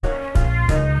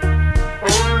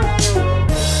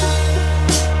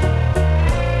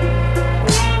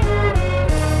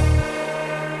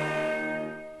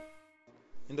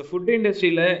Food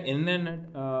இண்டஸ்ட்ரியில் என்னென்ன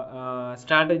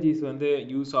strategies வந்து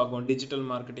யூஸ் ஆகும் டிஜிட்டல்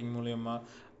மார்க்கெட்டிங் மூலயமா?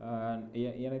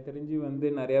 எனக்கு தெரிஞ்சு வந்து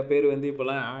நிறையா பேர் வந்து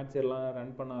இப்போலாம் ஆட்ஸ் எல்லாம்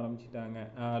ரன் பண்ண ஆரம்பிச்சிட்டாங்க.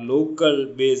 லோக்கல்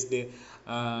பேஸ்டு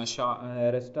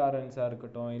ரெஸ்டாரண்ட்ஸாக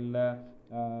இருக்கட்டும், இல்லை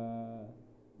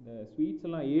இந்த ஸ்வீட்ஸ்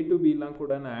எல்லாம் A to Bலாம்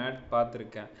கூட நான் ஆட்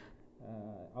பார்த்துருக்கேன்.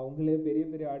 அவங்களே பெரிய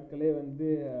பெரிய ஆட்களே வந்து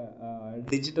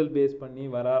டிஜிட்டல் பேஸ் பண்ணி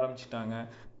வர ஆரம்பிச்சிட்டாங்க.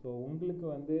 ஸோ உங்களுக்கு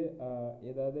வந்து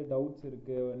ஏதாவது டவுட்ஸ்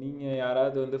இருக்குது, நீங்கள்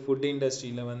யாராவது வந்து ஃபுட்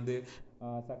இண்டஸ்ட்ரியில் வந்து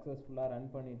சக்ஸஸ்ஃபுல்லாக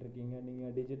ரன் பண்ணிகிட்ருக்கீங்க,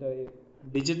 நீங்கள்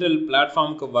டிஜிட்டல்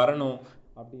பிளாட்ஃபார்முக்கு வரணும்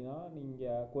அப்படின்னா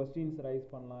நீங்கள் கொஸ்டின்ஸ் ரைஸ்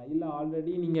பண்ணலாம். இல்லை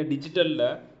ஆல்ரெடி நீங்கள் டிஜிட்டலில்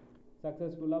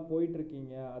சக்ஸஸ்ஃபுல்லாக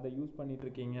போயிட்டுருக்கீங்க, அதை யூஸ்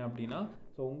பண்ணிகிட்ருக்கீங்க அப்படின்னா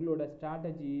ஸோ உங்களோட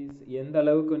ஸ்ட்ராட்டஜிஸ் எந்த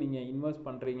அளவுக்கு நீங்கள் இன்வெஸ்ட்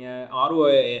பண்ணுறீங்க,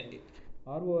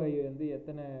 ஆர்ஓஐ வந்து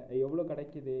எவ்வளோ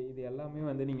கிடைக்குது, இது எல்லாமே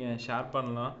வந்து நீங்கள் ஷேர்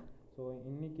பண்ணலாம். ஸோ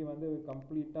இன்றைக்கி வந்து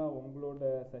கம்ப்ளீட்டாக உங்களோட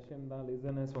செஷன் தான்,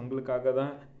 லிசனர்ஸ் உங்களுக்காக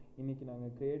தான் இன்றைக்கி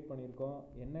நாங்கள் க்ரியேட் பண்ணியிருக்கோம்.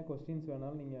 என்ன கொஸ்டின்ஸ்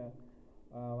வேணாலும் நீங்கள்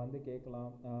வந்து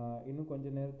கேட்கலாம். இன்னும்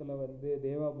கொஞ்சம் நேரத்தில் வந்து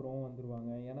தேவா ப்ரோவும்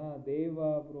வந்துடுவாங்க. ஏன்னா தேவா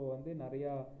ப்ரோ வந்து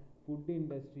நிறையா ஃபுட்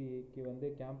இண்டஸ்ட்ரிக்கு வந்து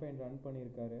கேம்பெயின் ரன்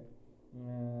பண்ணியிருக்காரு.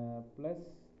 ப்ளஸ்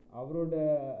அவரோட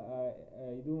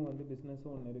இதுவும் வந்து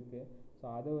பிஸ்னஸும் ஒன்று இருக்குது. ஸோ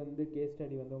அதை வந்து கேஸ்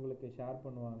ஸ்டடி வந்து உங்களுக்கு ஷேர்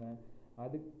பண்ணுவாங்க.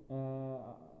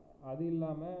 அது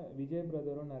இல்லாமல் விஜய்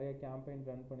பிரதரும் நிறைய கேம்பெயின்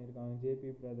ரன் பண்ணியிருக்காங்க, ஜேபி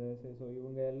பிரதர்ஸ். ஸோ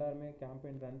இவங்க எல்லாருமே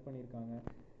கேம்பெயின் ரன் பண்ணியிருக்காங்க.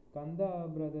 கந்தா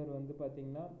பிரதர் வந்து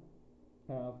பார்த்திங்கன்னா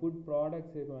ஃபுட்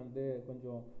ப்ராடக்ட்ஸுக்கு வந்து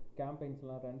கொஞ்சம்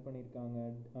கேம்பெயின்ஸ்லாம் ரன் பண்ணியிருக்காங்க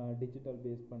டிஜிட்டல்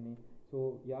பேஸ் பண்ணி. ஸோ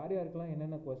யார் யாருக்கெல்லாம்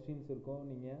என்னென்ன கொஸ்டின்ஸ் இருக்கோ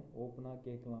நீங்கள் ஓப்பனாக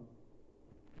கேட்கலாம்.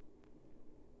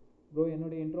 ப்ரோ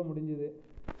என்னுடைய இன்ட்ரோ முடிஞ்சுது.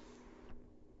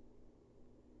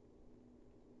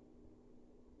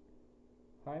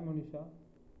 Hi Manisha.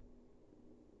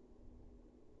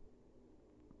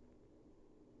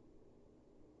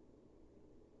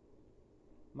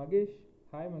 Mahesh.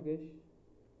 Hi Mahesh.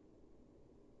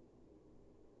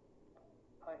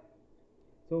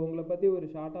 So உங்களை பற்றி ஒரு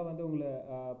ஷார்ட்டாக வந்து உங்களை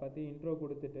பற்றி இன்ட்ரோ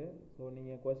கொடுத்துட்டு ஸோ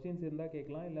நீங்கள் கொஸ்டின்ஸ் இருந்தால்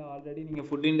கேட்கலாம். இல்லை ஆல்ரெடி நீங்கள்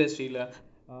ஃபுட் இண்டஸ்ட்ரியில்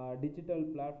டிஜிட்டல்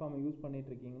பிளாட்ஃபார்மை யூஸ்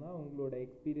பண்ணிகிட்ருக்கீங்கன்னா உங்களோட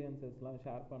எக்ஸ்பீரியன்ஸஸ்லாம்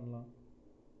ஷேர் பண்ணலாம்.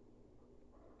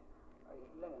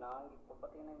 இல்லைங்க, நாங்கள் இப்போ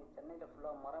பார்த்தீங்கன்னா இங்கே சென்னையில்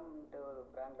ஃபுல்லாக மரம்ன்ட்டு ஒரு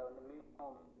பிராண்டில் வந்து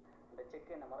மில்க்கும் இந்த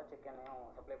செக் எண்ணெய், மர செக் எண்ணெயும்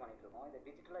சப்ளை பண்ணிகிட்ருக்கோம். இதை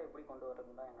டிஜிட்டலாக எப்படி கொண்டு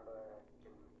வரதுன்னு தான் என்னோட.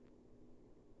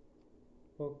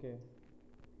 ஓகே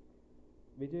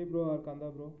விஜய் ப்ரோ ஆர் கந்தா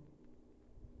ப்ரோ?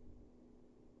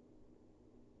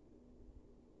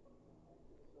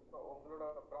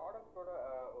 உங்களோட ப்ராடக்டோட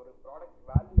ஒரு ப்ராடக்ட்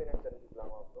வேல்யூ என்னன்னு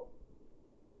தெரிஞ்சுக்கலாமா ப்ரோ?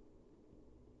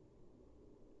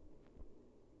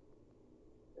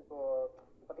 இப்போ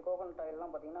பற்றி கோகோனட்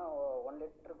ஆயிலெலாம் பார்த்தீங்கன்னா 1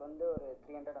 லிட்டருக்கு வந்து ஒரு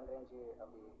 300 அந்த ரேஞ்சு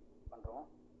அப்படி பண்ணுறோம்.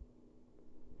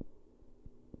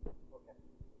 ஓகே.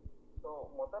 ஸோ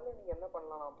முதல்ல நீங்கள் என்ன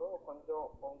பண்ணலாம்னா ப்ரோ, கொஞ்சம்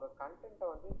உங்கள் கண்டென்ட்டை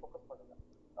வந்து ஃபோக்கஸ் பண்ணுங்கள்.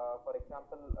 ஃபார்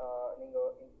எக்ஸாம்பிள்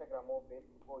நீங்கள் இன்ஸ்டாகிராமோ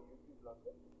ஃபேஸ்புக்கோ யூடியூப்ல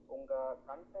வந்து உங்கள்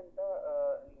கண்டென்ட்டை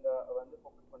நீங்கள் வந்து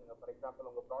ஃபோக்கஸ் பண்ணுங்கள். ஃபார் எக்ஸாம்பிள்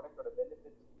உங்கள் ப்ராடக்டோட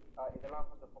பெனிஃபிட்ஸ் இதெல்லாம்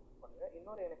கொஞ்சம் ஃபோக்கஸ் பண்ணுங்கள்.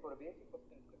 இன்னொரு எனக்கு ஒரு பேசிக்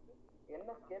கொஸ்டின் இருக்குது,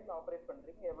 என்ன ஸ்கேலில் ஆப்ரேட்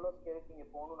பண்ணுறீங்க, எவ்வளோ ஸ்கேலுக்கு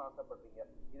நீங்கள் போகணும்னு ஆசைப்படுறீங்க,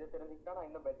 இதை தெரிஞ்சுக்கிட்டா நான்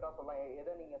இன்னும் பெட்டராக சொல்லலாம்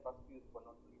எதை நீங்கள் ஃபஸ்ட் யூஸ்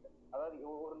பண்ணணும்னு சொல்லிட்டு. அதாவது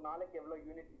ஒரு நாளைக்கு எவ்வளோ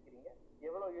யூனிட் விற்கிறீங்க,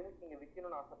 எவ்வளோ யூனிட் நீங்கள்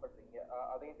விற்கணும்னு ஆசைப்படுறீங்க,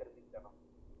 அதையும் தெரிஞ்சுக்கிட்டேன்.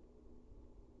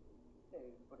 சரி,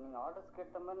 இப்போ நீங்கள் ஆர்டர்ஸ்க்கு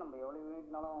ஏற்ற மாதிரி நம்ம எவ்வளோ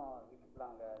யூனிட்னாலும்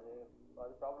விற்கலாங்க,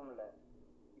 அது ப்ராப்ளம் இல்லை.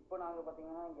 இப்போ நாங்கள்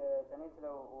பார்த்தீங்கன்னா இங்கே சென்னையில்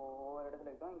ஒவ்வொரு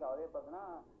இடத்துல இருக்கோம். இங்கே அதே பார்த்தீங்கன்னா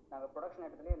நாங்கள் ப்ரொடக்ஷன்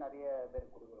இடத்துலேயே நிறைய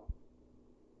பேருக்கு கொடுக்குறோம்.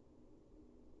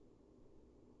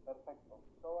 பெர்ஃபெக்ட்.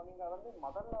 ஸோ நீங்கள் வந்து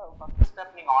முதல்ல ஃபர்ஸ்ட்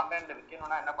ஸ்டெப் நீங்கள் ஆன்லைனில்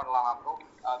விற்கணும்னா என்ன பண்ணலாம் ப்ரோ?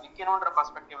 விற்கணுன்ற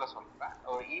பர்ஸ்பெக்டிவ்ல சொல்கிறேன்.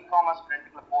 ஒரு இ-காமர்ஸ்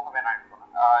ட்ரெண்டுக்குள்ள போக வேணாம்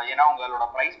இருக்கணும். ஏன்னா உங்களோட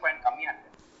ப்ரைஸ் பாயிண்ட் கம்மியாக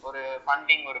இருக்குது. ஒரு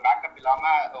ஃபண்டிங், ஒரு பேக்கப்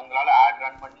இல்லாமல் உங்களால் ஆட்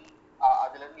ரன் பண்ணி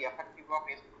அதுலேருந்து எஃபெக்டிவாக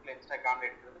ஃபேஸ்புக்கில், இன்ஸ்டாகிராமில்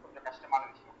எடுக்கிறது கொஞ்சம் கஷ்டமான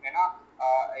விஷயம். ஏன்னா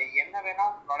என்ன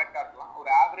வேணால் ப்ராடக்டாக இருக்கலாம். ஒரு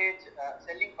ஆவரேஜ்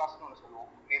செல்லிங் காஸ்ட்னு ஒன்று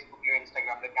சொல்லுவோம். ஃபேஸ்புக்லையோ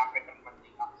இன்ஸ்டாகிராமில் கேம்பெயின் ரன்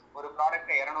பண்ணிட்டீங்கன்னா ஒரு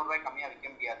ப்ராடக்ட்டை 200 ரூபாய் கம்மியாக விற்க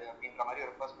முடியாது அப்படின்ற மாதிரி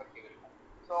ஒரு பெர்ஸ்பெக்டிவ் இருக்கும்.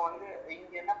 ஸோ வந்து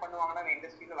இங்கே என்ன பண்ணுவாங்கன்னா, இந்த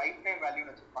இண்டஸ்ட்ரியில் லைஃப் டைம்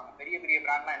வேல்யூன்னு வச்சுருப்பாங்க. பெரிய பெரிய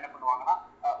பிராண்ட்லாம் என்ன பண்ணுவாங்கன்னா,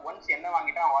 ஒன்ஸ் என்ன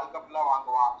வாங்கிட்டா வாழ்க்கை ஃபுல்லாக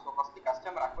வாங்குவான். ஸோ ஃபஸ்ட்டு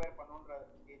கஸ்டமர் அக்வயர் பண்ணுன்ற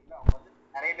ஸ்டேஜில் அவங்க வந்து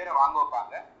நிறைய பேரை வாங்க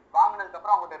வைப்பாங்க.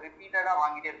 வாங்கினதுக்கப்புறம் அவங்கள்ட்ட ரிப்பீட்டடாக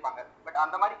வாங்கிட்டே இருப்பாங்க. பட்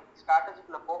அந்த மாதிரி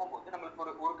ஸ்ட்ராட்டஜிக்குள்ள போகும்போது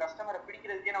நம்மளுக்கு ஒரு கஸ்டமரை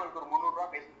பிடிக்கிறதுக்கே நம்மளுக்கு ஒரு 300 ரூபா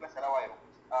ஃபேஸ்புக்கில் செலவாயிரும்.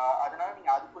 அதனால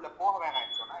நீங்கள் அதுக்குள்ளே போக வேணாம்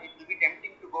இருக்கோன்னா it will B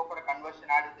tempting to go for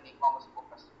conversion add with e-commerce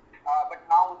focus. But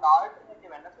நான் உங்களுக்கு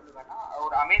ஆல்டர்னேட்டிவ் என்ன சொல்லுவேன்னா,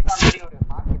 ஒரு அமேசான் மாதிரி ஒரு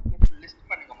மார்க்கெட் பிளேஸ் லிஸ்ட்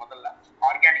பண்ணுங்க முதல்ல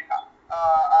ஆர்கானிக்கா.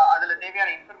 அதுல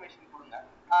தேவையான இன்ஃபர்மேஷன் கொடுங்க.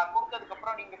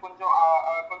 கொடுத்ததுக்கப்புறம் நீங்க கொஞ்சம்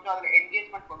அதுல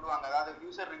என்கேஜ்மெண்ட் கொண்டு வாங்க. அதாவது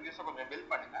யூசர் ரிவ்யூஸை கொஞ்சம்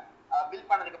பில்ட் பண்ணுங்க. பில்ட்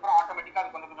பண்ணதுக்கப்புறம் ஆட்டோமேட்டிக்கா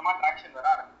அது கொஞ்சம் கொஞ்சமா ட்ராக்ஷன் வர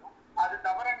ஆரம்பிக்கும். அது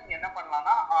தவிர நீங்க என்ன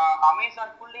பண்ணலாம்னா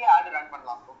அமேசான் ஃபுல்லே ஆட் ரன்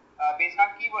பண்ணலாம். Based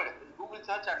on keyword, Google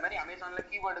search அது மாதிரி அமேசான்ல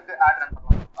கீவேர்டுக்கு ஆட் ரன்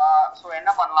பண்ணலாம். ஸோ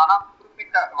என்ன பண்ணலாம்னா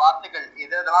குறிப்பிட்ட வார்த்தைகள்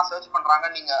எது எதெல்லாம் சர்ச் பண்றாங்க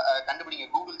நீங்க கண்டுபிடிங்க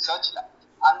கூகுள் சர்ச்ல.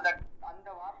 அந்த அந்த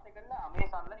வார்த்தைகள்ல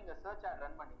அமேசான்ல நீங்க சர்ச் ஆட்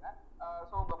ரன் பண்ணீங்க.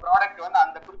 ஸோ உங்க ப்ராடக்ட் வந்து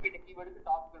அந்த குறிப்பிட்ட கீவேர்டுக்கு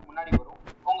டாப்க்கு முன்னாடி வரும்.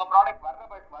 உங்க ப்ராடக்ட்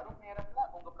வரும் நேரத்துல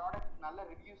உங்க ப்ராடக்ட் நல்ல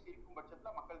ரிவ்யூஸ் இருக்கும்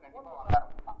பட்சத்துல மக்கள் கண்டிப்பா வாங்க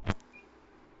ஆரம்பிப்பாங்க.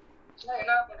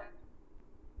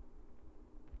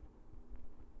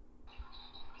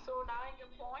 ஸோ நான் இங்க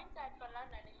பாயிண்ட்ஸ் ஆட்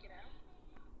பண்ணலாம்னு நினைக்கிறேன்.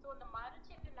 ஸோ இந்த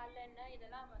மரச்செக்கு நல்லெண்ணெய்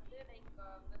இதெல்லாம் வந்து லைக்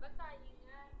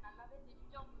விவசாயிங்க நல்லாவே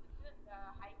தெரிஞ்சவங்களுக்கு இந்த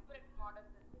ஹைப்ரிட்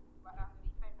மாடல்ஸ் வந்து வராங்க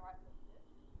ரீஃபைண்ட் ஆயில் வந்து.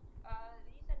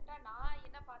 ரீசெண்டாக நான்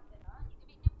என்ன பார்த்தேன்னா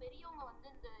இது பெரியவங்க வந்து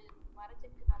இந்த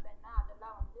மரச்செக்கு நல்லெண்ணெய்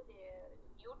அதெல்லாம் வந்து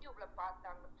யூடியூப்ல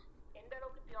பார்த்தாங்க எந்த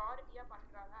அளவுக்கு பியூரிட்டியா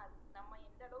பண்றாங்க, அது நம்ம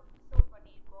எந்த அளவுக்கு ரிசர்வ்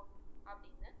பண்ணியிருக்கோம்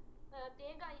அப்படின்னு.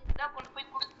 தேங்காய் இருந்தா கொண்டு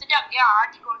போய் கொடுத்துட்டு அப்படியே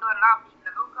ஆட்டி கொண்டு வரலாம் அப்படின்ற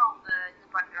அளவுக்கு அவங்க இது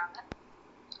பண்றாங்க.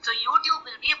 So YouTube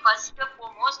will be first and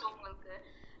foremost உங்களுக்கு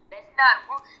பெஸ்டா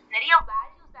இருக்கும். நிறைய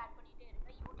வேல்யூஸ் ஆட் பண்ணிட்டே இருக்க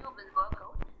யூடியூப் will work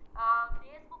out.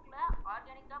 ஃபேஸ்புக்ல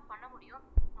ஆர்கானிக்கா பண்ண முடியும்.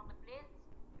 நம்ம பிளேஸ்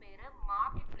பேரு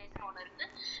மார்க்கெட் பிளேஸ்னு ஒன்று இருக்கு.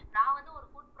 நான் வந்து ஒரு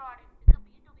ஃபுட் ப்ராடக்ட்டுக்கு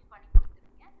B2B பண்ணி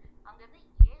கொடுத்துருக்கேன். அங்கேருந்து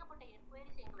ஏகப்பட்ட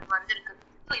என்கொயரிஸ் எங்களுக்கு வந்திருக்கு.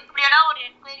 ஸோ இப்படியெல்லாம் ஒரு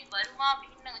என்கொயரி வருமா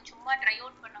அப்படின்னு நாங்கள் சும்மா ட்ரை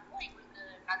அவுட் பண்ணப்போ எங்களுக்கு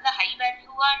நல்ல ஹை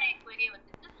வேல்யூவான என்கொயரியே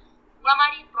வந்துருக்கு. உங்களை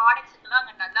மாதிரி ப்ராடக்ட்ஸுக்கெல்லாம்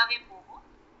அங்கே நல்லாவே போகும்.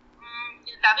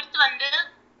 இது தவிர்த்து வந்து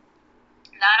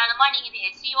தாராளமா நீங்க இந்த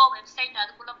SEO வெப்சைட்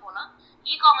அதுக்குள்ள போகலாம்.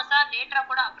 இ-காமர்ஸா லேட்டரா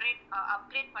கூட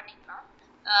அப்கிரேட் பண்ணிக்கலாம்.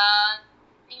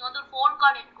 நீங்க வந்து ஒரு ஃபோன்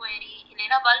கால் என்கொயரி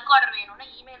இல்லைன்னா பல்க் ஆர்டர் வேணும்னா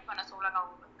இமெயில் பண்ண சொல்லலாம்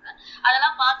உங்களுக்கு.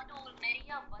 அதெல்லாம் பார்த்துட்டு உங்களுக்கு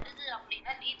நிறைய வருது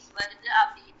அப்படின்னா லீட்ஸ் வருது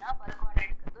அப்படின்னா பல்க் ஆர்டர்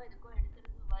எடுக்கிறதோ எதுக்கோ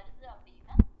எடுக்கிறது வருது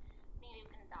அப்படின்னா நீங்க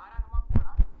இதுக்கு தாராளமா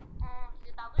போகலாம்.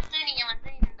 இது தவிர்த்து நீங்க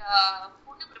வந்து இந்த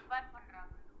ஃபுட்டு ப்ரிப்பேர்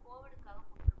பண்றாங்க, கோவிடுக்காக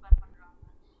ஃபுட் ப்ரிப்பேர் பண்றாங்க,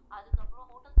 அதுக்கப்புறம்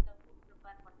ஹோட்டல்ஸ்ல ஃபுட்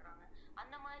ப்ரிப்பேர் பண்றாங்க,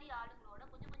 அந்த மாதிரி ஆளுங்களோட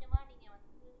கொஞ்சம் கொஞ்சமா நீங்க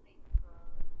வந்து லைக்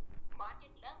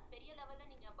மார்க்கெட்ல பெரிய லெவல்ல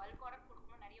நீங்க பல்க் ஆர்டர்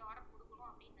கொடுக்கணும், நிறைய ஆர்டர் கொடுக்கணும்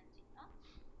அப்படின்னு நினைச்சீங்கன்னா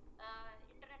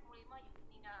இன்டர்நெட் மூலியமா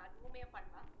நீங்க அதுவுமே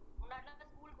பண்ணலாம். முன்னாடிலாம்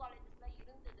ஸ்கூல் காலேஜஸ்லாம்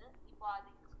இருந்தது, இப்போ அது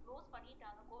க்ளோஸ்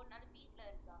பண்ணிட்டாங்க, கோவிட்னால வீட்டில்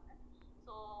இருக்காங்க.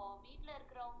 ஸோ வீட்டில்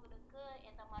இருக்கிறவங்களுக்கு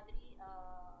எந்த மாதிரி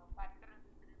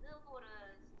பண்றதுங்கிறது ஒரு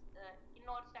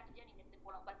இன்னொரு ஸ்ட்ராட்டஜியா நீங்க எடுத்து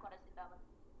போகலாம். பல்க் ஆர்டர்ஸ் இல்லாம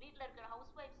வீட்டில் இருக்கிற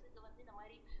ஹவுஸ் ஒய்ஃப்ஸுக்கு வந்து இந்த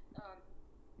மாதிரி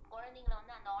குழந்தைங்களை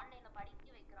வந்து அந்த ஆன்லைன்ல படிக்க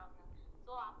வைக்கிறாங்க.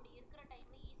 ஸோ அப்படி இருக்கிற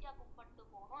டைம்ல ஈஸியா குக் பண்ணிட்டு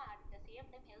போகணும், அட் த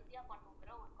சேம் டைம் ஹெல்த்தியா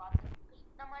பண்ணுங்கிற ஒரு கான்செப்ட்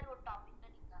இருக்கு. இந்த மாதிரி ஒரு டாபிக்ல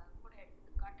நீங்க கூட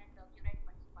எடுத்து கண்டென்ட் கியூரேட்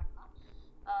பண்ணி பண்ணலாம்.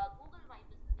 கூகுள் மை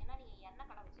பிஸ்னஸ், ஏன்னா நீங்க என்ன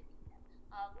கடை வச்சிருக்கீங்க,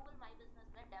 கூகுள் மை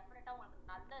பிஸ்னஸ்ல டெஃபினட்டா உங்களுக்கு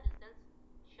நல்ல ரிசல்ட்ஸ்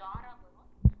ஷாரா வரும்.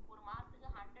 ஒரு மாசத்துக்கு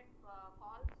 100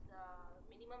 கால்ஸ்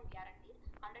மினிமம் கேரண்டி,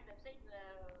 100 வெப்சைட்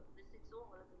விசிட்ஸும்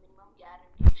உங்களுக்கு மினிமம்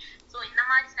கேரண்டி. ஸோ இந்த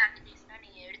மாதிரி ஸ்ட்ராட்டஜிஸ்லாம்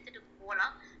நீங்க எடுத்துட்டு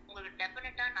போகலாம். உங்களுக்கு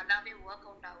டெஃபினட்டா நல்லாவே ஒர்க்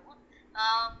அவுட் ஆகும்.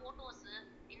 போட்டோஸு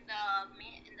இந்த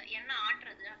எண்ணெய்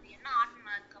ஆட்டுறது, அந்த எண்ணெய்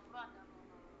ஆட்டினதுக்கு அப்புறம் அந்த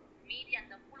மீதி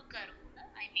அந்த புழுக்க இருக்கும்ல,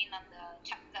 ஐ மீன் அந்த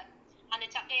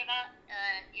சக்கையெல்லாம்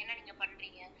என்ன நீங்க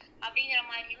பண்றீங்க அப்படிங்கிற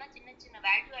மாதிரி எல்லாம் சின்ன சின்ன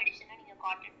வேல்யூ அடிஷனா நீங்க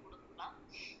கான்டென்ட் கொடுக்கலாம்.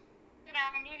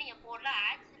 இன்ஸ்டாகிராம்லயும் நீங்க போடலாம்.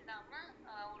 ஆட்ஸ் இல்லாம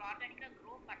ஒரு ஆர்கானிக்கா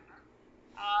க்ரோ பண்ணலாம்.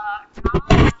 நான்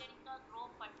ஆர்கானிக்கா க்ரோ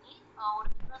பண்ணி ஒரு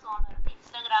பிசினஸ் ஓனருக்கு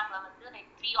இன்ஸ்டாகிராம்ல வந்து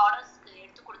லைக் 3 ஆர்டர்ஸ்க்கு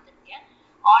எடுத்து கொடுத்துருக்கேன்.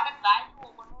 ஆர்டர் வேல்யூ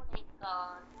ஒவ்வொன்றும் லைக்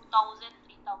 2000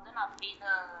 3000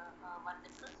 அப்படின்னு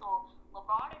வந்துருக்கு. ஸோ உங்க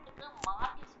ப்ராடக்ட்டுக்கு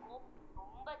மார்க்கெட் ஸ்கோப்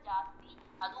ரொம்ப ஜாஸ்தி,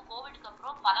 அதுவும் கோவிடுக்கு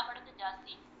அப்புறம் பல மடங்கு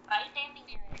ஜாஸ்தி. ரைட் டைம்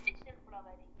நீங்க டிஜிட்டலுக்குள்ள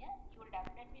வரீங்க, you will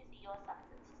definitely see your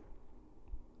success.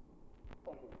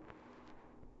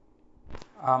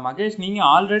 Mahesh, நீங்கள்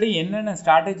ஆல்ரெடி என்னென்ன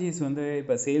ஸ்ட்ராட்டஜிஸ் வந்து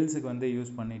இப்போ சேல்ஸுக்கு வந்து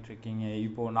யூஸ் பண்ணிகிட்ருக்கீங்க?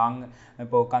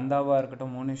 இப்போது கந்தாவாக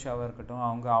இருக்கட்டும், மோனிஷாவாக இருக்கட்டும்,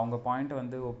 அவங்க பாயிண்ட்டை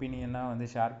வந்து ஒப்பீனியனாக வந்து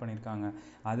ஷேர் பண்ணியிருக்காங்க.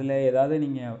 அதில் ஏதாவது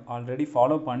நீங்கள் ஆல்ரெடி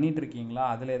ஃபாலோ பண்ணிகிட்ருக்கீங்களா?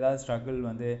 அதில் ஏதாவது ஸ்ட்ரகிள்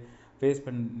வந்து ஃபேஸ்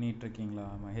பண்ணிகிட்ருக்கீங்களா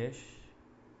மகேஷ்?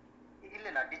 இல்லை,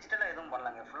 நான் டிஜிட்டலாக எதுவும்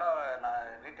பண்ணலங்க. ஃபுல்லாக நான்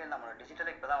ரீட்டைல், நம்ம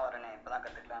டிஜிட்டலாக இப்போ தான் வரேன், இப்போ தான்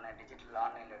கற்றுக்கலாம், நான் டிஜிட்டல்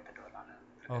ஆன்லைனில் எடுத்துகிட்டு வரலான்னு.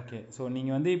 ஓகே, ஸோ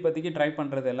நீங்கள் வந்து இப்போதைக்கு ட்ரை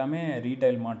பண்ணுறது எல்லாமே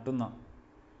ரீட்டைல் மட்டும்தான்.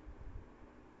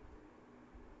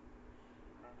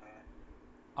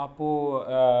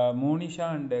 அப்போது மோனிஷா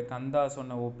அண்டு கந்தா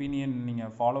சொன்ன ஒப்பீனியன்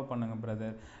நீங்கள் ஃபாலோ பண்ணுங்கள்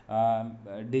பிரதர்.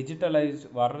 டிஜிட்டலைஸ்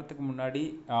வர்றதுக்கு முன்னாடி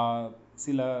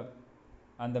சில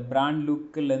அந்த பிராண்ட்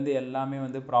லுக்குலேருந்து எல்லாமே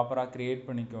வந்து ப்ராப்பராக க்ரியேட்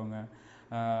பண்ணிக்கோங்க.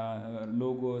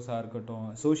 லோகோஸாக இருக்கட்டும்,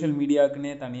 சோஷியல்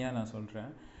மீடியாவுக்குன்னே தனியாக நான் சொல்கிறேன்.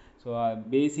 ஸோ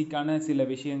பேசிக்கான சில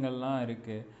விஷயங்கள்லாம்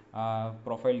இருக்குது.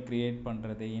 ப்ரொஃபைல் க்ரியேட்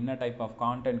பண்ணுறது, என்ன டைப் ஆஃப்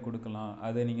கான்டென்ட் கொடுக்கலாம்,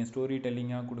 அதை நீங்கள் ஸ்டோரி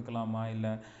டெல்லிங்காக கொடுக்கலாமா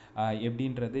இல்லை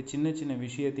எப்படின்றது சின்ன சின்ன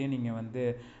விஷயத்தையும் நீங்கள் வந்து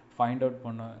ஃபைண்ட் அவுட்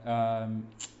பண்ண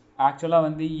ஆக்சுவலாக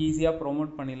வந்து ஈஸியாக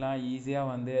ப்ரொமோட் பண்ணிடலாம்,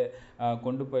 ஈஸியாக வந்து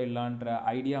கொண்டு போயிடலான்ற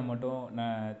ஐடியா மட்டும்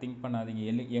நான் திங்க்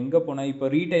பண்ணாதீங்க. எங்கே போனால் இப்போ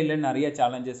ரீட்டைலில் நிறைய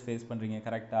சேலஞ்சஸ் ஃபேஸ் பண்ணுறீங்க,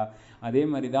 கரெக்டாக? அதே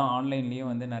மாதிரி தான்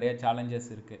ஆன்லைன்லேயும் வந்து நிறைய சேலஞ்சஸ்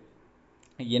இருக்குது.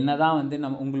 என்னதான் வந்து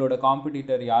உங்களோட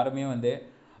காம்படிட்டர் யாருமே வந்து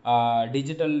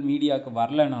டிஜிட்டல் மீடியாவுக்கு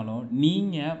வரலைனாலும்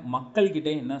நீங்கள் மக்கள்கிட்ட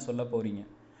என்ன சொல்ல போகிறீங்க?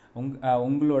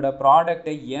 உங்களோட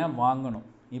ப்ராடக்டை ஏன் வாங்கணும்?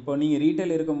 இப்போ நீங்கள்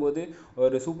ரீட்டைல் இருக்கும்போது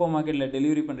ஒரு சூப்பர் மார்க்கெட்டில்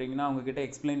டெலிவரி பண்ணுறீங்கன்னா அவங்கக்கிட்ட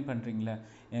எக்ஸ்பிளைன் பண்ணுறீங்களே,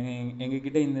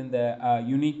 எங்ககிட்ட இந்த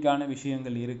யூனிக்கான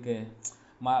விஷயங்கள் இருக்குது,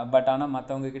 பட் ஆனால்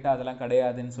மற்றவங்கக்கிட்ட அதெல்லாம்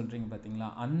கிடையாதுன்னு சொல்கிறீங்க பார்த்தீங்களா?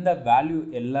 அந்த வேல்யூ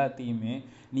எல்லாத்தையுமே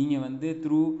நீங்கள் வந்து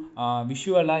த்ரூ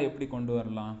விஷுவலாக எப்படி கொண்டு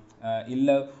வரலாம்,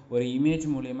 இல்லை ஒரு இமேஜ்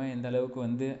மூலயமா எந்த அளவுக்கு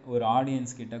வந்து ஒரு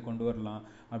ஆடியன்ஸ் கிட்ட கொண்டு வரலாம்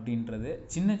அப்படின்றது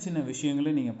சின்ன சின்ன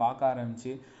விஷயங்களும் நீங்கள் பார்க்க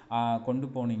ஆரம்பித்து கொண்டு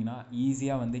போனீங்கன்னா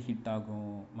ஈஸியாக வந்து ஹிட்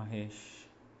ஆகும். மகேஷ்,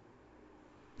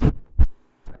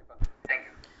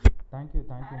 தேங்க்யூ.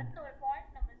 ஒரு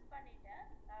பாயிண்ட் நான் மிஸ் பண்ணிட்டேன்.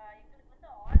 எங்களுக்கு வந்து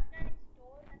ஆர்கானிக்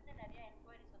ஸ்டோர்ல இருந்து நிறைய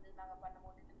என்கொயரிஸ் வந்து நாங்க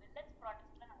பண்ணும்போது இந்த மில்லட்ஸ்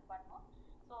ப்ராடக்ட்ஸ்ல நாங்க பண்ணோம்.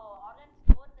 ஸோ ஆர்கானிக்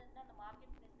ஸ்டோர்ல இருந்து அந்த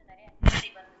மார்க்கெட் பிளேஸ்ல நிறைய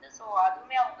என்கொயரி வந்தது. ஸோ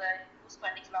அதுவுமே அவங்க யூஸ்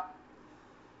பண்ணிக்கலாம்.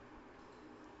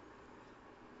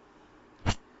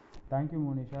 தேங்க்யூ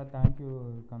மோனிஷா, தேங்க்யூ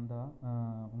கந்தா,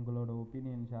 உங்களோட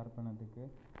ஒப்பீனியன் ஷேர் பண்ணதுக்கு.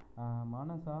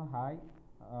 மானசா, ஹாய்.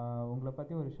 உங்களை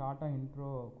பற்றி ஒரு ஷார்ட்டாக இன்ட்ரோ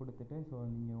கொடுத்துட்டு ஸோ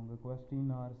நீங்கள் உங்கள்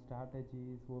கொஸ்டின் ஆர்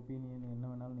ஸ்ட்ராட்டஜிஸ் ஒப்பீனியன் என்ன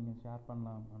வேணாலும் நீங்கள் ஷேர்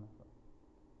பண்ணலாம். Manasa.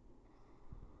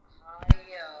 Hi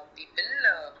people,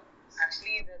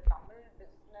 actually the Tamil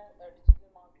business digital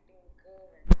marketing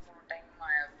more time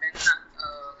I have been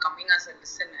coming as a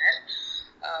listener.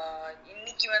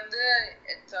 இன்னைக்கு வந்து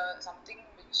it's something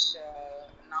which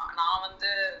நான்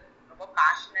வந்து ரொம்ப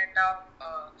passionate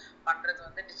பண்றது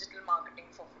வந்து digital marketing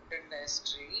for food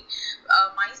industry.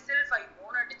 Myself I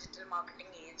own a digital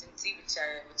marketing agency which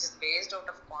is based out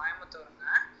of Coimbatore.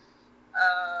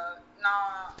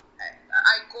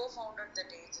 I co-founded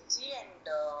that agency and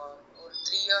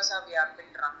 3 years we have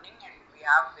been running and we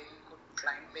have very good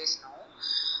client base now.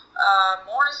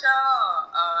 Monisha,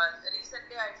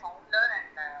 recently I found her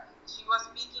and she was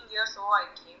speaking here, so I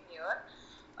came here.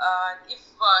 If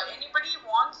anybody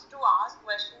wants to ask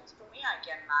questions to me, I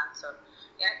can answer.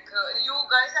 You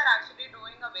guys are actually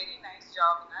doing a very nice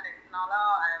job.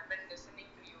 I have been listening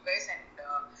to you guys and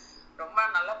ரொம்ப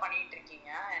நல்லா பண்ணிட்டு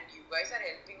இருக்கீங்க and you guys are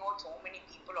helping out so many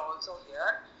people also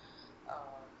here.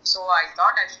 So I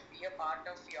thought I should be a part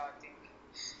of your thing.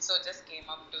 So just came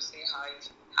up to say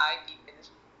hi people.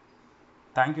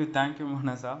 Thank you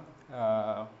Monasa.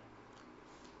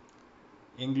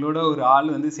 எங்களோட ஒரு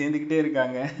ஆள் வந்து சேர்ந்துக்கிட்டே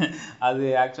இருக்காங்க, அது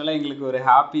ஆக்சுவலாக எங்களுக்கு ஒரு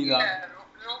happy தான்.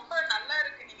 ரொம்ப நல்லா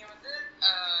இருக்கு. நீங்க வந்து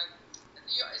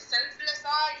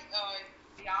செல்ஃப்லெஸ்ஸா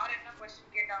யார் என்ன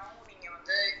கொஸ்டின் கேட்டாலும் நீங்க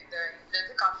வந்து இந்த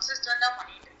இது கன்சிஸ்டண்டா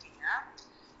பண்ணிட்டு இருக்கீங்க.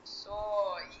 ஸோ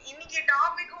இன்னைக்கு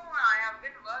டாபிக்கும் I have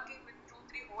been working with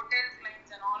 2-3 hotel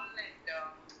clients and all and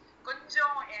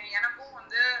கொஞ்சம் எனக்கும்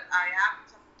வந்து I have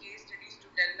some case studies to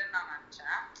டெல்னு நான்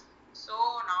நினச்சேன். ஸோ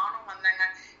நானும் வந்தேங்க.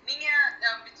 நீங்க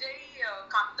விஜய்,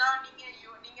 கந்தா,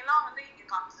 நீங்கெல்லாம் வந்து இங்க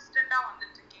கன்சிஸ்டண்டா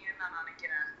வந்துட்டு இருக்கீங்கன்னு நான்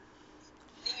நினைக்கிறேன்.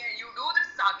 நீங்க you do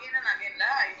this again and அகைன்ல.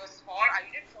 I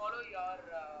did follow your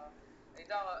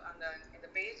அந்த இந்த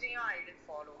பேஜையும் I did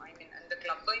follow. I mean அந்த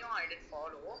கிளப்பையும் I did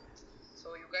follow. So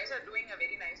you guys are doing a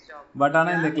very nice job. But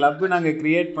ஆனால் இந்த கிளப்பு நாங்கள்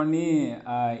க்ரியேட் பண்ணி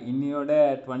இன்னையோட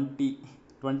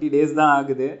 20 டேஸ் தான்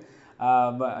ஆகுது.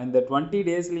 இந்த 20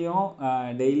 டேஸ்லேயும்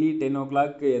டெய்லி 10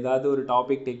 o'clock ஏதாவது ஒரு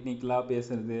டாபிக் டெக்னிக்கலாக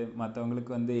பேசுகிறது,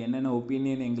 மற்றவங்களுக்கு வந்து என்னென்ன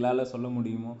ஒப்பீனியன் எங்களால் சொல்ல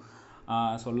முடியுமோ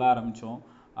சொல்ல ஆரம்பித்தோம்.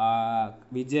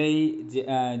 விஜய்,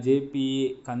 ஜேபி,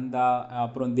 கந்தா,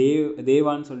 அப்புறம்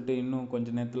தேவான்னு சொல்லிட்டு இன்னும்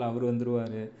கொஞ்சம் நேரத்தில் அவர்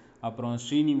வந்துடுவார், அப்புறம்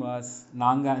ஸ்ரீனிவாஸ்,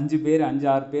 நாங்கள்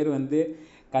 5-6 பேர் வந்து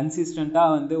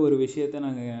கன்சிஸ்டண்ட்டாக வந்து ஒரு விஷயத்தை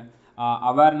நாங்கள்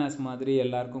அவேர்னஸ் மாதிரி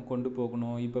எல்லாருக்கும் கொண்டு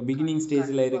போகணும். இப்போ பிகினிங்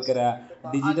ஸ்டேஜில் இருக்கிற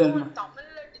டிஜிட்டல்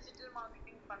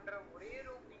மார்க்கெட்டிங் பண்ற ஒரே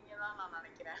ரூம் நீங்க தான் நான்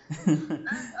நினைக்கிறேன்.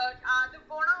 அது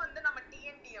போனா வந்து நம்ம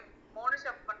டிஎன்டிஎம்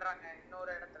மோனிஷப் பண்றாங்க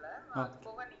இன்னொரு இடத்துல. அது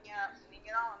போக நீங்க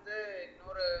தான் வந்து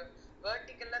இன்னொரு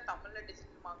வெர்டிகல்ல தமிழ்ல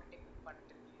டிஜிட்டல் மார்க்கெட்டிங்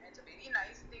பண்ணிட்டு இருக்கீங்க. It's a very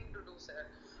nice thing to do sir.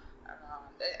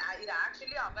 இது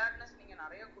ஆக்சுவலி அவேர்னஸ் நீங்க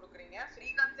நிறைய கொடுக்குறீங்க, ஃப்ரீ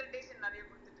கன்சல்டேஷன் நிறைய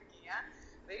கொடுத்துட்டு இருக்கீங்க.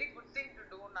 Very good thing to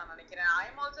do நான் நினைக்கிறேன். I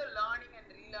am also learning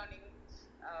and relearning.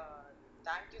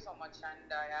 Thank you so much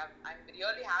and I'm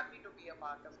really happy to be a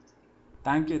part of this.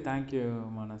 Thank you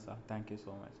Manasa, thank you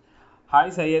so much.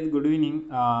 Hi Syed, good evening.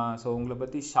 So உங்களை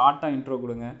பற்றி ஷார்ட்டாக intro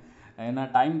கொடுங்க, ஏன்னா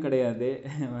time கிடையாது.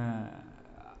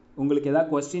 உங்களுக்கு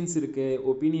ஏதாவது questions இருக்குது,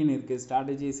 opinion இருக்குது,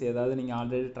 ஸ்ட்ராட்டஜிஸ் ஏதாவது நீங்கள்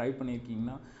ஆல்ரெடி ட்ரை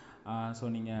பண்ணியிருக்கீங்கன்னா ஸோ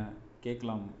நீங்கள்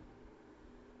கேட்கலாம்.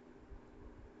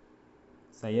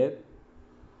 Syed,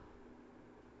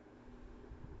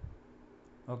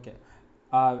 okay.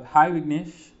 Hi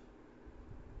Vignesh.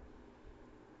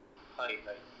 Hi.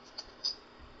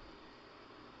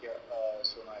 Yeah,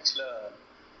 so நான் ஆக்சுவலாக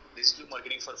digital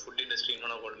marketing for food industry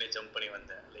இன்னொன்று உடனே ஜம்ப் பண்ணி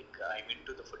வந்தேன். Like I mean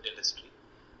to the food industry.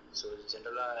 So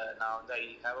ஜென்ரலாக நான் வந்து ஐ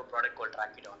ஹேவ் அ ப்ராடக்ட் கால்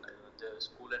ட்ராக்கிடான். இது வந்து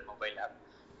school and mobile app.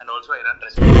 And also I run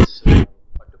restaurants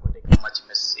Pattukkottai, Kamatchi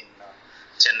mess in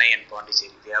Chennai and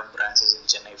Pondicherry. We have branches in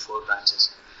Chennai, 4 branches.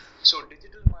 So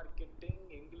digital marketing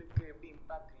எங்களுக்கு எப்படி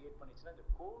impact create பண்ணிச்சுன்னா, இந்த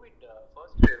Covid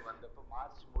first wave வந்தப்போ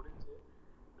மார்ச் முடிஞ்சு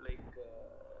லைக்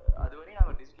அது வரையும்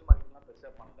நாங்கள் டிஜிட்டல் மார்க்கெட்டிங்லாம்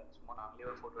பெருசாக பண்ணல. சும்மா நாங்களே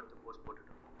ஒரு ஃபோட்டோ எடுத்து போஸ்ட்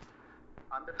போட்டுட்டு இருக்கோம்.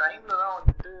 அந்த டைமில் தான்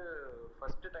வந்துட்டு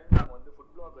ஃபஸ்ட்டு டைம் நாங்கள் வந்து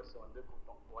ஃபுட் பிளாகர்ஸை வந்து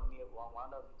கூப்பிட்டோம். 1 year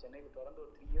சென்னையில் தொடர்ந்து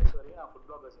ஒரு 3 years வரையும் நான் ஃபுட்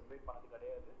பிளாகர்ஸ் இன்வைட் பண்ணது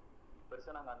கிடையாது.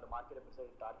 பெருசாக நாங்கள் அந்த மார்க்கெட்டை பெருசாக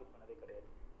டார்கெட் பண்ணதே கிடையாது.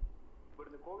 பட்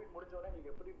இந்த கோவிட் முடிஞ்சோடனே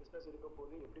எங்களுக்கு எப்படி பிஸ்னஸ் இருக்க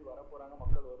போகுது, எப்படி வர போகிறாங்க,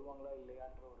 மக்கள் வருவாங்களா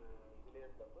இல்லையான்ற ஒரு இதிலே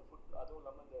இருந்தப்போ அதுவும்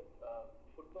இல்லாமல் இந்த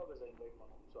ஃபுட் பிளாகர்ஸை இன்வைட்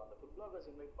பண்ணோம். ஸோ அந்த ஃபுட் பிளாகர்ஸ்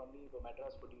இன்வைட் பண்ணி இப்போ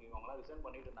மெட்ராஸ் ஃபுட்டிங் இவங்களாம் ரிசைன்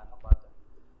பண்ணிட்டு இருந்தாங்க பார்த்தேன்.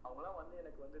 அவங்களாம் வந்து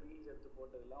எனக்கு வந்து ரீல்ஸ் எடுத்து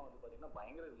போட்டதெல்லாம் வந்து பார்த்தீங்கன்னா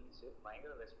பயங்கர ரீல்ஸு,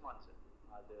 பயங்கர ரெஸ்பான்ஸு.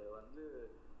 அது வந்து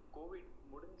கோவிட்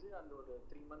முடிஞ்சு அந்த ஒரு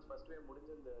 3 months ஃபர்ஸ்ட் வேவ்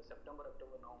முடிஞ்சு இந்த செப்டம்பர்,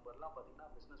 அக்டோபர், நவம்பர்லாம் பார்த்தீங்கன்னா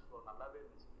பிஸ்னஸ் ஃப்ளோ நல்லாவே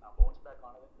இருந்துச்சு. நான் பவுன்ஸ் பேக்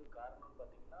ஆனதுக்கு காரணம்னு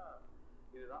பார்த்தீங்கன்னா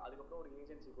இதுதான். அதுக்கப்புறம் ஒரு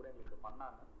ஏஜென்சி கூட எங்களுக்கு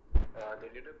பண்ணாங்க. they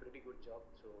did a pretty good job.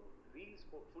 So reels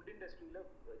food இண்டஸ்ட்ரியில்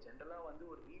ஜென்ரலாக வந்து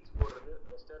ஒரு ரீல்ஸ் போடுறது,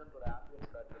 ரெஸ்டாரண்ட்டோட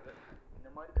ஆம்பியன்ஸ் காட்டுறது, இந்த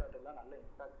மாதிரி காட்டுறதுலாம் நல்ல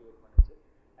இம்பாக்ட் கிரியேட் பண்ணுச்சு.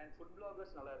 அண்ட் ஃபுட்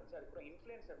பிளாகர்ஸ் நல்லா இருந்துச்சு. அதுக்கப்புறம்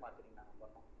இன்ஃப்ளூயன்சர் மார்க்கெட்டிங் நாங்கள்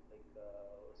பண்ணோம். லைக்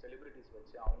செலிபிரிட்டிஸ்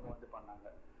வச்சு அவங்க வந்து பண்ணாங்க.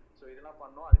 ஸோ இதெல்லாம்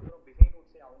பண்ணோம். அதுக்கப்புறம் பிஹைண்ட்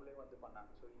வுட்ஸே அவங்களே வந்து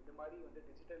பண்ணாங்க. ஸோ இந்த மாதிரி வந்து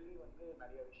டிஜிட்டலி வந்து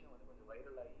நிறைய விஷயம் வந்து கொஞ்சம்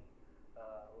வைரல் ஆகி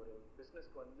ஒரு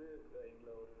பிஸ்னஸ்க்கு வந்து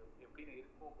எங்களை ஒரு எப்படி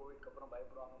இருக்கும், கோவிட்க்கு அப்புறம்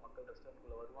பயப்படுவாங்க மக்கள்,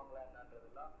 ரெஸ்டாரண்ட்குள்ளே வருவாங்களா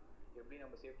என்னன்றதெல்லாம், எப்படி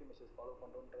நம்ம சேஃப்டி மெஷர்ஸ் ஃபாலோ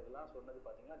பண்ணுறோன்றதெல்லாம் சொன்னது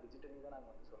பார்த்தீங்கன்னா டிஜிட்டலி தான்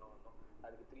நாங்கள் வந்து சொல்ல வந்தோம்.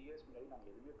 அதுக்கு 3 years முன்னாடி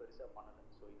நாங்கள் எதுவுமே பெருசாக பண்ணலை.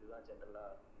 ஸோ இதுதான்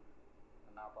ஜென்ரலாக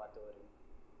நான் பார்த்து வரேன்.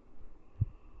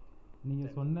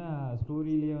 நீங்கள் சொன்ன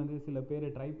ஸ்டோரியிலேயே வந்து சில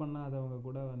பேர் ட்ரை பண்ணாதவங்க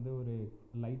கூட வந்து ஒரு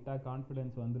லைட்டாக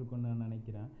கான்ஃபிடென்ஸ் வந்திருக்குன்னு நான்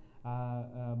நினைக்கிறேன்.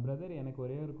 பிரதர், எனக்கு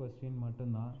ஒரே ஒரு கொஸ்டின்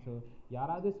மட்டும்தான். ஸோ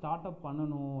யாராவது ஸ்டார்ட் அப்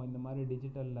பண்ணணும் இந்த மாதிரி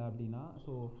டிஜிட்டலில் அப்படின்னா,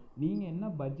 ஸோ நீங்கள் என்ன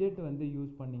பட்ஜெட் வந்து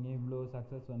யூஸ் பண்ணீங்க இவ்வளோ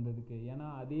சக்ஸஸ் வந்ததுக்கு? ஏன்னா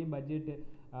அதே பட்ஜெட்டு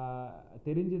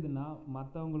தெரிஞ்சதுன்னா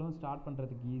மற்றவங்களும் ஸ்டார்ட்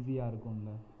பண்ணுறதுக்கு ஈஸியாக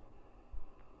இருக்கும்ல.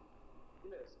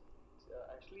 இல்லை,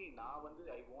 ஆக்சுவலி நான் வந்து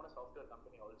I own a software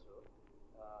company also.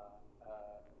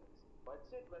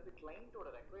 Budget வந்து கிளைண்ட்டோட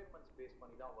ரெக்குயர்மெண்ட்ஸ் பேஸ்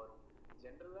பண்ணி தான் வரும்.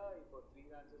 ஜென்ரலாக இப்போ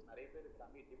ஃப்ரீலான்சர்ஸ் நிறைய பேர்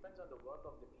இருக்காங்க. It depends on the work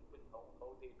of the people,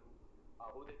 how they do,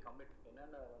 how they commit,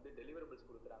 என்னென்ன வந்து டெலிவரபிள்ஸ்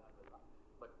கொடுக்குறாங்கன்றதுலாம்.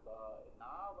 பட்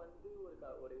நான் வந்து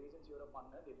ஒரு ஏஜென்சியோட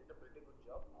பண்ணேன். They did a pretty good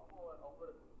job.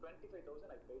 அவங்களோட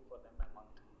 25,000 ஐ paid for them a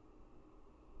month.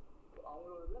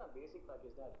 அவங்களோட நான் பேசிக்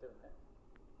பேக்கேஜ் தான் எடுத்திருந்தேன்.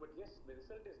 But S, the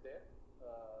result is there.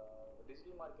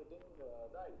 Digital marketing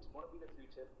தான் it's gonna be the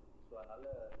future. So அதனால்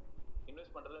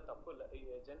இன்வெஸ்ட் பண்ணுறதுல தப்பு இல்லை.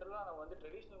 ஜென்ரலாக நம்ம வந்து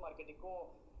ட்ரெடிஷ்னல் மார்க்கெட்டிங்கும்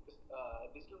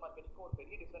டிஜிட்டல் மார்க்கெட்டிங்கும் ஒரு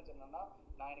பெரிய டிஃப்ரென்ஸ் என்னென்னா,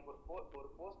 நான் எனக்கு ஒரு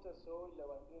போஸ்டர்ஸோ இல்லை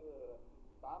வந்து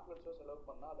பேம்ப்ளெட்ஸோ செலவு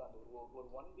பண்ணால் அது அந்த ஒரு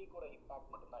 1 வீக்கோட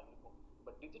இம்பாக்ட் மட்டும்தான் இருக்கும்.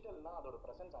 பட் டிஜிட்டல்னால் அதோட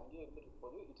ப்ரெசன்ஸ் அங்கேயே இருந்துட்டு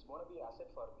போது. It's gonna be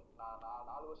asset for me. நான்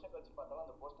 4 வருஷம் கழிச்சு பார்த்தாலும்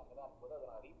அந்த போஸ்ட் அங்கே தான் இருக்கும்போது அதை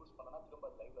நான் ரீபூஸ்ட் பண்ணனா திரும்ப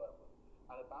அது லைவ்ல வரப்போகுது.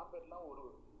 அந்த பேம்ப்ளெட்லாம்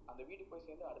அந்த வீட்டுக்கு போய்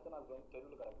சேர்ந்து அடுத்த நாள் வந்து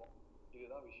தெருவில் கிடக்கும்.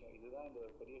 இதுதான் விஷயம். இதுதான் இந்த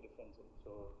பெரிய டிஃப்ரென்ஸு.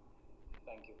 So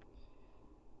thank you.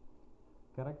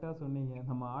 கரெக்டாக சொன்னீங்க.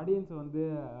 நம்ம ஆடியன்ஸ் வந்து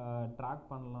ட்ராக்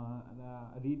பண்ணலாம்,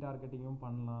 ரீடார்கெட்டிங்கும்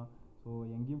பண்ணலாம். ஸோ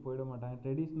எங்கேயும் போயிட மாட்டாங்க.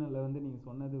 ட்ரெடிஷ்னலில் வந்து நீங்கள்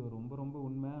சொன்னது ரொம்ப ரொம்ப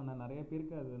உண்மை. ஆனால் நிறைய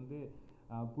பேருக்கு அது வந்து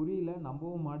புரியல,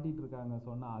 நம்பவும் மாட்டிகிட்டு இருக்காங்க.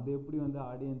 சொன்னால் அது எப்படி வந்து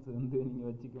ஆடியன்ஸ் வந்து நீங்கள்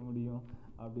வச்சுக்க முடியும்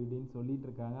அப்படி இப்படின்னு சொல்லிட்டு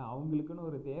இருக்காங்க. அவங்களுக்குன்னு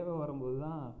ஒரு தேவை வரும்போது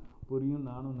தான் புரியும்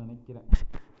நானும் நினைக்கிறேன்.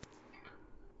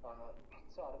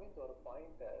 ஸோ அரவிந்த், ஒரு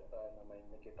பாயிண்ட் இப்போ நம்ம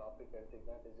இன்னைக்கு டாபிக்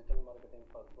எடுத்திங்கன்னா டிஜிட்டல் மார்க்கெட்டிங்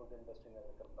ஃபார் ஃபுட் இண்டஸ்ட்ரியில்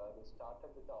இருக்கிறப்ப அது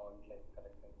ஸ்டார்ட்அப் வித் ஆன்லைன்,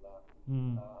 கரெக்டுங்களா?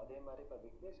 அதே மாதிரி இப்போ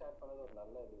விக்னேஷ் ஷேர் பண்ணது ஒரு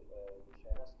நல்ல விஷயம்.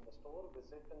 ஏன்னா இந்த ஸ்டோர்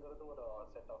விசிட்டுங்கிறது ஒரு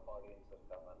செட் ஆஃப் ஆடியன்ஸ்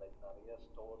இருக்காங்க. லைக் நிறைய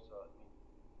ஸ்டோர்ஸ்,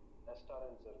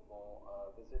 ரெஸ்டாரண்ட்ஸ் இருக்கும்,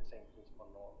 விசிட்ஸ் இன்க்ரீஸ்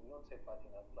பண்ணும். இன்னொரு சைட்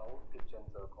பார்த்தீங்கன்னா க்ளவுட்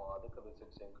கிச்சன்ஸ் இருக்கும், அதுக்கு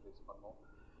விசிட்ஸ் இன்க்ரீஸ் பண்ணும்.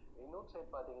 இன்னொரு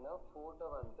சைட் பார்த்தீங்கன்னா ஃபுட்டை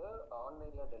வந்து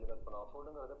ஆன்லைனில் டெலிவர் பண்ணுவோம்.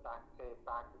 ஃபுட்டுங்கிறது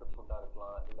பேக்டு ஃபுட்டாக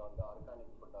இருக்கலாம், இல்லை வந்து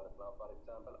ஆர்கானிக் ஃபுட்டாக இருக்கலாம். ஃபார்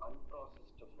எக்ஸாம்பிள்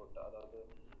அன்ப்ராசஸ்டு ஃபுட், அதாவது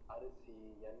அரிசி,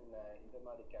 எண்ணெய், இந்த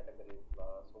மாதிரி கேட்டகரி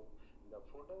இருக்கலாம். ஸோ இந்த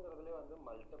ஃபுட்டுங்கிறதுலேயே வந்து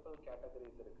மல்டிபிள்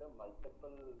கேட்டகரிஸ் இருக்குது,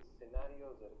 மல்டிபிள்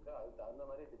சினாரியோஸ் இருக்குது. அதுக்கு தகுந்த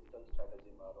மாதிரி டிஜிட்டல்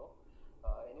ஸ்ட்ராட்டஜி மாறும்.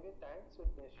 Anyway thanks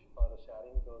Vignesh for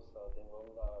sharing those thing.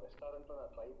 உங்கள் ரெஸ்டாரண்ட்டும்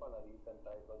நான் ட்ரை பண்ணேன்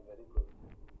ரீசெண்டாக. It was very good.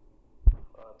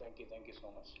 Thank you so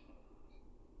much.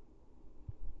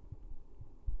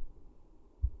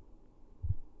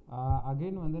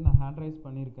 Again வந்து நான் ஹேண்ட் ரைஸ்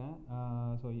பண்ணியிருக்கேன்.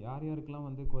 ஸோ யார் யாருக்கெல்லாம்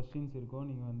வந்து கொஸ்டின்ஸ் இருக்கோ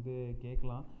நீங்கள் வந்து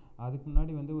கேட்கலாம். அதுக்கு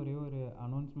முன்னாடி வந்து ஒரே ஒரு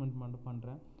அனௌன்ஸ்மெண்ட் மட்டும்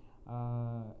பண்ணுறேன்.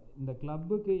 இந்த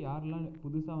கிளப்புக்கு யாரெல்லாம்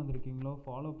புதுசாக வந்திருக்கீங்களோ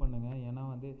ஃபாலோ பண்ணுங்கள். ஏன்னா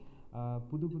வந்து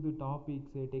புது புது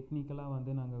டாபிக்ஸு டெக்னிக்கலாக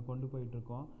வந்து நாங்கள் கொண்டு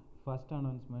போயிட்டுருக்கோம். First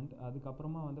announcement.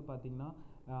 அதுக்கப்புறமா வந்து பார்த்திங்கன்னா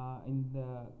இந்த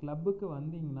கிளப்புக்கு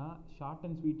வந்தீங்கன்னா ஷார்ட்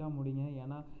அண்ட் ஸ்வீட்டாக முடிங்க.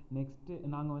 ஏன்னா நெக்ஸ்ட்டு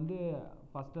நாங்கள் வந்து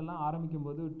ஃபஸ்ட்டெல்லாம்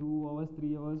ஆரம்பிக்கும்போது 2 hours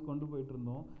 3 hours கொண்டு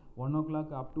போயிட்டுருந்தோம். 1 o'clock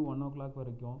அப் டு 1 o'clock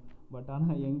வரைக்கும். பட்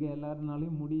ஆனால் எங்கள்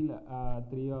எல்லாருனாலையும் முடியல.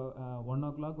 1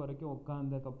 o'clock வரைக்கும்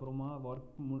உட்காந்ததுக்கப்புறமா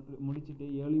ஒர்க் முடிச்சுட்டு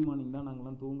ஏர்லி மார்னிங் தான்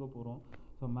நாங்கள்லாம் தூங்க போகிறோம்.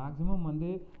 ஸோ மேக்ஸிமம்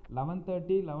வந்து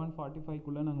 11:30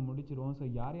 11:45க்குள்ளே நாங்கள் முடிச்சிடுவோம். ஸோ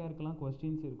யார் யாருக்கெல்லாம்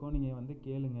கொஸ்டின்ஸ் இருக்கோ நீங்கள் வந்து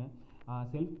கேளுங்க.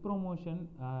 செல்ஃப் ப்ரொமோஷன்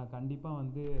கண்டிப்பாக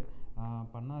வந்து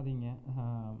பண்ணாதீங்க.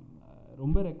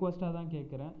 ரொம்ப ரெக்வஸ்ட்டாக தான்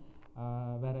கேட்குறேன்.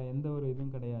 வேறு எந்த ஒரு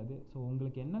இதுவும் கிடையாது. ஸோ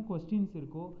உங்களுக்கு என்ன கொஸ்டின்ஸ்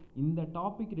இருக்கோ இந்த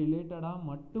டாபிக் ரிலேட்டடாக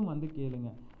மட்டும் வந்து கேளுங்க.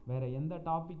 வேறு எந்த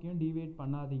டாப்பிக்கையும் டிவேட்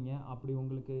பண்ணாதீங்க. அப்படி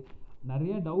உங்களுக்கு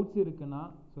நிறைய டவுட்ஸ் இருக்குன்னா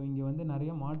ஸோ இங்கே வந்து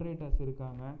நிறைய மாட்ரேட்டர்ஸ்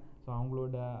இருக்காங்க. ஸோ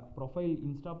அவங்களோட ப்ரொஃபைல்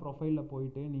இன்ஸ்டா ப்ரொஃபைலில்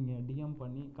போயிட்டு நீங்கள் டிஎம்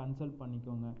பண்ணி கன்சல்ட்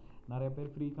பண்ணிக்கோங்க. நிறைய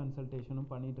பேர் ஃப்ரீ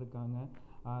கன்சல்டேஷனும் பண்ணிகிட்ருக்காங்க.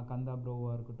 கந்தா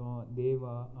ப்ரோவாக இருக்கட்டும்,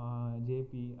 தேவா,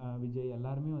 ஜேபி, விஜய்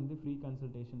எல்லாருமே வந்து ஃப்ரீ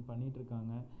கன்சல்டேஷன்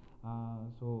பண்ணிகிட்ருக்காங்க.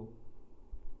 ஸோ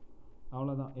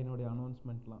அவ்வளோதான் என்னுடைய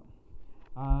அனௌன்ஸ்மெண்ட்லாம்.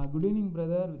 Good evening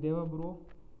brother Deva bro.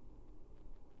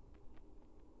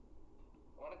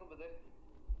 வணக்கம் பிரதர்.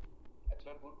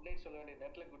 ஆக்சுவலாக குட் நைட் சொல்ல வேண்டிய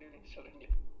நேரத்தில் குட் ஈவினிங் சொல்கிறீங்க.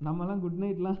 நம்மலாம் குட்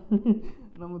நைட்லாம்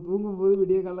நம்ம தூங்கும்போது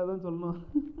விடிய காலைல தான் சொல்லணும்.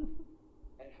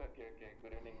 Okay okay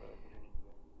good evening brother. Good evening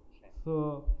brother. So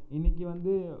இன்றைக்கி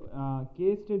வந்து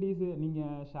கேஸ் ஸ்டடீஸு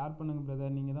நீங்கள் ஷேர் பண்ணுங்கள்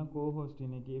பிரதர். நீங்கள் தான் கோஹோஸ்ட்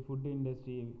இன்றைக்கி ஃபுட்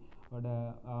இண்டஸ்ட்ரியோட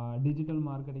டிஜிட்டல்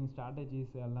மார்க்கெட்டிங்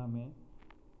ஸ்ட்ராட்டஜிஸ் எல்லாமே.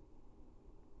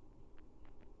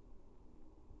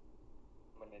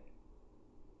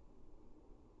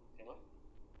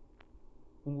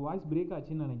 உங்கள் வாய்ஸ் பிரேக்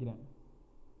ஆச்சுன்னு நினைக்கிறேன்.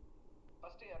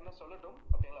 ஃபஸ்ட்டு யாருன்னா சொல்லட்டும்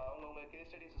ஓகேங்களா? அவங்க கேஸ்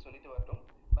ஸ்டடீஸ் சொல்லிட்டு வரட்டும்.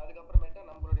 அதுக்கப்புறமேட்டா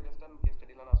நம்மளுடைய வெஸ்டர்ன் கேஸ்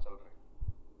ஸ்டடிலாம் நான் சொல்கிறேன்.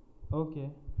 Okay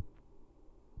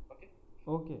okay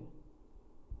okay.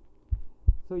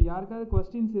 ஸோ யாருக்காவது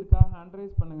கொஸ்டின்ஸ் இருக்கா? ஹேண்ட்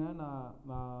ரைஸ் பண்ணுங்கள்.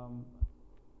 நான்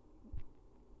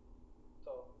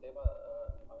ஸோ தேவா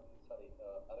சாரி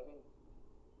அரவிந்த்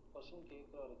கொஸ்டின்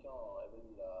கேட்குற வரைக்கும் I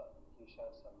will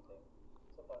share something.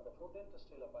 So இப்போ அந்த ஃபுட்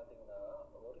இண்டஸ்ட்ரியில் பார்த்தீங்கன்னா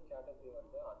ஒரு கேட்டகரி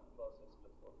வந்து அன்ப்ராசஸ்டு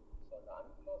ஃபுட். ஸோ அந்த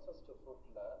அன்ப்ராசஸ்டு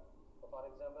ஃபுட்டில் இப்போ ஃபார்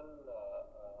எக்ஸாம்பிள்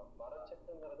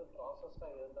மரச்செக்குங்கிறது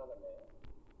ப்ராசஸ்டாக இருந்தாலுமே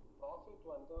ப்ராஃபிட்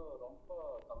வந்து ரொம்ப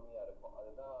கம்மியாக இருக்கும்.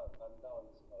 அதுதான் கண்டா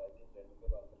வந்து ஐ திங்க் 2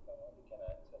 பேர் வந்திருக்காங்க. We can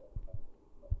answer.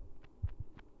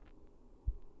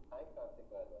 Hi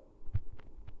Karthik Raja.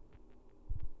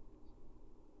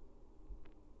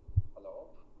 Hello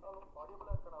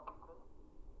ஆடியபிளாக இருக்கா நான் பேசுகிறது?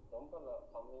 ரொம்ப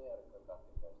கம்மியாக இருக்கு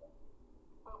கார்த்திக் ராஜா.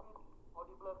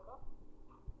 ஆடியபிளாக இருக்கா?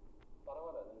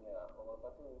 பரவாயில்ல, நீங்கள் உங்களை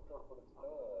பற்றி இன்ட்ரோ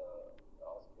கொடுத்துட்டு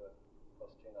ask your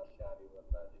question or share your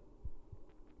value.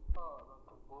 இப்போ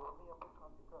வந்து என் பேர்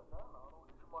கார்த்திக் ராஜா. நானும்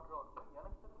டிஜிட்டல் மார்க்கெட்டிங் ஆடுறேன்.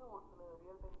 எனக்கு தெரிஞ்ச ஒரு சில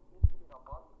ரியல் டைம் கேஸ் ஸ்டடி நான்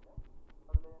பார்த்துருக்கேன்.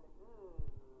 அதில்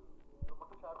எனக்கு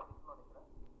மட்டும் ஷேர் பண்ணிக்கணும்னு நினைக்கிறேன்.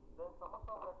 தென்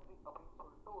சமோசா ஃபேக்ட்ரி அப்படின்னு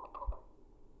சொல்லிட்டு ஒரு ப்ரொஃபைல்.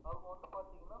 அவங்க வந்து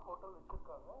பார்த்தீங்கன்னா ஹோட்டல்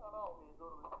வச்சுருக்காங்க. ஆனால் அவங்க எந்த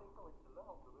ஒரு வெப்சைட்டும் வச்சிடல.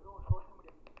 அவங்க வெறும் சோஷியல்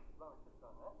மீடியா பிசினஸ் தான்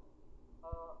வச்சுருக்காங்க.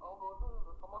 அவங்க வந்து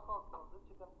இந்த சமோசாஸ் வந்து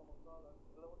சிக்கன் சமோசா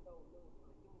ரிலவெண்ட்டாக உள்ள ஒரு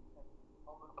ஈவினிங் ஸ்நாக்ஸ்.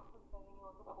 அவங்களோட பிஸ்னஸ் டைமிங்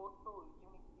வந்து 4 to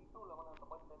ஈவினிங் 3 to 11 அந்த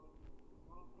மாதிரி டைமிங்.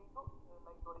 ஈவினிங் 3 to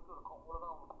நைட் வரைக்கும் இருக்கும்.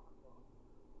 அவ்வளோதான் அவங்க பிஸ்னஸ் டைமிங்.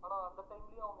 ஆனால் அந்த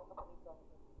டைம்லேயும் அவங்க என்ன பண்ணியிருக்காங்க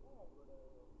அவங்களோட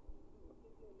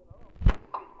வெப்சைட்லேயே இல்லைனாலும்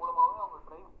பேஜ் மூலமாகவே அவங்க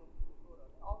ட்ரைவ் சேல்ஸ் கொண்டு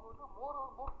வராங்க. அவங்க வந்து மோர்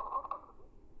ப்ரிஃபர் பண்ணுறது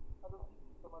அது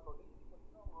ஸ்விக்கி ஜொமேட்டோ. டெலிவரி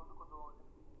பார்த்தீங்கன்னா அவங்க வந்து கொஞ்சம்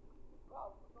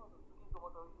அது மட்டும் அந்த ஸ்விக்கி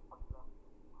ஜொமேட்டோ யூஸ் பண்ணிக்கிறாங்க.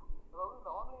 அதாவது இந்த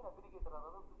ஆன்லைன் அக்ரிகேட்டர்,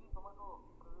 அதாவது ஸ்விக்கி ஜொமேட்டோ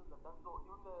இந்த டன்ஸோ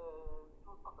இவங்க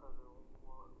சூஸ் பண்ணுறது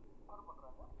ப்ரிஃபர்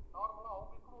பண்ணுறாங்க. நார்மலாக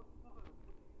அவங்களுக்குன்னு ஒரு இண்டிவிஜுவல்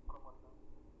வெப்சைட் யூஸ் பண்ண மாட்டாங்க.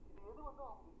 இது எது வந்து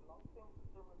அவங்களுக்கு லாங் டைம்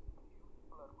சஸ்டைனபிலிட்டி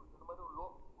யூஸ்ஃபுல்லாக இருக்கும். இந்த மாதிரி ஒரு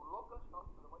லோக்கல்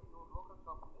ஷாப், இந்த மாதிரி ஒரு லோக்கல்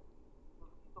ஷாப்புக்கு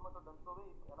ஸ்விக்கி ஜொமேட்டோ டன்ஸோவே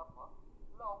எனப்பா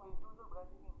இல்லை அவங்க இண்டிவிஜுவல்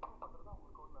பிராண்டிங் இம்ப்ரூவ் பண்ணுறது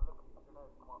அவங்களுக்கு ஒரு நல்ல பெனிஃபிட்டாக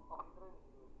இருக்குமா அப்படிங்கிற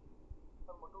எனக்கு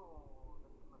அது மட்டும்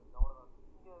நினைக்கிறேன். அவ்வளோதான்.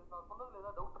 இங்கே நான் சொன்னதில்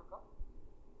ஏதாவது டவுட் இருக்கா?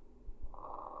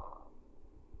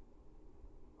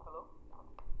 ஹலோ.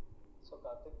 ஸோ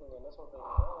கார்த்திக், நீங்கள் என்ன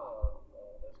சொல்கிறீங்கன்னா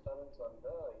ரெஸ்டாரண்ட்ஸ்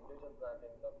வந்து இண்டிவிஜுவல்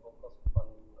பிராண்டிங்கில் ஃபோக்கஸ்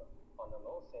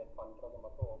பண்ணணும், பண்ணுறது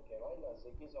மட்டும் ஓகேவா, இல்லை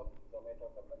ஸ்விக்கி ஜொமேட்டோ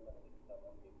டிபெண்ட் பண்ணிக்கிட்டாங்க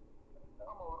அப்படின்னு?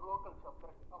 ஆமாம், ஒரு லோக்கல் ஷாப்.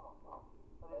 கரெக்ட். ஆமாம்,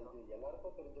 இது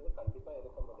எல்லாருக்கும் தெரிஞ்சது கண்டிப்பாக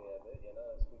இருக்க முடியாது. ஏன்னா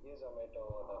ஸ்விக்கி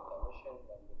ஜொமேட்டோட கமிஷன்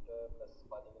வந்துட்டு ப்ளஸ்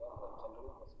பார்த்தீங்கன்னா ஜென்ரலி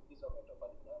இப்போ ஸ்விக்கி ஜொமேட்டோ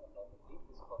பார்த்தீங்கன்னா நம்ம வந்து டீப்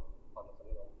டிஸ்கவுண்ட் பண்ண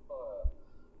சொல்லி ரொம்ப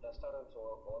ரெஸ்டாரண்ட்ஸ்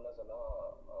ஓனர்ஸ் எல்லாம்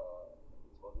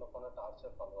சொல்ல போனால்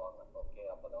டார்ச்சர் பண்ணுவாங்க. ஓகே,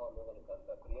 அப்போ தான் வந்து உங்களுக்கு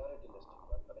அந்த ப்ரியாரிட்டி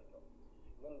லிஸ்டிங்லாம் கிடைக்கும்.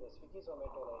 இன்னும் இந்த ஸ்விக்கி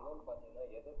ஜொமேட்டோவில் இன்னொன்று பார்த்தீங்கன்னா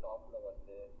எது டாப்பில்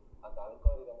வருது, அந்த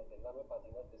அல்காரிதம் எல்லாமே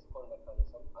பார்த்தீங்கன்னா டிஸ்கவுண்ட்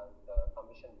மெக்கானிசம் அண்ட்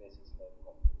கமிஷன் பேசிஸில்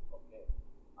இருக்கும். ஓகே,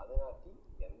 அதனாட்டி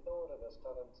எந்த ஒரு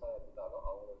ரெஸ்டாரண்ட்ஸாக இருந்தாலும்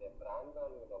அவங்களுடைய பிராண்ட்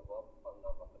வேல்யூவில் ஒர்க்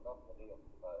பண்ணால் மட்டும்தான் முடியும்.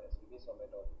 ஸ்விக்கி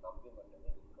சொமேட்டோ நம்பி மட்டுமே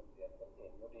இருக்க முடியாதுங்கிறது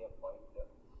என்னுடைய பாயிண்ட்டு.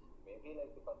 மேபி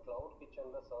லைக் இப்போ க்ளவுட்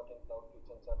கிச்சனில் certain cloud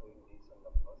kitchens are doing decent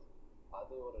numbers,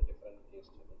 அது ஒரு different case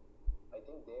study. I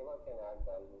think Deva can add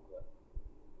value here.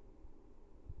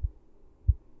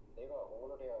 Deva,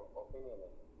 உங்களுடைய ஒப்பீனியன் என்ன?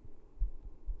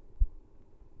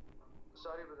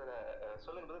 சாரி பிரதர்,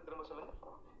 சொல்லுங்க பிரதர், திரும்ப சொல்லுங்க.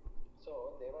 ஸோ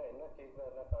தேவா என்ன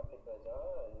கேட்குறாருன்னா, கார்த்திக் ராஜா,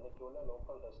 இன்னைக்கு உள்ள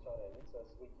லோக்கல் ரெஸ்டாரண்ட்ஸ்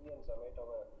ஸ்விக்கி அண்ட்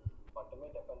ஜொமேட்டோவை மட்டுமே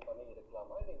டிபெண்ட் பண்ணி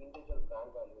இருக்கலாமா, இல்லை இண்டிவிஜுவல்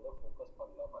பிராண்ட் வேல்யூவில் ஃபோக்கஸ்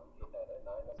பண்ணலாமான்னு கேட்டார்.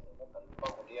 நான் என்ன சொன்னேன்,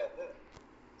 கண்டிப்பாக முடியாது.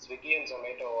 ஸ்விக்கி அண்ட்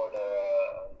ஜொமேட்டோவோட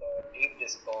அந்த டீப்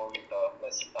டிஸ்கவுண்ட்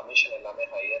ப்ளஸ் கமிஷன் எல்லாமே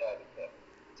ஹையராக இருக்குது.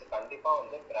 ஸோ கண்டிப்பாக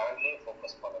வந்து பிராண்ட்லேயே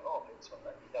ஃபோக்கஸ் பண்ணணும் அப்படின்னு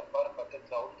சொன்னேன். இது அப்பாற்பட்டு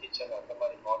க்ளவுட் கிச்சன் அந்த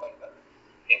மாதிரி மாடலில்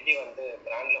எப்படி வந்து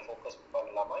பிராண்டில் ஃபோக்கஸ்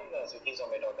பண்ணலாமா, இல்லை ஸ்விக்கி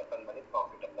ஜொமேட்டோ டிபெண்ட் பண்ணி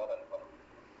ப்ராஃபிட்டபிளாக ரன் பண்ணணும்?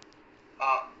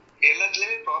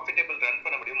 எல்லாத்துலேயுமே ப்ராஃபிட்டபிள் ரன்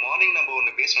பண்ண முடியும். மார்னிங் நம்ம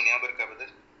ஒன்று பேசணும், ஞாபகம் இருக்கா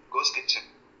பிரதர்? Ghost kitchen.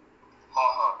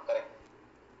 கரெக்ட்.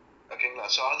 ஓகேங்களா?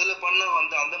 ஸோ அதில் பண்ண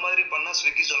வந்து அந்த மாதிரி பண்ணால்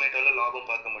ஸ்விக்கி ஜொமேட்டோவில் லாபம்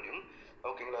பார்க்க முடியும்.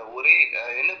 ஓகேங்களா? ஒரே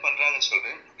என்ன பண்ணுறாங்கன்னு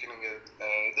சொல்கிறேன். ஓகே, நீங்கள்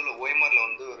இதில் ஓஎம்ஆரில்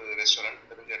வந்து ஒரு ரெஸ்டாரண்ட்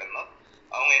தெரிஞ்ச இடம் தான்.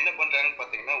 அவங்க என்ன பண்ணுறாங்கன்னு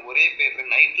பார்த்தீங்கன்னா, ஒரே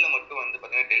பேரில் நைட்டில் மட்டும் வந்து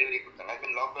பார்த்தீங்கன்னா டெலிவரி கொடுத்தாங்க. ஐ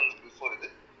மீன் லாக்டவுன் பிஃபோர் இது.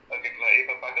 ஓகேங்களா?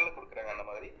 இப்போ பகலில் கொடுக்குறாங்க, அந்த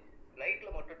மாதிரி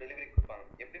நைட்டில் மட்டும் டெலிவரி கொடுப்பாங்க.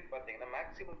 எப்படின்னு பார்த்தீங்கன்னா,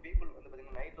 மேக்ஸிமம் பீப்புள் வந்து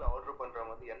பார்த்தீங்கன்னா நைட்டில் ஆர்டர்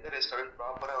பண்ணுறவங்க வந்து எந்த ரெஸ்டாரண்ட்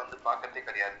ப்ராப்பராக வந்து பார்க்கறதே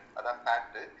கிடையாது. அதான்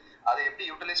ஃபேக்ட்டு. அதை எப்படி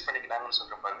யூட்டிலைஸ் பண்ணிக்கிறாங்கன்னு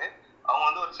சொல்கிறேன் பாருங்க. அவங்க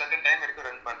வந்து ஒரு சர்டன் டைம் வரைக்கும்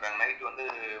ரன் பண்ணுறாங்க. நைட் வந்து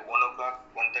 1 o'clock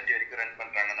 1:30 வரைக்கும் ரன்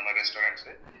பண்ணுறாங்க அந்த மாதிரி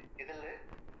ரெஸ்டாரண்ட்ஸு. இதில்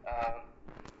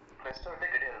ரெஸ்டாரண்ட்டே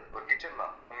கிடையாது, ஒரு கிச்சன்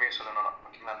தான் உண்மையை சொல்லணும்னா.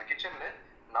 ஓகேங்களா? அந்த கிச்சனில்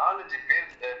 4-5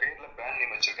 பேரில் பிராண்ட்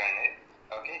நேம் வச்சுருக்காங்க.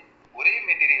 ஓகே, ஒரே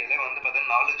மெட்டீரியலில் வந்து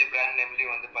பார்த்தீங்கன்னா 4-5 பிராண்ட்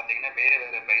நேம்லேயும் வந்து பார்த்தீங்கன்னா வேறு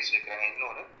வேறு ப்ரைஸ் வைக்கிறாங்க.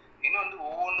 இன்னும் வந்து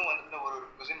ஒவ்வொன்றும் வந்து ஒரு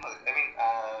குசின் மாதிரி,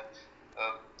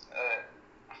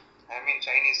 ஐ மீன்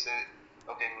சைனீஸு.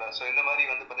 ஓகேங்களா? ஸோ இந்த மாதிரி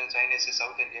வந்து பார்த்தீங்கன்னா சைனீஸு,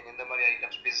 சவுத் இந்தியன், இந்த மாதிரி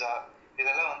ஐட்டம்ஸ், பிஸா,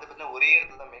 இதெல்லாம் வந்து பார்த்தீங்கன்னா ஒரே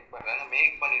இடத்துல தான் மேக் பண்ணுறாங்க.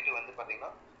 மேக் பண்ணிட்டு வந்து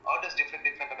பார்த்தீங்கன்னா ஆர்டர்ஸ்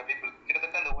டிஃப்ரெண்டான பீப்புள்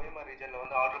கிட்டத்தட்ட அந்த ஓஎம்ஆர் ரீஜனில்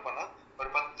வந்து ஆர்டர் பண்ணால் ஒரு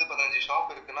 10-15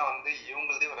 ஷாப் இருக்குன்னா வந்து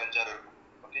இவங்களதே ஒரு 5-6 இருக்கும்.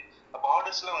 ஓகே, அப்போ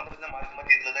ஆர்டர்ஸ்லாம் வந்து பார்த்தீங்கன்னா மாற்றி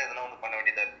மாற்றி இதில் தான் எதனா ஒன்று பண்ண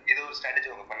வேண்டியதாக இருக்குது. இது ஒரு ஸ்ட்ராட்டஜி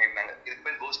அவங்க பண்ணியிருந்தாங்க. இதுக்கு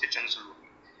பேர் கோஸ்ட் கிச்சன் சொல்லுவாங்க.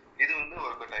 இது வந்து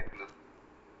ஒரு டைப் இருந்தது.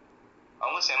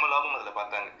 அவங்க செம லாபம் அதில்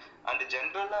பார்த்தாங்க. அண்ட்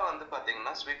ஜென்ரலாக வந்து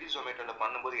பார்த்தீங்கன்னா ஸ்விக்கி ஜொமேட்டோவில்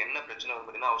பண்ணும்போது என்ன பிரச்சனை வரும்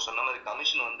பார்த்தீங்கன்னா, அவர் சொன்ன மாதிரி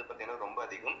கமிஷன் வந்து பார்த்தீங்கன்னா ரொம்ப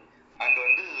அதிகம். அண்ட்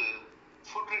வந்து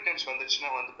ஃபுட் ரிட்டர்ன்ஸ் வந்துச்சுன்னா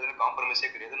வந்து பார்த்தீங்கன்னா காம்ப்ரமைஸே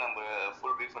கிடையாது. நம்ம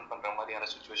ஃபுல் ரீஃபண்ட் பண்ணுற மாதிரியான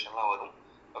சுச்சுவேஷன்லாம் வரும்.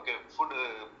 ஓகே,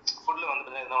 ஃபுட்டில் வந்து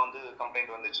பார்த்தீங்கன்னா எதனா வந்து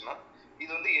கம்ப்ளைண்ட் வந்துச்சுன்னா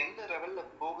இது வந்து எந்த லெவலில்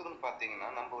போகுதுன்னு பார்த்தீங்கன்னா,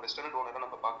 நம்ம ஒரு ரெஸ்டாரண்ட் ஓனராக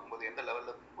நம்ம பார்க்கும்போது எந்த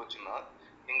லெவலில் போச்சுன்னா,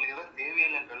 எங்களுக்கு எதாவது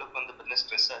தேவையில்லைன்ற அளவுக்கு வந்து பார்த்தீங்கன்னா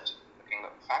ஸ்ட்ரெஸ் ஆச்சு.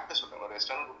 ஓகேங்களா? ஃபேக்டை சொல்கிறேன், ஒரு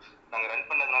ரெஸ்டாரண்ட் நாங்கள் ரன்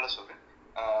பண்ணதுனால சொல்கிறேன்.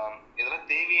 இதெல்லாம்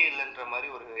தேவையே இல்லைன்ற மாதிரி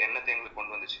ஒரு எண்ணத்தை எங்களுக்கு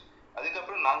கொண்டு வந்துச்சு.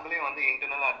 அதுக்கப்புறம் நாங்களே வந்து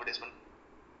இன்டர்னல் அட்வர்டைஸ்மெண்ட்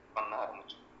பண்ண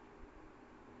ஆரம்பிச்சோம்.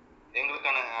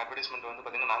 எங்களுக்கான அட்வர்டைஸ்மெண்ட் வந்து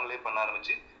பார்த்தீங்கன்னா நாங்களே பண்ண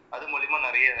ஆரம்பிச்சு அது மூலிமா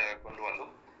நிறைய கொண்டு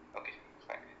வந்தோம். ஓகே,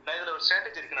 நான் இதில் ஒரு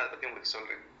ஸ்ட்ராட்டஜி இருக்கு, நான் அதை பற்றி உங்களுக்கு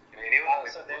சொல்கிறேன். நீங்க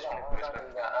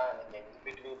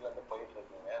இன்பிட்வீன்ல இருந்து போயிட்டு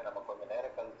இருக்கீங்க. நம்ம கொஞ்சம்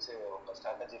நேரம் கழிச்சு உங்க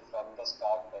strategy from the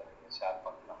start share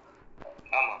பண்ணலாம்.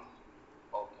 ஆமா,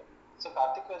 ஓகே. ஸோ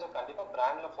கார்த்திக் ராஜா கண்டிப்பா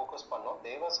பிராண்ட்ல ஃபோக்கஸ் பண்ணோம்.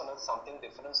 தேவா சொன்னது something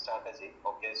different strategy.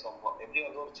 Okay, so எப்படி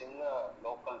வந்து ஒரு சின்ன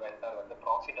லோக்கல் வெண்டர் வந்து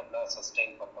ப்ராஃபிட்டபிளா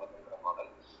சஸ்டெயின் பண்றதுங்கிற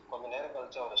மாடல் கொஞ்ச நேரம்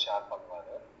கழிச்சு அவர் ஷேர்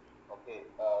பண்ணுவாரு. Okay,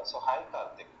 so hi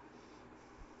Karthik.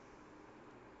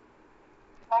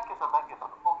 Thank you sir.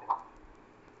 Okay sir.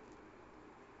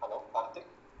 Hello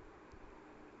Karthik.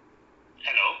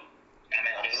 Hello, am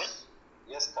I audible?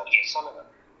 S Karthik, சொல்லுங்க.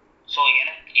 ஸோ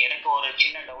எனக்கு ஒரு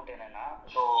சின்ன டவுட் என்னன்னா,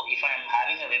 so if I am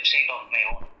having a website of my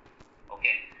own,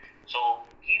 okay, so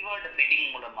keyword fitting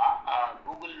மூலமா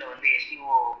கூகுளில் வந்து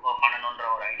எஸ்இஓ பண்ணணுன்ற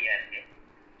ஒரு ஐடியா இருக்கு.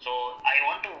 So I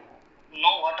want to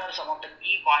know what are some of the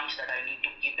key points that I need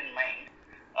to keep in mind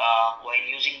while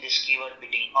using this keyword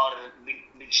bidding or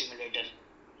bid simulator.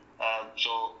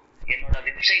 So என்னோட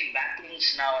website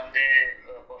பேக்லிங்ஸ் நான் வந்து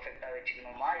பர்ஃபெக்டாக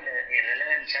வச்சுக்கணுமா, இல்லை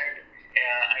ரெலவென்ஸா?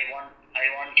 I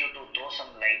want you to throw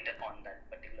some light on that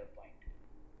particular point.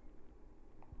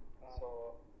 So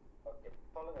okay,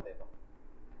 சொல்லுங்க தேவா.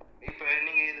 இப்போ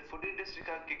நீங்கள் இது food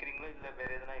இண்டஸ்ட்ரிக்காக கேட்குறீங்களா இல்லை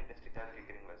வேறு எதனா இண்டஸ்ட்ரிக்காக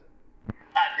கேட்குறீங்களா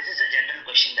sir? This is a general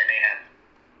question that I have.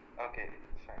 Okay,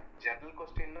 fine. General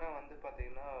கொஸ்டின்னா வந்து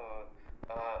பார்த்தீங்கன்னா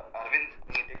அரவிந்த்,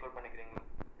 நீங்கள் டேக் அவுட் பண்ணிக்கிறீங்களா?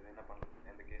 இது என்ன பண்ணலாம்,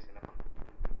 எந்த கேஸ் என்ன பண்ணலாம்?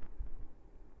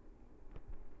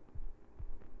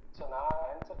 ஸோ நான்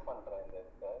ஆன்சர் பண்ணுறேன் இந்த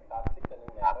இதுக்கு. கார்த்திக்,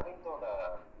 நீங்கள் அரவிந்தோட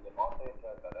இந்த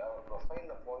மாடரேட்டராக இருக்காரு, அவர்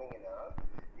ப்ரொஃபைலில் போனீங்கன்னா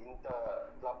இந்த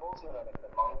கிளப் ஹவுஸில் நடக்கிற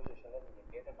கான்வர்சேஷனில்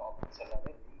நீங்கள் கேட்ட டாபிக்ஸ்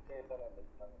எல்லாமே டீட்டெயிலாக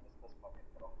நாங்கள் டிஸ்கஸ்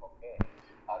பண்ணியிருக்கிறோம். ஓகே,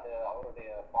 அது அவருடைய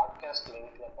பாட்காஸ்ட்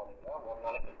லிங்க்ல போனீங்கன்னா ஒரு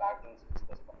நாளைக்கு பேக்லிங்ஸ்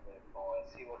டிஸ்கஸ் பண்ணுறோம். பண்ணியிருக்கோம்,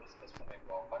 SEO டிஸ்கஸ்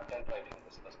பண்ணியிருக்கோம், கண்டென்ட் ரைட்டிங்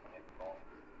டிஸ்கஸ் பண்ணியிருக்கோம்.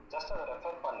 ஜஸ்ட் அதை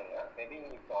ரெஃபர் பண்ணுங்க. மேபி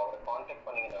இப்போ அவரை காண்டாக்ட்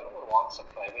பண்ணீங்கனாலும் ஒரு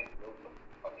வாட்ஸ்அப் ப்ரைவேட் குரூப்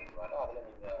பண்ணிடுவாரு. அதில்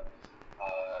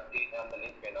நீங்கள் அந்த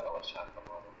லிங்க் வேணாலும் அவர் ஷேர்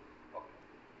பண்ணுவாங்க. Okay,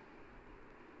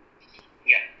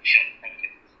 Yeah, sure. Thank you.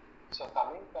 So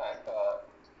coming back,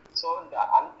 so இந்த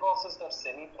அன்ப்ராசஸ்ட் ஆர்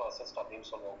செமி ப்ராசஸ்ட் அப்படின்னு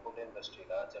சொல்லுவோம் ஃபுட்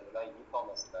இண்டஸ்ட்ரியில், ஜென்ரலாக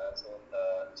இ-காமர்ஸில். ஸோ இந்த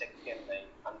செக் எண்ணெய்,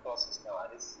 அன்ப்ராசஸ்ட்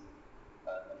அரிசி,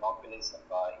 இந்த மாப்பிள்ளை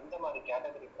சம்பா, இந்த மாதிரி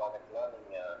கேட்டகரி ப்ராடக்ட்லாம்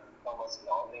நீங்கள்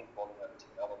இ-காமர்ஸில் ஆன்லைன் போகணும்னு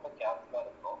நினச்சிங்கன்னா ரொம்ப கேர்ஃபுல்லாக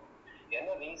இருக்கும்.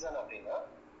 என்ன ரீசன் அப்படின்னா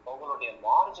உங்களுடைய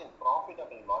மார்ஜின்,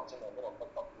 ப்ராஃபிட்டபிள் மார்ஜின் வந்து ரொம்ப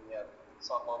கம்மியாக இருக்கும்.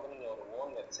 ஸோ அப்போ வந்து நீங்கள் ஒரு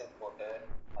ஓன் வெப்சைட் போட்டு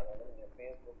அதை வந்து நீங்கள்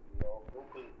ஃபேஸ்புக்லேயோ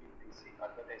கூகுள் பிபிசி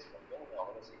அட்வர்டைஸ்மெண்ட்லையோ நீங்கள்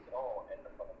அவ்வளோ சீக்கிரம்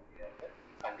என்டர் பண்ண முடியாது.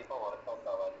 கண்டிப்பாக ஒர்க் அவுட்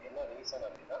ஆகாது. என்ன ரீசன்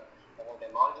அப்படின்னா உங்களுடைய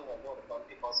மார்ஜின் வந்து ஒரு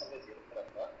 20%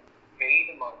 இருக்கிறப்ப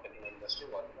பெய்டு மார்க்கெட்டிங் இண்டஸ்ட்ரி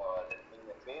ஒர்க் ஆகாது.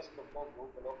 நீங்கள் ஃபேஸ்புக்கோ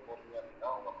கூகுளோ போகிறீங்க அப்படின்னா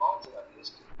உங்கள் மார்ஜின்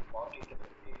அட்லீஸ்ட் 40 to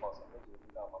 50%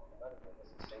 இருந்தால் மட்டும்தான் நீங்கள் வந்து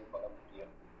சஸ்டெயின் பண்ண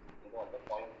முடியும். இது வந்து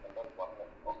பாயிண்ட் நம்பர் 1.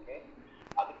 ஓகே,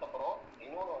 அதுக்கப்புறம்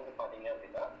இன்னொன்று வந்து பார்த்தீங்க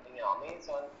அப்படின்னா நீங்கள்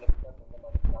அமேசான், ஃப்ளிப்கார்ட் இந்த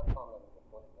மாதிரி பிளாட்ஃபார்மில் நீங்கள்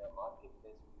போகிறீங்க, மார்க்கெட்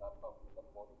பிளேஸ்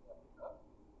பிளாட்ஃபார்மில் போகிறீங்க அப்படின்னா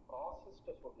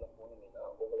ப்ராசஸ்டு ஃபுட்டில் போனீங்கன்னா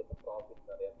உங்களுக்கு ப்ராஃபிட்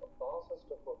நிறைய இருக்கும்.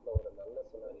 ப்ராசஸ்டு ஃபுட்டில் ஒரு நல்ல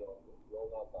சினாரியோ வந்து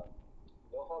யோகா பார்.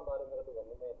 யோகா பாருங்கிறது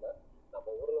ஒன்றுமே இல்லை,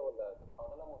 நம்ம ஊரில் உள்ள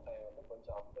கடலை மிட்டாயை வந்து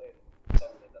கொஞ்சம் அப்கிரேட்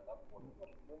இதெல்லாம் போட்டு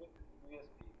ஒரு யூனிக்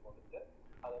யூஎஸ்பி போட்டுட்டு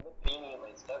அதை வந்து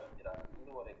ப்ரீமியமைஸ்டாக விற்கிறாங்க.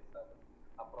 இது ஒரு எக்ஸாம்பிள்.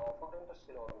 அப்புறம் ஃபுட்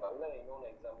இண்டஸ்ட்ரியில் ஒரு நல்ல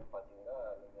இன்னொன்று எக்ஸாம்பிள் பார்த்தீங்கன்னா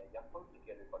நீங்கள் யகுல்ட்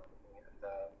கேள்விப்பட்டிருக்கீங்க.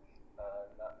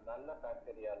 இந்த நல்ல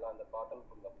பாக்டீரியாலாம் அந்த பாட்டில்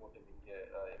ஃபுல்லில் போட்டு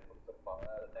கொடுத்துருப்பாங்க,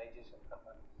 அது டைஜஷனுக்காக.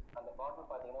 அந்த பாட்டில்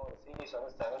பார்த்தீங்கன்னா ஒரு சீரீஸ்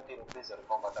வந்து 70 rupees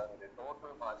இருக்கும். பட் அதனுடைய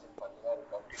டோட்டல் மார்ஜின் பார்த்தீங்கன்னா ஒரு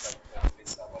 20-25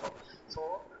 rupees தான் வரும். ஸோ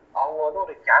அவங்க வந்து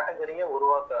ஒரு கேட்டகரியே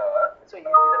உருவாக்குறாங்க. ஸோ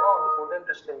இதெல்லாம் வந்து ஃபுட்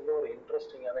இண்டஸ்ட்ரி வந்து ஒரு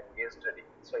இன்ட்ரெஸ்டிங்கான கேஸ் ஸ்டடி.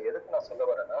 ஸோ எதுக்கு நான் சொல்ல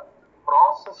வரேன்னா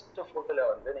ப்ராசஸ்டு ஃபுட்டில்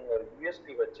வந்து நீங்கள் ஒரு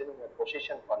யூஎஸ்பி வச்சு நீங்கள்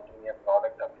பொசிஷன் பண்ணுறீங்க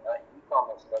ப்ராடக்ட் அப்படின்னா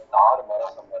இ-காமர்ஸில் தாறு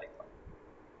மரம் சம்பாதிக்கலாம்.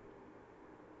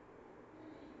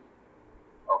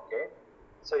 ஓகே,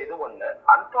 ஸோ இது ஒன்று.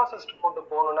 அன்ப்ராசஸ்டு ஃபுட்டு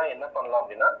போகணுன்னா என்ன பண்ணலாம்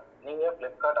அப்படின்னா நீங்கள்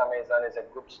Flipkart, Amazon is a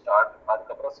good start.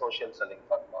 அதுக்கப்புறம் சோஷியல் செல்லிங்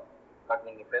பண்ணலாம். பட்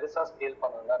நீங்கள் பெருசாக ஸ்கேல்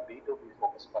பண்ணணும்னா B2B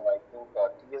ஃபோக்கஸ் பண்ணலாம். இப்போ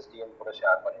TSDM கூட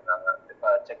ஷேர் பண்ணியிருந்தாங்க. இப்போ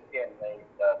செக் எண்ணெய்,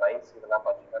 இந்த ரைஸ் இதெல்லாம்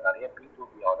பார்த்தீங்கன்னா நிறைய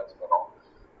B2B ஆர்டர்ஸ் வரும்.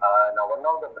 நான் ஒன்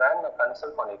ஆஃப் த பிராண்ட் நான்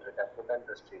கன்சல்ட் பண்ணிட்டு இருக்கேன் ஃபுட்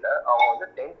இண்டஸ்ட்ரியில். அவங்க வந்து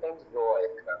 10 times க்ரோ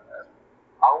ஆகிருக்காங்க.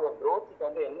 அவங்க க்ரோத்துக்கு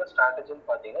வந்து என்ன ஸ்ட்ராட்டஜின்னு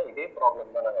பார்த்தீங்கன்னா இதே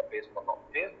ப்ராப்ளம் தான் நாங்கள் ஃபேஸ் பண்ணோம்.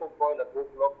 ஃபேஸ்புக்கோ இல்லை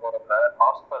கூகுளோ போகிறப்ப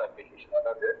காஸ்ட் பர் அக்விசிஷன்,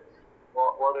 அதாவது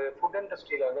ஒரு ஃபுட்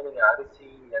இண்டஸ்ட்ரியில் வந்து நீங்கள் அரிசி,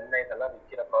 எண்ணெய் இதெல்லாம்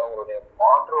விற்கிறப்ப உங்களுடைய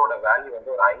ஆர்டரோட வேல்யூ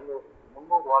வந்து ஒரு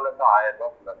 300-400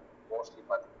 1000 மோஸ்ட்லி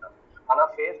பார்த்தீங்கன்னா.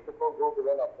 ஆனால் ஃபேஸ்புக்கோ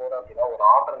கூகுளோ நான் போகிறேன் அப்படின்னா ஒரு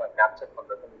ஆர்டர் நான் கேப்சர்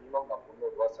பண்ணுறது மினிமம் நான்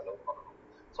 300 செலவு பண்ணணும்.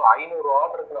 ஸோ 500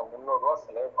 ஆர்டருக்கு நான் 300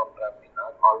 செலவு பண்ணுறேன் அப்படின்னா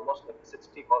ஆல்மோஸ்ட்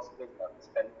 60% நான்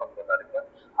ஸ்பெண்ட் பண்ணுறதா இருக்கு.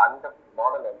 அந்த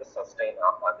மாடல் வந்து சஸ்டெயின்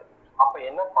ஆகாது. அப்போ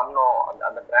என்ன பண்ணோம்,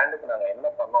 அந்த பிராண்டுக்கு நாங்கள் என்ன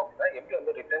பண்ணோம் அப்படின்னா எப்படி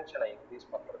வந்து ரிட்டென்ஷனை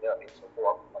இன்க்ரீஸ் பண்ணுறது அப்படின்னு சொல்லிட்டு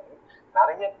ஒர்க் பண்ணி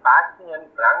நிறைய பேக்கிங் அண்ட்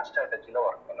பிராண்ட் ஸ்ட்ராட்டஜியில்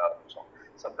ஒர்க் பண்ண ஆரம்பித்தோம்.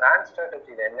 ஸோ பிராண்ட்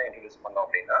ஸ்ட்ராட்டஜியில் என்ன இன்ட்ரடியூஸ் பண்ணோம்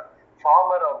அப்படின்னா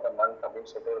ஃபார்மர் ஆஃப் த மந்த்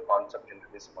அப்படின்னு சொல்லிட்டு ஒரு கான்செப்ட்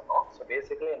இன்ட்ரடியூஸ் பண்ணோம். ஸோ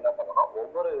பேசிக்கலி என்ன பண்ணோம்னா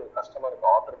ஒவ்வொரு கஸ்டமருக்கு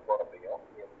ஆர்டர் போகிறப்பையும்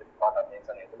ஃப்ளிப்கார்ட்,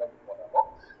 அமேசான் எதுல போனாலும்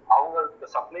அவங்களுக்கு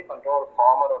சப்ளை பண்ணுற ஒரு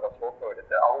ஃபார்மரோட ஃபோட்டோ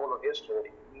எடுத்து அவங்களுடைய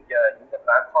ஸ்டோரி இந்த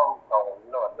பிளாட்ஃபார்முக்கு அவங்க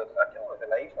உள்ள வந்ததுனாட்டி அவங்களோட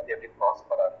லைஃப் வந்து எப்படி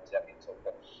ப்ராஸ்பர் ஆச்சு அப்படின்னு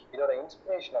சொல்லிட்டு இதோட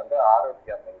இன்ஸ்பிரேஷன் வந்து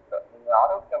ஆரோக்கியா மில்க். நீங்கள்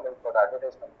ஆரோக்கியா மில்கோட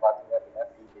அட்வர்டைஸ்மெண்ட் பார்த்தீங்க அப்படின்னா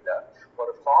டிவியில்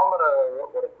ஒரு ஃபார்மரை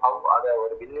அதை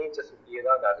ஒரு வில்லேஜை சுற்றியே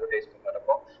தான் அந்த அட்வர்டைஸ்மெண்ட்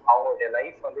நடக்கும். அவங்களுடைய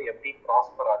லைஃப் வந்து எப்படி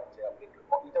ப்ராஸ்பர் ஆச்சு அப்படின்னு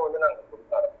இருக்கும். இதை வந்து நாங்கள்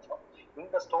கொடுக்க ஆரம்பித்தோம்.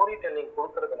 இந்த ஸ்டோரி டெல்லிங்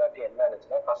கொடுக்கறதுனாட்டி என்ன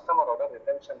ஆச்சுன்னா கஸ்டமரோட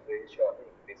ரிட்டென்ஷன் ரேஷியோ வந்து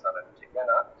இன்க்ரீஸ் ஆகிடுச்சு.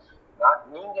 ஏன்னா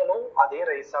நீங்களும் அதே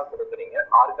ரைஸா கொடுக்குறீங்க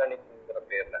ஆர்கானிக்ங்கிற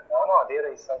பேர்ல, நானும் அதே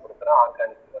ரைஸ் தான் கொடுக்குறேன்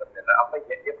ஆர்கானிக்ங்கிற பேர்ல. அப்ப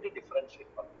எப்படி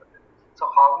டிஃபரன்ஷியேட் பண்றது? So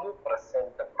how you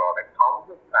present the product, how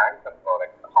you pack the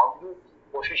product, how you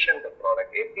position the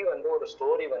product, எப்படி வந்து ஒரு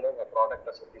ஸ்டோரி வந்து உங்க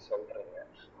ப்ராடக்டை சுற்றி சொல்றீங்க.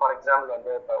 ஃபார் எக்ஸாம்பிள்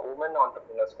வந்து இப்போ உமன்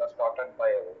ஆண்டர்பிரினர்ஸ்னா ஸ்டார்டட்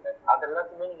பை அ உமன், அது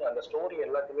எல்லாத்தையுமே நீங்க அந்த ஸ்டோரி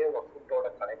எல்லாத்தையுமே உங்க ஃபுட்டோட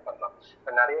கனெக்ட் பண்ணலாம்.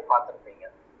 இப்போ நிறைய பார்த்துருப்பீங்க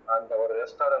அந்த ஒரு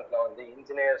ரெஸ்டாரண்ட்ல வந்து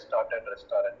இன்ஜினியர் ஸ்டார்டட்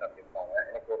ரெஸ்டாரண்ட் அப்படிம்பாங்க.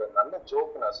 எனக்கு ஒரு நல்ல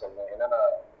ஜோக் நான் சொல்லுவேன். ஏன்னா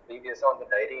நான் ப்ரீவியஸா வந்து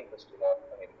டைரி இண்டஸ்ட்ரியில ஒர்க்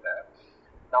பண்ணியிருக்கேன்.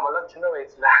 நம்மளாம் சின்ன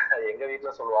வயசுல எங்க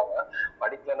வீட்டுல சொல்லுவாங்க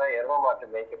படிக்கலன்னா எரும மாட்டு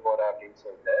மேய்க்க போற அப்படின்னு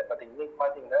சொல்லிட்டு. பட் இன்னைக்கு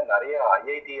பாத்தீங்கன்னா நிறைய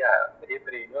IIT பெரிய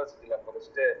பெரிய யூனிவர்சிட்டியில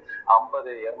முடிச்சுட்டு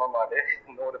 50 எரும மாடு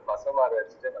 100 பசு மாடு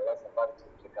வச்சுட்டு நல்லா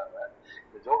சம்பாதிச்சுட்டு இருக்காங்க.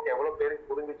 இந்த ஜோக் எவ்வளவு பேருக்கு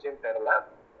புரிஞ்சிச்சுன்னு தெரியல.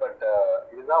 பட்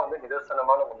இதுதான் வந்து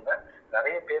நிதர்சனமான உண்மை.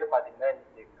 நிறைய பேர் பாத்தீங்கன்னா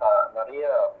இன்னைக்கு நிறைய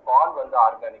பால் வந்து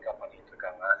ஆர்கானிக்கா பண்ணிட்டு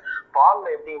இருக்காங்க. பால்ல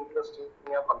எப்படி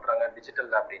இன்ட்ரெஸ்டிங்கா பண்றாங்க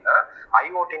டிஜிட்டல் அப்படின்னா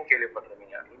ஐஓடின்னு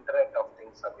கேள்விப்பட்டிருக்கீங்க, இன்டர்நெட் ஆஃப்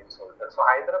திங்ஸ் அப்படின்னு சொல்லிட்டு. ஸோ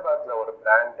ஹைதராபாத்ல ஒரு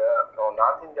பிராண்டு, அப்புறம்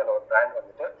நார்த் இந்தியாவில் ஒரு பிராண்ட்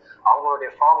வந்துட்டு அவங்களுடைய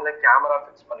ஃபார்ம்ல கேமரா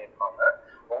ஃபிக்ஸ் பண்ணியிருப்பாங்க.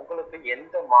 உங்களுக்கு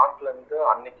எந்த மார்ட்ல இருந்து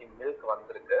அன்னைக்கு மில்க்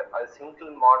வந்திருக்கு, அது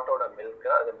சிங்கிள் மார்ட்டோட மில்க்,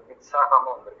 அது மிக்ஸ்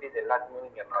ஆகாம வந்திருக்கு, இது எல்லாத்தையுமே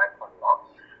நீங்க ட்ராக் பண்ணலாம்.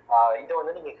 இதை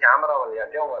வந்து நீங்க கேமரா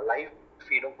விளையாட்டி அவங்க லைவ்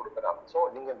ஃபீடும் கொடுக்குறாங்க. ஸோ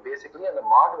நீங்க பேசிக்கலி அந்த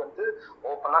மாடு வந்து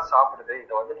ஓப்பனா சாப்பிடுது,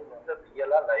 இதை வந்து நீங்க வந்து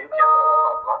ரியலா லைவ் கேமரா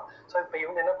பார்க்கலாம். ஸோ இப்போ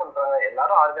இவங்க என்ன பண்றாங்க,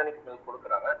 எல்லாரும் ஆர்கானிக் மில்க்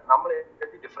கொடுக்குறாங்க, நம்மளை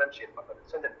எப்படி டிஃபரன்ஷியேட் பண்றது?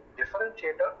 ஸோ இந்த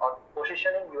differentiator or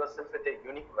positioning yourself with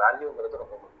unique வேல்யூங்கிறது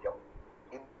ரொம்ப முக்கியம்.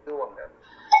 இது ஒண்ணு.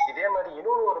 இதே மாதிரி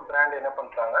இன்னொரு ஒரு பிராண்ட் என்ன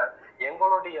பண்றாங்க,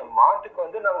 எங்களுடைய மாட்டுக்கு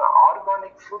வந்து நாங்க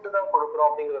ஆர்கானிக் ஃபுட் தான் கொடுக்குறோம்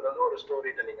அப்படிங்கிறது வந்து ஒரு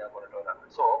ஸ்டோரி டெல்லிங்கா கொண்டுட்டு வராங்க.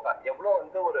 ஸோ எவ்வளவு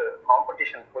வந்து ஒரு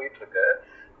காம்படிஷன் போயிட்டு இருக்கு,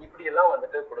 இப்படி எல்லாம்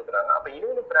வந்துட்டு கொடுக்குறாங்க. அப்ப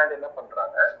இன்னொரு பிராண்ட் என்ன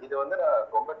பண்றாங்க, இது வந்து நான்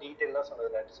ரொம்ப டீட்டெயிலா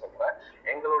சொன்னதுன்னு சொல்றேன்,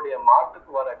 எங்களுடைய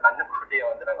மாட்டுக்கு வர கண்ணுக்குட்டியை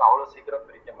வந்து நாங்க அவ்வளவு சீக்கிரம்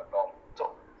பிரிக்க மாட்டோம். ஸோ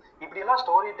இப்படி எல்லாம்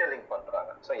ஸ்டோரி டெல்லிங்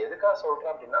பண்றாங்க. ஸோ எதுக்காக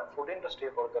சொல்றேன் அப்படின்னா, ஃபுட்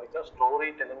இண்டஸ்ட்ரியை பொறுத்த வரைக்கும்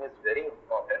story telling is very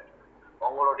important.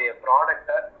 உங்களுடைய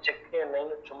ப்ராடக்டை செக்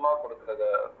என்னன்னு சும்மா கொடுக்கறது,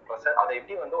 அதை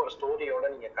எப்படி வந்து ஒரு ஸ்டோரியோட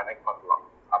நீங்க கனெக்ட் பண்ணலாம்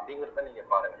அப்படிங்கிறத நீங்க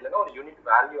பாருங்க. இல்லைன்னா ஒரு யூனிக்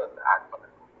வேல்யூ அதில் ஆட்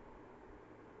பண்ணுங்க.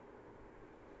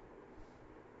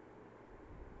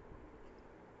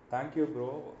 Thank you bro.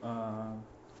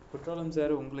 குற்றாலம்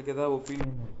சார், உங்களுக்கு ஏதாவது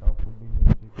ஒப்பீனியன் இருக்கா ஃபுட்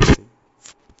இண்டஸ்ட்ரி பற்றி?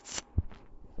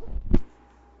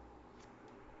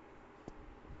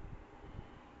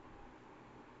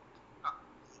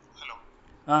 ஹலோ.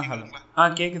 ஹலோ.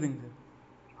 கேக்குதுங்க சார்.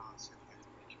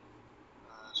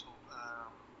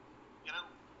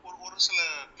 ஒரு சில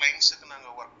கிளைண்ட்ஸுக்கு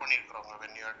நாங்கள் work பண்ணியிருக்கிறோங்க.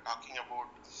 When you are talking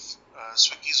about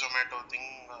Swiggy Zomato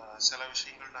thing, சில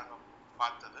விஷயங்கள் நாங்கள்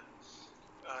பார்த்தது.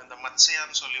 இந்த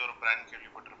மத்ஸ்யான்னு சொல்லி ஒரு பிராண்ட்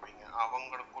கேள்விப்பட்டிருப்பீங்க,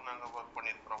 அவங்களுக்கும் நாங்கள் ஒர்க்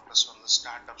பண்ணியிருக்கிறோம். ப்ளஸ் வந்து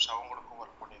ஸ்டார்ட் அப்ஸ் அவங்களுக்கும்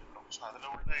ஒர்க் பண்ணியிருக்கிறோம். ஸோ அதில்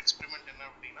உள்ள எக்ஸ்பெரிமெண்ட் என்ன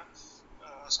அப்படின்னா,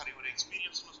 ஒரு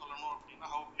எக்ஸ்பீரியன்ஸ்னு சொல்லணும் அப்படின்னா,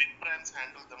 how big brands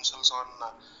handle themselves on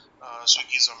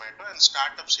Swiggy Zomato and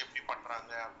start ups எப்படி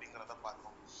பண்ணுறாங்க அப்படிங்கிறத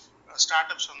பார்த்தோம்.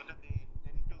 ஸ்டார்ட் அப்ஸ் வந்துட்டு they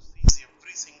tend to seize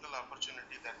every single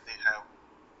opportunity that they have.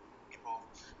 இப்போ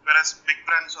whereas big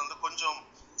brands வந்து கொஞ்சம்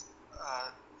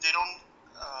they don't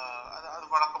அது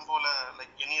வழக்கம் போல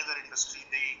like any other industry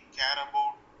they care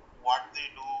about what they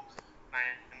do,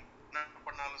 என்ன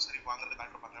பண்ணாலும் சரி வாங்குறது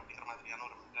காட்டுப்பாங்க அப்படிங்கிற மாதிரியான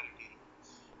ஒரு மென்டாலிட்டி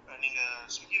இருக்கும். நீங்க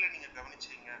ஸ்விக்கில நீங்க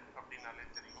கவனிச்சீங்க அப்படின்னாலே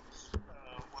தெரியும்,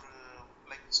 ஒரு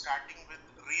like starting with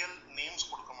real names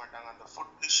கொடுக்க மாட்டாங்க. அந்த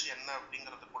ஃபுட் டிஷ் என்ன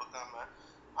அப்படிங்கறது கொடுக்காம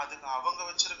அதுக்கு அவங்க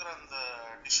வச்சிருக்கிற அந்த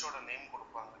டிஷ்ஷோட நேம்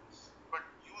கொடுப்பாங்க. பட்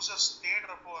யூசர்ஸ்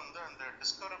தேடுறப்போ வந்து அந்த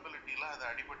டிஸ்கவரபிலிட்டியில அது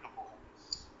அடிபட்டு போகும்.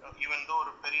 ஈவன் தோ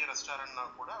ஒரு பெரிய ரெஸ்டாரண்ட்னா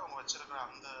கூட அவங்க வச்சிருக்கிற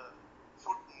அந்த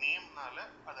ஃபுட் நேம்னால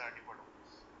அது அடிபடும்.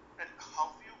 And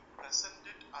how you present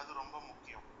it, அது ரொம்ப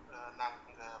முக்கியம்.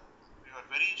 நாங்கள் we are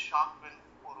very shock when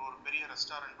ஒரு பெரிய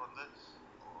ரெஸ்டாரண்ட் வந்து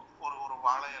ஒரு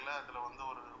வாழை இலை அதில் வந்து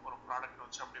ஒரு ப்ராடக்ட்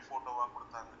வச்சு அப்படியே ஃபோட்டோவாக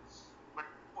கொடுத்தாங்க.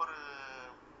 பட்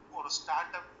ஒரு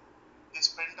start up they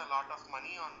spent a lot of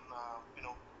money on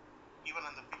even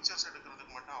அந்த பிக்சர்ஸ்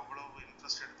எடுக்கிறதுக்கு மட்டும் அவ்வளவு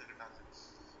இன்ட்ரெஸ்ட் எடுத்துக்கிட்டாங்க.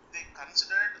 they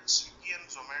considered Swiggy and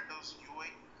Zomato's UI,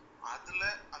 அதில்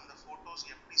அந்த ஃபோட்டோஸ்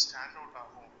எப்படி ஸ்டாண்ட் அவுட்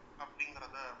ஆகும்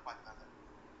அப்படிங்கிறத பார்த்தாங்க.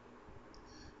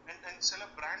 அண்ட் சில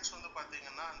பிராண்ட்ஸ் வந்து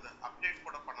பார்த்தீங்கன்னா அந்த அப்டேட்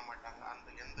கூட பண்ண மாட்டாங்க. அந்த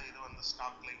எந்த இது வந்து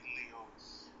ஸ்டாக்ல இல்லையோ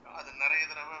அது நிறைய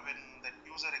தடவை when that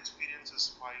user experience is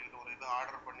spoiled, ஒரு இது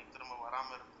ஆர்டர் பண்ணி திரும்ப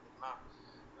வராமல் இருந்ததுன்னா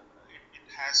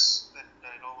இட் ஹேஸ்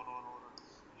தட் ஒரு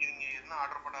நீங்க என்ன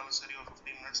ஆர்டர் பண்ணாலும் சரி ஒரு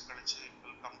 15 minutes கழிச்சு it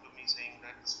will come to me saying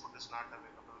that this food is not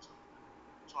available.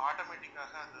 So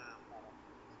ஆட்டோமேட்டிக்காக அது போகும்.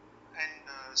 And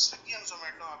Swiggy and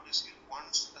Zomato obviously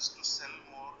wants us to sell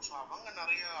more. So அவங்க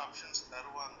நிறைய ஆப்ஷன்ஸ்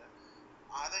தருவாங்க.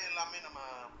 அதை எல்லாமே நம்ம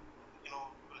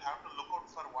will have to look out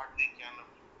for what they can.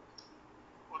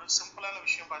 ஒரு சிம்பிளான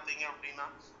விஷயம் பார்த்தீங்க அப்படின்னா,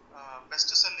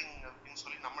 பெஸ்ட் செல்லிங் அப்படின்னு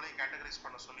சொல்லி நம்மளே கேட்டகரைஸ்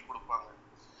பண்ண சொல்லி கொடுப்பாங்க.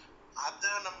 அதை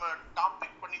நம்ம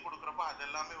டாபிக் பண்ணி கொடுக்குறப்ப அது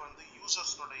எல்லாமே வந்து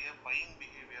யூசர்ஸோடைய பையிங்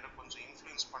பிஹேவியரை கொஞ்சம்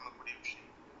இன்ஃப்ளூயன்ஸ் பண்ணக்கூடிய விஷயம்.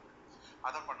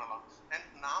 அதை பண்ணலாம். அண்ட்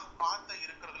நான் பார்த்த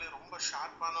இருக்கிறதுலே ரொம்ப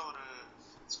ஷார்ப்பான ஒரு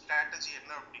ஸ்ட்ராட்டஜி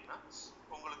என்ன அப்படின்னா,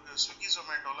 உங்களுக்கு ஸ்விக்கி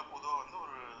ஜொமேட்டோவில் பொதுவாக வந்து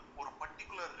ஒரு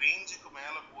பர்டிகுலர் ரேஞ்சுக்கு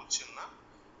மேலே போச்சுன்னா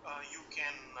you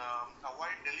can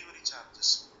avoid delivery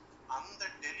charges. அந்த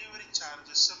டெலிவரி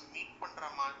சார்ஜஸை மீட் பண்ணுற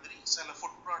மாதிரி சில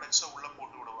ஃபுட் ப்ராடக்ட்ஸை உள்ளே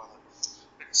போட்டு விடுவாங்க.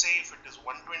 Let's say if it is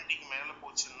 120க்கு மேலே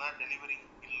போச்சுன்னா டெலிவரி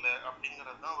இல்லை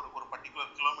அப்படிங்கிறது தான் ஒரு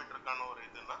பர்டிகுலர் கிலோமீட்டருக்கான ஒரு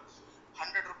இதுன்னா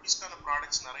 100 rupeesக்கான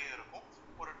ப்ராடக்ட்ஸ் நிறைய இருக்கும்.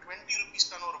 ஒரு 20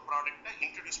 rupeesக்கான ஒரு ப்ராடக்டை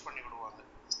இன்ட்ரடியூஸ் பண்ணி விடுவாங்க.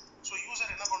 ஸோ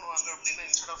யூசர் என்ன பண்ணுவாங்க அப்படின்னா,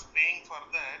 instead of paying for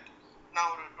that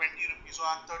நான் ஒரு 20 ருபீஸோ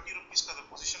 30 ருபீஸ்க்கு அதை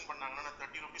பொசிஷன் பண்ணாங்கன்னா நான்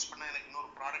 30 ருபீஸ் பண்ணால் எனக்கு இன்னொரு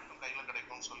ப்ராடக்ட்டும் கையில்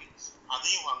கிடைக்கும்னு சொல்லி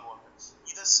அதையும் வாங்குவாங்க.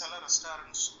 இதை சில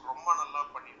ரெஸ்டாரண்ட்ஸ் ரொம்ப நல்லா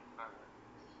பண்ணிட்டு இருக்காங்க.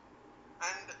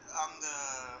 அண்ட் அந்த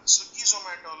ஸ்விக்கி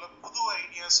ஜொமேட்டோவில் புது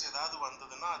ஐடியாஸ் ஏதாவது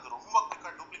வந்ததுன்னா அது ரொம்ப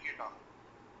குயிக்காக டூப்ளிகேட் ஆகும்.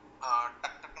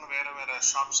 டக்குன்னு வேற வேற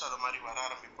ஷாப்ஸ் அது மாதிரி வர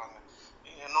ஆரம்பிப்பாங்க.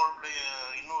 என்னோடைய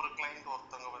இன்னொரு கிளைண்ட்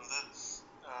ஒருத்தவங்க வந்து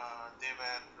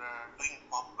தேவர் டூயிங்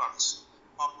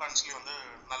பாப்கார்ன்ஸ்லேயே வந்து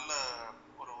நல்ல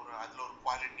ஒரு அதில் ஒரு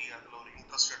குவாலிட்டி, அதில் ஒரு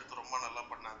இன்ட்ரெஸ்ட் எடுத்து ரொம்ப நல்லா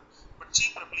பண்ணாங்க. பட்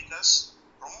சீப் ரெப்ளிகாஸ்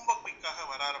ரொம்ப குயிக்காக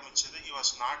வர ஆரம்பிச்சது. He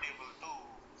was not able to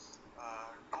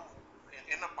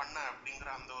என்ன பண்ண அப்படிங்கிற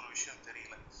அந்த ஒரு விஷயம்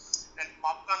தெரியல. அண்ட்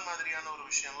பாப்கார்ன் மாதிரியான ஒரு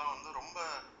விஷயம்லாம் வந்து ரொம்ப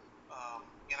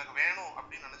எனக்கு வேணும்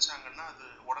அப்படின்னு நினைச்சாங்கன்னா அது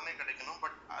உடனே கிடைக்கணும்.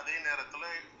 பட் அதே நேரத்தில்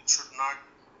it should not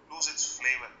loose it's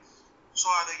flavour. So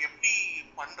அதை எப்படி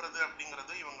பண்றது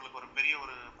அப்படிங்கிறது இவங்களுக்கு ஒரு பெரிய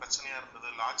ஒரு பிரச்சனையா இருந்தது.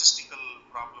 லாஜிஸ்டிக்கல்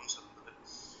ப்ராப்ளம்ஸ் இருந்தது.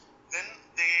 தென்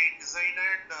தே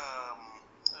டிசைடட்,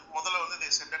 முதல்ல வந்து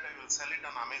they said that I will sell it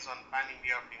on Amazon pan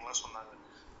India அப்படின்லாம் சொன்னாங்க.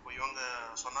 இப்போ இவங்க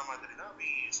சொன்ன மாதிரி தான் we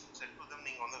said to them,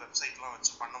 நீங்கள் வந்து வெப்சைட்லாம்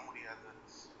வச்சு பண்ண முடியாது,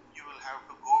 you will have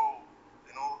to go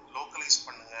localize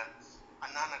பண்ணுங்க.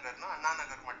 அண்ணா நகர்னா அண்ணா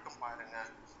நகர் மட்டும் பாருங்க,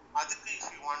 அதுக்கு if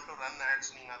you want to run ads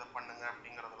நீங்கள் அதை பண்ணுங்க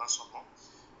அப்படிங்கிறதெல்லாம் சொன்னோம்.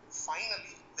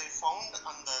 ஃபைனலி they found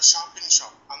அந்த ஷாப்பிங்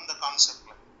ஷாப் அந்த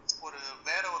கான்செப்ட்ல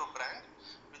வேற ஒரு brand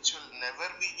which will never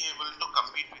be able to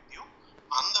compete with you,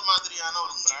 அந்த மாதிரியான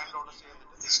ஒரு பிராண்டோட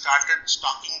சேர்ந்துட்டு they started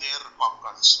stocking their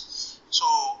popcorns. So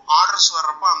orders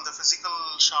வர்றப்போ அந்த ஃபிசிக்கல்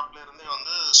ஷாப்ல இருந்தே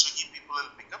வந்து Swiggy people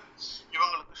will pick up.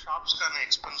 இவங்களுக்கு ஷாப்ஸ்க்கான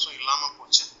எக்ஸ்பென்ஸும் இல்லாமல்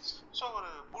போச்சு. ஸோ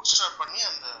ஒரு பூட் ஸ்டார்ட் பண்ணி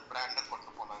அந்த பிராண்டை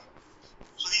கொண்டு போனாங்க.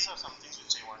 So these are some things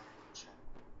which I wanted to share.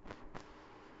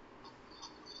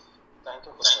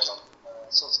 Thank you Krishnan.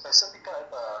 So ஸ்பெசிஃபிக்காக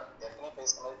இப்போ ஏற்கனவே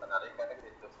பேசுகிற மாதிரி இப்போ நிறைய கேட்டகரி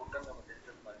இருக்குது. ஃபுட் அண்ட் நம்ம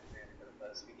டிஜிட்டல் மார்க்கெட்டிங்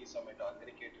இருக்கிறப்ப ஸ்விக்கி ஜொமேட்டோ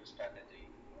அக்ரிகேட்டிவ் ஸ்ட்ராட்டஜி,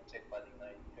 இன்னொரு சைட் பார்த்தீங்கன்னா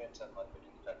இன்ஃப்ளூயன்சர்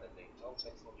மார்க்கெட்டிங் ஸ்ட்ராட்டஜி, இன்னொரு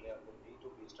சைட் ஃபுட்லேயே வந்து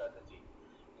B2B ஸ்ட்ராட்டஜி,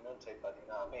 இன்னொரு சைட்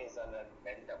பார்த்தீங்கன்னா Amazon and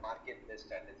went market place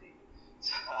strategy.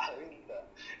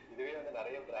 இதுவே வந்து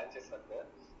நிறைய பிரான்ச்சஸ் வந்து.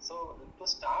 ஸோ இப்போ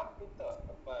ஸ்டார்ட் வித்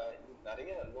இப்போ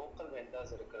நிறைய லோக்கல்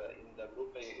வெண்டர்ஸ் இருக்கிற இந்த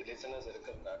குரூப் லிசனர்ஸ்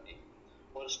இருக்கிறதுக்காண்டி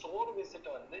ஒரு ஸ்டோர்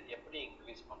விசிட்டை வந்து எப்படி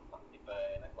இன்க்ரீஸ் பண்ணலாம்? இப்போ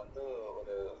எனக்கு வந்து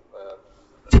ஒரு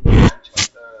பிரான்ச்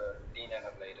வந்து டி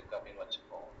நகர்ல இருக்கு அப்படின்னு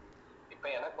வச்சுப்போம். இப்போ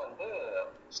எனக்கு வந்து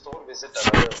ஸ்டோர் விசிட்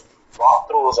அதாவது வாக்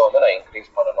த்ரூஸ் வந்து நான்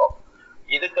இன்க்ரீஸ் பண்ணணும்.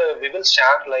 இதுக்கு we will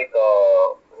share like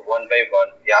one by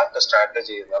one. யார்கிட்ட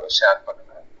ஸ்ட்ராட்டஜி இருந்தாலும் ஷேர்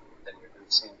பண்ணுங்க. Then we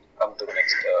will see come to the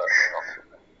next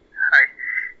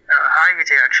hi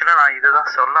Vijay. ஆக்சுவலாக நான் இதை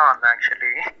தான் சொல்ல வந்தேன்.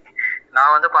 ஆக்சுவலி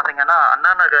நான் வந்து பார்த்தீங்கன்னா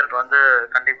அண்ணா நகர் வந்து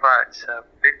கண்டிப்பாக it's a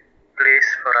big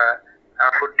place for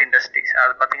food industries.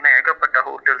 அது பார்த்தீங்கன்னா ஏகப்பட்ட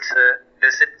ஹோட்டல்ஸு,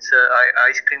 டெசர்ட்ஸு,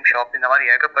 ஐஸ்கிரீம் ஷாப் இந்த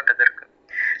மாதிரி ஏகப்பட்டது இருக்குது.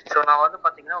 ஸோ நான் வந்து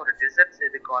பார்த்தீங்கன்னா ஒரு டெசர்ட்ஸ்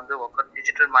இதுக்கு வந்து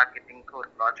டிஜிட்டல் மார்க்கெட்டிங்க்கு ஒரு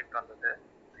ப்ராஜெக்ட் வந்தது.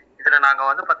 இதில் நாங்கள்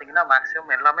வந்து பார்த்தீங்கன்னா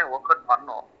மேக்ஸிமம் எல்லாமே ஒர்க் அவுட்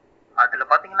பண்ணோம். அதில்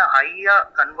பார்த்தீங்கன்னா ஹையாக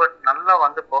கன்வெர்ட் நல்லா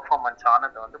வந்து பெர்ஃபார்மன்ஸ்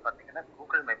ஆனது வந்து பார்த்தீங்கன்னா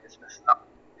கூகுள் மை பிஸ்னஸ் தான்.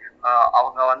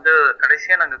 அவங்க வந்து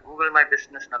கடைசியாக நாங்கள் கூகுள் மை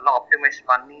பிஸ்னஸ் நல்லா ஆப்டிமைஸ்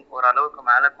பண்ணி ஓரளவுக்கு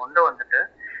மேலே கொண்டு வந்துட்டு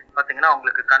பார்த்தீங்கன்னா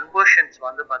அவங்களுக்கு கன்வர்ஷன்ஸ்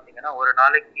வந்து பார்த்தீங்கன்னா ஒரு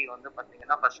நாளைக்கு வந்து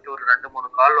பார்த்தீங்கன்னா ஃபர்ஸ்ட் ஒரு 2-3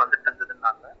 கால் வந்துட்டு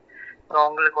இருந்ததுன்னாங்க. ஸோ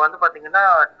அவங்களுக்கு வந்து பார்த்தீங்கன்னா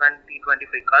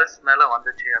 20-25 கால்ஸ் மேலே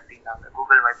வந்துச்சு அப்படின்னாங்க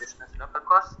கூகுள் மை பிஸ்னஸில்.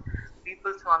 பிகாஸ்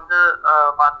பீப்புள்ஸ் வந்து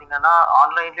பார்த்தீங்கன்னா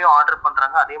ஆன்லைன்லேயும் ஆர்டர்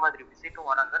பண்ணுறாங்க, அதே மாதிரி விசிட்டும்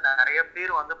வராங்க. நிறைய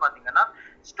பேர் வந்து பார்த்தீங்கன்னா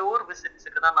ஸ்டோர்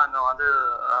விசிட்ஸுக்கு தான் நாங்கள் வந்து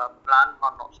பிளான்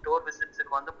பண்ணோம். ஸ்டோர்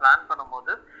விசிட்ஸுக்கு வந்து பிளான்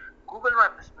பண்ணும்போது கூகுள் மை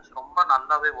பிஸ்னஸ் ரொம்ப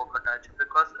நல்லாவே ஒர்க் அவுட் ஆச்சு.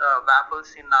 பிகாஸ்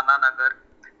வேஃபிள்ஸ் இன் அண்ணா நகர்,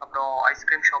 அப்புறம்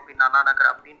ஐஸ்கிரீம் ஷாப் இன் அண்ணா நகர்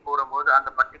அப்படின்னு போடும்போது அந்த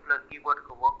பர்டிகுலர்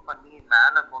கீவேர்டுக்கு ஒர்க் பண்ணி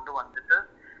மேலே கொண்டு வந்துட்டு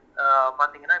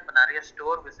பார்த்தீங்கன்னா இப்போ நிறைய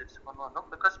ஸ்டோர் விசிட்ஸ் கொண்டு வந்தோம்.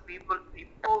 பிகாஸ் பீப்புள்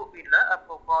இப்போ இல்லை,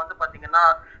 அப்போ வந்து பார்த்தீங்கன்னா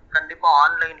கண்டிப்பாக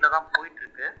ஆன்லைனில் தான் போயிட்டு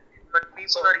இருக்கு. But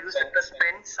people are using to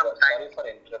spend some time. Sorry for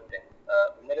interrupting.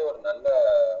 உண்மையிலே ஒரு நல்ல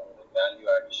வேல்யூ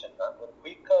அடிஷன் தான். ஒரு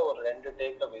குயிக்கா ஒரு 2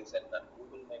 டேக்அவேஸ் என்ன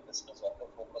கூகுள் மை பிஸ்னஸ்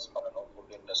வந்து ஃபோக்கஸ் பண்ணணும்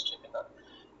ஃபுட் இண்டஸ்ட்ரிக்குன்னா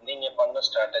நீங்க பண்ண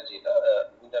ஸ்ட்ராட்டஜில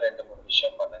இந்த 2-3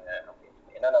 விஷயம் பண்ணுங்க அப்படின்னு.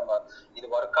 ஏன்னா நம்ம இது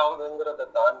ஒர்க்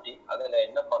ஆகுதுங்கிறத தாண்டி அதுல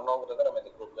என்ன பண்ணோங்கிறத நம்ம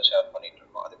இந்த குரூப்ல ஷேர் பண்ணிட்டு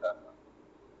இருக்கோம். அதுக்காக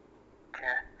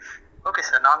ஓகே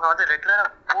சார். நாங்கள் வந்து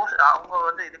ரெகுலராக போஸ்ட் அவங்க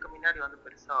வந்து இதுக்கு முன்னாடி வந்து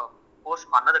பெருசாக போஸ்ட்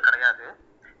பண்ணது கிடையாது.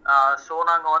 ஸோ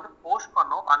நாங்கள் வந்து போஸ்ட்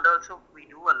பண்ணோம். And also we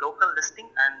do a local listing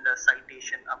and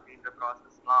citation அப்படின்ற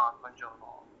ப்ராசஸ்லாம் கொஞ்சம்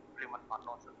இம்ப்ளிமெண்ட்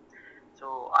பண்ணோம் சார். ஸோ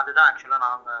அதுதான் ஆக்சுவலாக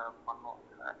நாங்கள் பண்ணோம்.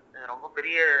 ரொம்ப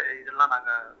பெரிய இதெல்லாம்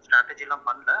நாங்கள் ஸ்ட்ராட்டஜிலாம்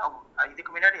பண்ணல,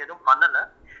 இதுக்கு முன்னாடி எதுவும் பண்ணலை.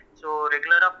 ஸோ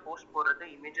ரெகுலராக போஸ்ட் போடுறது,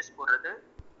 இமேஜஸ் போடுறது,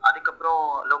 அதுக்கப்புறம்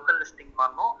லோக்கல் லிஸ்டிங்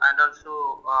பண்ணோம். அண்ட் ஆல்சோ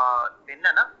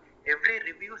என்னென்னா எவ்ரி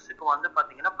ரிவ்யூஸுக்கு வந்து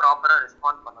பார்த்தீங்கன்னா ப்ராப்பராக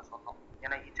ரெஸ்பாண்ட் பண்ண சொன்னோம்.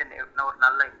 ஏன்னா ஈச் அண்ட் ஒரு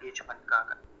நல்ல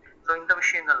என்கேஜ்மெண்ட்காக. ஸோ இந்த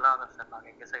விஷயங்கள்லாம் தான் சார்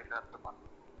நாங்கள் எங்கள் சைடில் இருந்து பண்ணோம்.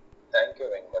 தேங்க்யூ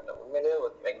வெங்கட். உண்மையிலேயே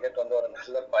வெங்கட் வந்து ஒரு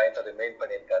நல்ல பாயிண்ட் ரிமைண்ட்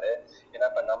பண்ணியிருக்காரு. ஏன்னா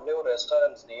இப்போ நம்மளே ஒரு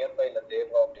ரெஸ்டாரண்ட்ஸ் நியர்பைல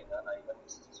தேடுறோம் அப்படின்னா, நான் ஈவன்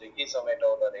ஸ்விக்கி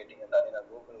ஜொமேட்டோட ரேட்டிங்கை தாண்டி நான்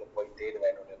கூகுளில் போய்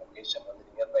தேடுவேன். என்னுடைய லொக்கேஷன் வந்து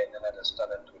நியர்பை என்னென்ன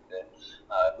ரெஸ்டாரண்ட் இருக்கு,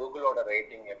 கூகுளோட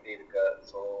ரேட்டிங் எப்படி இருக்கு.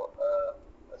 So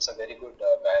it's a very good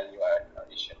value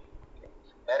addition.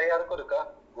 வேற யாருக்கும் இருக்கா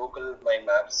Google my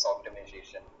maps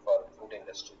optimisation for food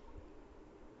industry?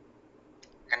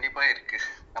 கண்டிப்பா இருக்கு.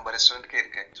 நம்ம ரெஸ்டாரண்ட்க்கே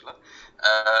இருக்கு ஆக்சுவலா.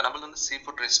 நம்மளது வந்து sea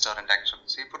food restaurant. Actual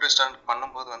sea food restaurant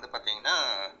பண்ணும்போது வந்து பாத்தீங்கன்னா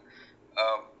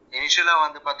இனிஷியலா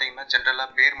வந்து பாத்தீங்கன்னா ஜென்ரலா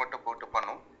பேர் மட்டும் போட்டு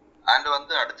பண்ணோம். அண்ட்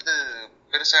வந்து அடுத்து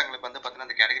பெருசா எங்களுக்கு வந்து பாத்தீங்கன்னா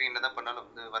அந்த கேட்டகரி என்னதான் பண்ணாலும்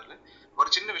வந்து வரல. ஒரு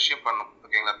சின்ன விஷயம் பண்ணோம்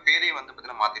ஓகேங்களா. பேரையும் வந்து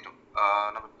பாத்தீங்கன்னா மாத்திட்டோம்.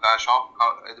 நம்ம ஷாப்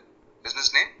இது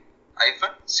பிசினஸ் நேம்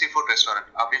ஐஃபன் சீ ஃபுட்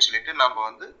ரெஸ்டாரண்ட் அப்படின்னு சொல்லிட்டு நம்ம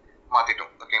வந்து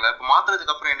மாத்திட்டோம் ஓகேங்களா. இப்போ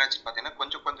மாத்துறதுக்கு அப்புறம் என்னாச்சு பாத்தீங்கன்னா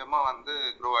கொஞ்சம் கொஞ்சமா வந்து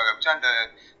க்ரோ ஆகிடுச்சு. அண்ட்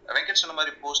வெங்கட் சொன்ன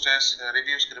மாதிரி போஸ்டர்ஸ்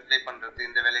ரிவ்யூஸ்க்கு ரிப்ளை பண்றது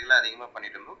இந்த வேலைகளை அதிகமா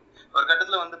பண்ணிட்டு இருந்தோம். ஒரு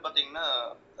கட்டத்துல வந்து பாத்தீங்கன்னா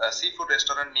சீ ஃபுட்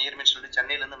ரெஸ்டாரண்ட் நியர்பை சொல்லிட்டு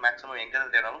சென்னையில இருந்து மேக்ஸிமம் எங்க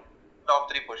இருந்து தேடாலும்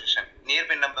டாப் 3 பொசிஷன்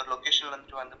நியர்பை நம்பர் லொகேஷன்ல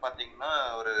வந்து பாத்தீங்கன்னா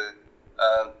ஒரு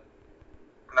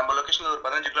நம்ம லொகேஷன்ல ஒரு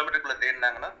 15 கிலோமீட்டருக்குள்ள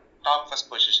தேடினாங்கன்னா டாப்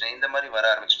ஃபர்ஸ்ட் பொசிஷன் இந்த மாதிரி வர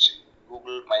ஆரம்பிச்சிச்சு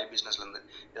கூகுள் மை பிசினஸ்ல இருந்து.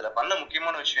 இதுல பண்ண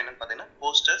முக்கியமான விஷயம் என்னன்னு பாத்தீங்கன்னா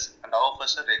போஸ்டர்ஸ் அண்ட்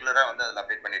ஆஃபர்ஸ் ரெகுலரா வந்து அதுல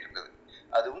அப்டேட் பண்ணிட்டு இருக்குது.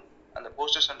 அதுவும் அந்த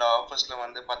போஸ்டர்ஸ் அண்ட் ஆஃபர்ஸ்ல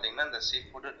வந்து பாத்தீங்கன்னா இந்த சீ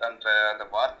ஃபுட் அந்த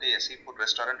வார்த்தையை சீ ஃபுட்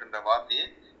ரெஸ்டாரண்ட் என்ற வார்த்தையை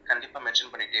கண்டிப்பா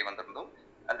மென்ஷன் பண்ணிட்டே வந்திருந்தோம்.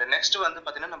 அண்ட் நெக்ஸ்ட் வந்து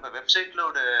பாத்தீங்கன்னா நம்ம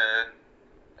வெப்சைட்லோட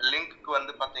லிங்க்கு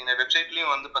வந்து பாத்தீங்கன்னா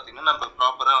வெப்சைட்லயும் வந்து பாத்தீங்கன்னா நம்ம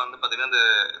ப்ராப்பரா வந்து பாத்தீங்கன்னா இந்த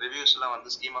ரிவ்யூஸ் எல்லாம்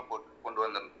வந்து ஸ்கீமா போட்டு கொண்டு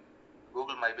வந்திருந்தோம்.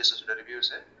 கூகுள் மை பிசினஸோட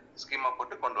ரிவ்யூஸ் ஸ்கீமா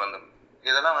போட்டு கொண்டு வந்தோம்.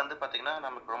 இதெல்லாம் வந்து பாத்தீங்கன்னா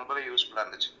நமக்கு ரொம்பவே யூஸ்ஃபுல்லா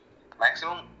இருந்துச்சு.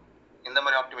 மேக்ஸிமம் இந்த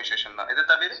மாதிரி ஆப்டிமைசேஷன் தான். இதை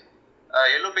தவிர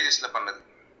எல்லோ பேஜஸ்ல பண்ணது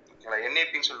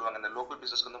என்ஏபின்னு சொல்லுவாங்க. இந்த லோக்கல்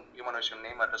பிசினஸ்க்கு வந்து முக்கியமான விஷயம்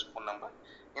நேம் அட்ரஸ் ஃபோன் நம்பர்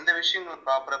இந்த விஷயங்கள்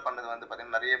ப்ராப்பரா பண்ணது வந்து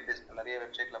பாத்தீங்கன்னா நிறைய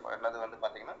வெப்சைட்ல பண்ணது வந்து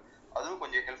பாத்தீங்கன்னா அதுவும்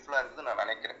கொஞ்சம் ஹெல்ப்ஃபுல்லா இருந்தது நான்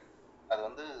நினைக்கிறேன். அது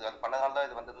வந்து அது பண்ணதால தான்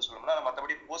இது வந்ததுன்னு சொல்லணும்னா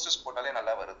மற்றபடி போஸ்டர்ஸ் போட்டாலே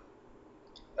நல்லா வருது.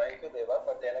 Thank you Deva.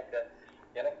 பட்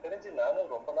எனக்கு தெரிஞ்சு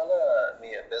நானும் ரொம்ப நாளா நீ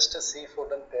பெஸ்ட் சீ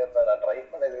ஃபுட்னு தேர்ந்தேன். நான் ட்ரை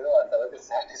பண்ணதும் அந்த அளவுக்கு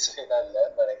சாட்டிஸ்ஃபைடா இல்லை.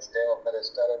 நெக்ஸ்ட் டே உங்க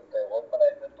ரெஸ்டாரண்ட் ஓப்பன்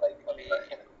ஆயிட்டு ட்ரை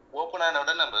பண்ணேன். ஓப்பன் ஆன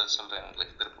உடனே நம்ம சொல்றேன்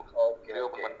உங்களுக்கு திருப்பி. Okay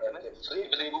okay okay.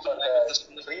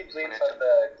 Free treat for the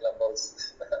clubhouse.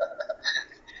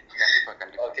 கண்டிப்பா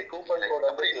கண்டிப்பா. ஓகே கூப்பன் கோட்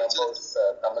வந்து clubhouse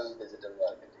Tamil digital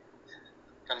marketing.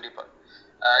 கண்டிப்பா.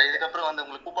 இதுக்கப்புறம் வந்து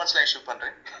உங்களுக்கு கூப்பன்ஸ்லாம் இஷ்யூ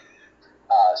பண்றேன்.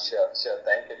 ஷூர்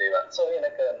தேங்க்யூ தேவா. ஸோ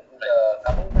எனக்கு இந்த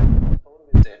கமிங் பேக் ஸ்டோர்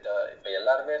விசிட் இப்போ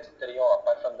எல்லாருமே தெரியும்.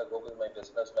 Apart from the Google my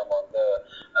business நம்ம வந்து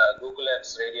Google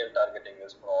ads radial targeting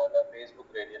use பண்ணுவோம், இல்லை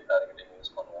ஃபேஸ்புக் ரேடியல் டார்கெட்டிங்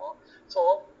யூஸ் பண்ணுவோம். ஸோ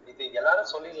இது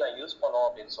எல்லாரும் சொல்லிடலாம் யூஸ் பண்ணோம்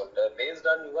அப்படின்னு சொல்லிட்டு based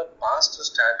on your past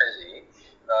strategy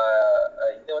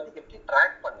இதை வந்து எப்படி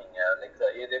ட்ராக் பண்ணீங்க? லைக்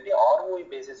இது எப்படி ஆர்ஓஐ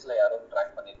பேசிஸ்ல யாரும்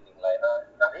ட்ராக் பண்ணிருக்கீங்களா? ஏன்னா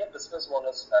நிறைய பிசினஸ்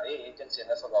ஓனர்ஸ் நிறைய ஏஜென்ட்ஸ்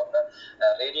என்ன சொல்லுவாங்கன்னா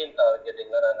ரேடியல்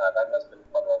டார்கெட்டிங்ல நாங்கள் அவேர்னஸ்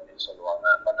பில்ட் பண்ணுவோம் அப்படின்னு சொல்லுவாங்க.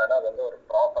 பட் ஆனால் வந்து ஒரு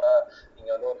ப்ராப்பரா நீங்க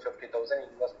வந்து ஒரு 50,000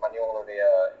 இன்வெஸ்ட் பண்ணி உங்களுடைய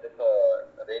இதுக்கு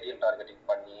ரேடியல் டார்கெட்டிங்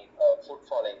பண்ணி ஃபுட்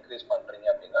ஃபாலை இன்க்ரீஸ் பண்றீங்க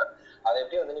அப்படின்னா அதை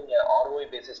எப்படி வந்து நீங்க ஆர்ஓஐ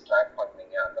பேசிஸ் ட்ராக்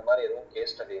பண்ணீங்க? அந்த மாதிரி எதுவும்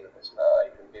கேஸ் ஸ்டடி இருந்துச்சுன்னா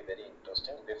it will be very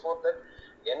interesting. Before that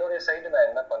என்னுடைய சைடு நான்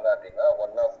என்ன பண்ணேன் அப்படின்னா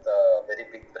one of the very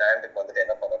big பிராண்டுக்கு வந்துட்டு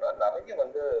என்ன பண்ணோம்னா நிறைய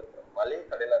வந்து மளிகை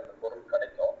கடையில் அந்த பொருள்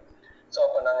கிடைக்கும். ஸோ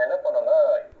அப்போ நாங்கள் என்ன பண்ணோம்னா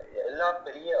எல்லா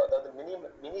பெரிய அதாவது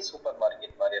மினி சூப்பர்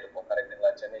மார்க்கெட் மாதிரி இருக்கும்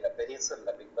கரெக்டுங்களா? சென்னையில்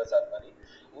பெரியசூரில் பிக் பஜார் மாதிரி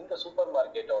இந்த சூப்பர்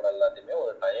மார்க்கெட்டோட எல்லாத்தையுமே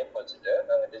ஒரு டைப் வச்சுட்டு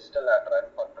நாங்கள் டிஜிட்டல் ஆட்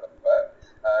ரன் பண்ணுறப்ப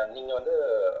நீங்கள் வந்து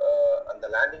அந்த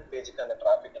லேண்டிங் பேஜுக்கு அந்த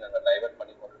டிராஃபிக்கை நாங்கள் டைவர்ட்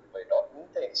பண்ணி கொண்டுட்டு போயிட்டோம்.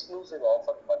 இந்த எக்ஸ்க்ளூசிவ்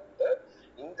ஆஃபர் வந்து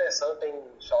இந்த சர்டைன்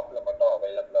ஷாப்ல மட்டும்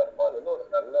அவைலபிளா இருக்கும். அது வந்து ஒரு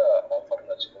நல்ல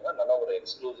ஆஃபர்னு வச்சுக்கோங்க, நல்ல ஒரு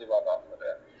எக்ஸ்க்ளூசிவான ஆஃபர்.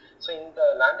 ஸோ இந்த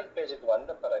லேண்டிங் பேஜுக்கு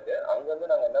வந்த பிறகு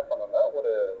அங்கேருந்து நாங்கள் என்ன பண்ணோம்னா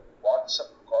ஒரு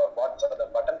வாட்ஸ்அப் அந்த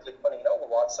பட்டன் கிளிக் பண்ணீங்கன்னா உங்க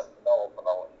வாட்ஸ்அப் தான் ஓப்பன்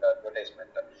ஆகும் இந்த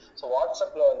அட்வர்டைஸ்மெண்ட். ஸோ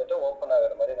வாட்ஸ்அப்ல வந்துட்டு ஓப்பன்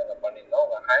ஆகிற மாதிரி நாங்கள் பண்ணியிருந்தோம்.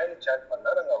 உங்க ஹேண்ட் சேட்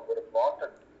பண்ணா நாங்கள் ஒரு பாட்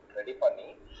ரெடி பண்ணி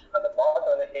அந்த பாட்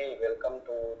வந்து hey welcome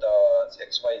to the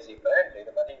XYZ brand,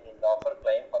 இது மாதிரி இந்த ஆஃபர்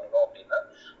கிளைம் பண்ணணும் அப்படின்னா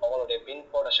அவங்களுடைய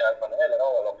பின்கோடை ஷேர் பண்ணுங்க இல்லைன்னா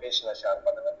உங்க லொக்கேஷனை ஷேர்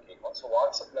பண்ணுங்கன்னு கேட்கும். ஸோ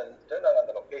வாட்ஸ்அப்ல இருந்துட்டு நாங்கள்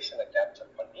அந்த லொக்கேஷனை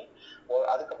கேப்சர் பண்ணி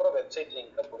அதுக்கப்புறம் வெப்சைட்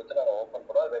லிங்கை கொடுத்து நாங்கள் ஓப்பன்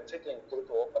பண்ணுவோம். வெப்சைட் லிங்க்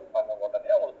கொடுத்து ஓப்பன் பண்ண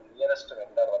உடனே அவங்களுக்கு நியரஸ்ட்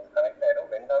வெண்டார் வந்து கனெக்ட் ஆயிடும்.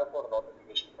 வெண்டாருக்கும் ஒரு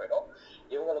நோட்டிஃபிகேஷன் போயிடும்,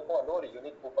 இவங்களுக்கும் வந்து ஒரு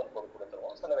யூனிக் கூப்பன் கோட்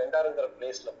கொடுத்துருவோம். ஸோ அந்த வெண்டாருங்கிற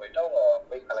பிளேஸ்ல போயிட்டு அவங்க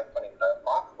போய் கலெக்ட் பண்ணிக்கிட்டாங்க.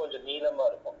 பார்க்க கொஞ்சம் நீளமா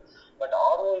இருக்கும், பட்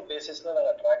ஆர்ஓஐ பேசிஸ்ல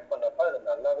நாங்கள் ட்ராக் பண்ணப்ப அது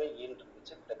நல்லாவே ஈல்ட்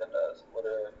இருந்துச்சு. கிட்டத்தட்ட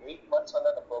ஒரு 8 months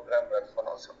வந்து அந்த ப்ரோக்ராம் ரன்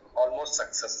பண்ணோம். ஆல்மோஸ்ட்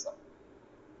சக்ஸஸ் தான்.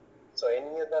 ஸோ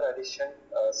எனி அதர் அடிஷன்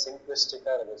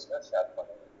சிம்பிளிஸ்டிக்காக இருந்துச்சுன்னா ஷேர்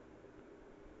பண்ணுங்க.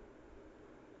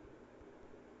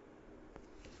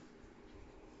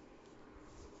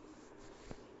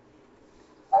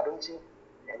 Arunji,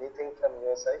 anything from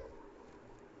your side?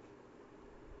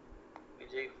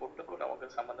 Vijay ஃபுட்டுக்கும் நமக்கு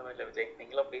சம்மந்தமே இல்லை விஜய்,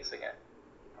 நீங்களும் பேசுங்க.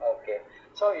 ஓகே.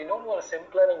 ஸோ இன்னொன்று ஒரு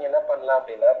சிம்பிளாக நீங்கள் என்ன பண்ணலாம்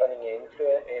அப்படின்னா, இப்போ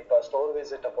நீங்கள் இப்போ ஸ்டோர்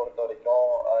விசிட்டை பொறுத்த வரைக்கும்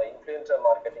இன்ஃப்ளூயன்சர்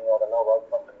மார்க்கெட்டிங்கோடலாம்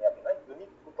ஒர்க் பண்ணுறீங்க அப்படின்னா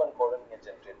யூனிக் கூப்பன் கோடை நீங்கள்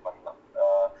ஜென்ரேட் பண்ணலாம்.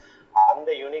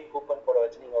 அந்த யூனிக் கூப்பன் கோடை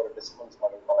வச்சு நீங்கள் ஒரு டிஸ்கவுண்ட்ஸ்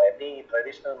பண்ணிக்கலாம். எப்படி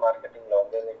ட்ரெடிஷ்னல் மார்க்கெட்டிங்கில்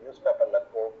வந்து நியூஸ் பேப்பரில்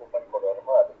கூப்பன் கோடு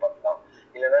வருமோ அது பண்ணலாம்.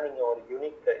 இல்லைனா நீங்கள் ஒரு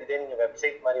யூனிக் இதே நீங்கள்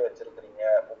வெப்சைட் மாதிரி வச்சுருக்கிறீங்க,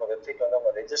 உங்கள் வெப்சைட் வந்து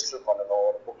அவங்க ரெஜிஸ்டர் பண்ணணும்,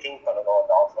 ஒரு புக்கிங் பண்ணணும்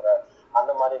அந்த ஆஃபரை,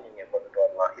 அந்த மாதிரி நீங்கள் கொண்டுட்டு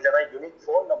வரலாம். இல்லைனா யூனிக்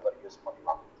ஃபோன் நம்பர் யூஸ்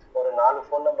பண்ணலாம். ஒரு 4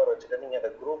 ஃபோன் நம்பர் வச்சுட்டு நீங்கள் அதை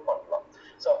குரூப் பண்ணலாம்.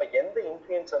 ஸோ அப்போ எந்த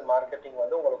இன்ஃப்ளூயன்சர் மார்க்கெட்டிங்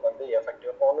வந்து உங்களுக்கு வந்து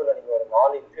எஃபெக்டிவ்? இப்போ ஒன்றும் இல்லை, நீங்கள் ஒரு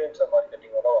 4 இன்ஃப்ளூயன்சர்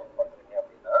மார்க்கெட்டிங்கோட ஒர்க் பண்ணுறீங்க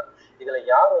அப்படின்னா இதில்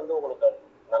யார் வந்து உங்களுக்கு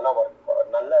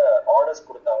நல்ல ஆர்டர்ஸ்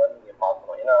கொடுத்தாங்கன்னு நீங்கள்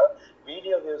பார்க்கணும். ஏன்னா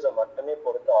வீடியோ வியூஸை மட்டுமே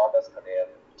பொறுத்து ஆர்டர்ஸ்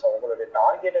கிடையாது. ஸோ உங்களுடைய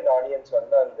டார்கெட்டட் ஆடியன்ஸ்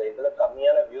வந்து அந்த இதில்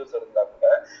கம்மியான வியூஸ் இருந்தால்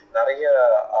கூட நிறைய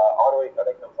ROI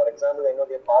கிடைக்கும். ஃபார் எக்ஸாம்பிள்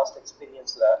என்னுடைய பாஸ்ட்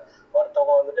எக்ஸ்பீரியன்ஸில்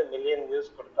ஒருத்தவங்க வந்துட்டு மில்லியன்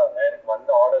வியூஸ் கொடுத்தாங்க, எனக்கு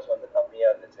வந்து ஆர்டர்ஸ் வந்து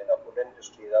கம்மியாக இருந்துச்சு. நான் ஃபுட்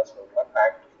இண்டஸ்ட்ரி தான் சொல்கிறேன்,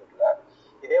 பேக்ட் ஃபுட்டில்.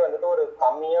 இதே வந்துட்டு ஒரு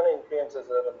கம்மியான இன்ஃப்ளூயன்சர்ஸ்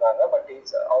இருந்தாங்க, பட்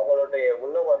அவங்களுடைய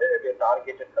உள்ள வந்து என்னுடைய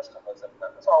டார்கெட்டட் கஸ்டமர்ஸ்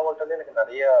இருந்தாங்க. ஸோ அவங்கள்ட்ட வந்து எனக்கு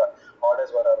நிறைய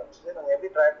ஆர்டர்ஸ் வர ஆரம்பிச்சு. நாங்கள் எப்படி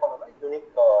ட்ராக் பண்ணோம்னா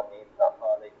யூனிக் நேம் தான்,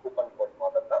 லைக் கூப்பன் கோட்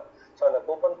மாடல் தான். ஸோ அந்த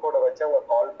கூப்பன் கோடை வச்சு அவங்க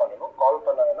கால் பண்ணணும். கால்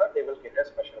பண்ணாங்கன்னா they will get a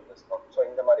special discount. So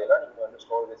இந்த மாதிரியெல்லாம் நீங்கள் வந்து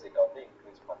ஸ்டோர் விசிட்டை வந்து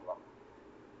இன்க்ரீஸ் பண்ணலாம்.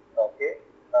 ஓகே.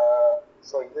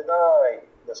 ஸோ இதுதான்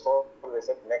இந்த ஸ்டோர்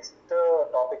விசிட். நெக்ஸ்ட்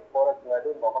டாபிக் போகிறதுக்கு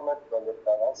முன்னாடி முகமது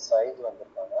வந்திருக்காங்க, சயித்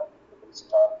வந்திருக்காங்க.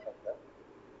 ஸ்டார்ட் பண்ணுறேன்.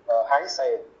 ஹாய்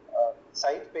சயித்.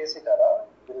 சயித் பேசிட்டாரா?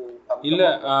 இல்லை,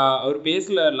 அவர்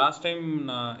பேசல. லாஸ்ட் டைம்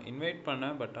நான் இன்வைட்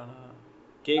பண்ணேன், பட் ஆனால்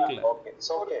கேட்கல. ஓகே.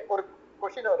 ஸோ ஓகே, ஒரு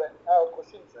கொஸ்டின்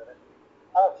சார்,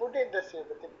 ஃபுட் இண்டஸ்ட்ரியை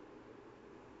பற்றி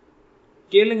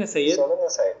கேளுங்க சையத். சொல்லுங்க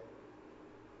சயித்.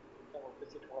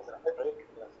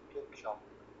 கேக் ஷாப்,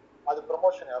 அது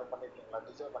ப்ரமோஷன் யாரும் பண்ணிருக்கீங்களா?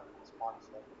 Digital marketing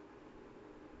sponsor.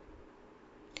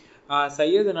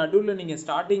 சையத், நடுவில் நீங்கள்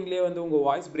ஸ்டார்டிங்லேயே வந்து உங்கள்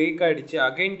வாய்ஸ் பிரேக் ஆகிடுச்சு.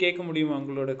 அகைன் கேட்க முடியுமா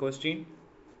உங்களோட கொஸ்டின்?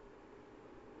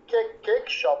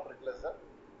 கேக் ஷாப் இருக்குல்ல சார்?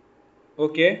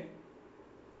 ஓகே.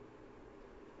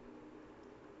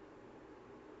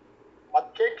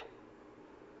 கேக்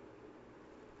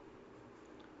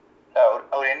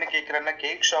அவர் என்ன கேட்குறாருன்னா,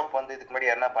 கேக் ஷாப் வந்து இதுக்கு முன்னாடி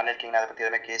யாரா பண்ணிருக்கீங்க, அதை பற்றி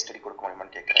எதனா கேஸ் ஸ்டடி கொடுக்க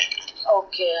முடியுமான்னு கேட்குறேன்.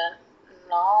 ஓகே,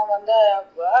 நான் வந்து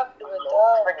worked with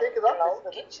a cloud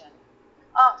kitchen.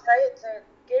 Syed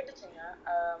கேட்டுச்சுங்க.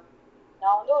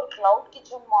 நான் வந்து ஒரு cloud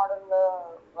kitchen மாடல்ல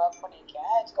ஒர்க்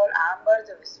பண்ணியிருக்கேன். It's called Amber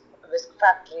the whisk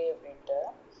factory அப்படின்ட்டு.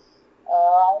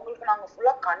 அவங்களுக்கு நாங்கள்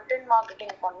ஃபுல்லாக கண்டென்ட்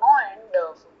மார்க்கெட்டிங் பண்ணோம் அண்ட்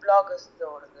ஃபுட்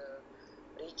பிளாகர்ஸோடது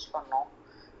ரீச் பண்ணோம்.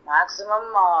 Maximum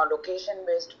location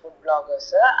based food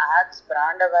bloggers, ads,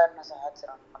 brand awareness ads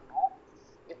run பண்ணோம்.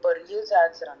 இப்போ ரீல்ஸ்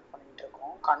ஆட்ஸ் ரன் பண்ணிட்டு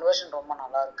இருக்கோம். கன்வர்ஷன் ரொம்ப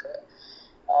நல்லா இருக்கு.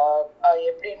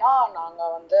 எப்படின்னா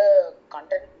நாங்கள் வந்து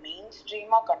கண்டென்ட் மெயின்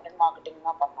ஸ்ட்ரீமாக கண்டென்ட் மார்க்கெட்டிங்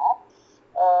தான் பண்ணோம்.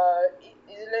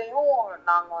 இதுலேயும்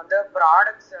நாங்கள் வந்து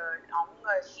ப்ராடக்ட்ஸ்,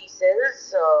 அவங்க ஷீ செல்ஸ்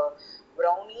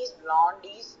ப்ரௌனிஸ்,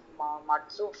 பிளாண்டீஸ், மட்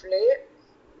சூஃப்லே,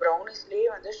 ப்ரௌனிஸ்லேயே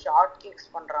வந்து ஷார்ட்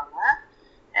கேக்ஸ் பண்ணுறாங்க.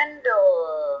 அண்ட்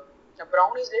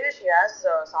ப்ரௌனிஸ்லேயே ஷி ஹேஸ்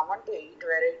 7 to 8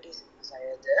 வெரைட்டிஸ்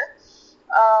செய்யுது.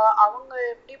 அவங்க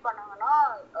எப்படி பண்ணாங்கன்னா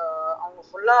அவங்க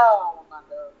ஃபுல்லாக அவங்க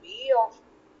அந்த வே ஆஃப்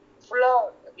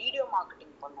ஃபுல்லாக வீடியோ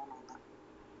மார்க்கெட்டிங் பண்ணோம்.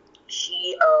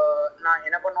 நான்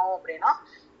என்ன பண்ணோம் அப்படின்னா,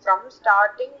 from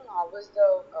starting how is the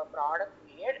product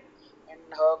made in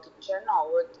her kitchen, how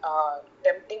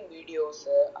tempting videos,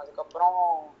 அதுக்கப்புறம்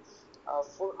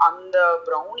அந்த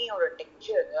ப்ரௌனியோட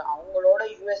டெக்ஸ்சர், அவங்களோட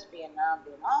யூஎஸ்பி என்ன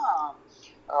அப்படின்னா,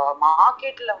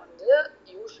 மார்க்கெட்டில் வந்து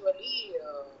யூஸ்வலி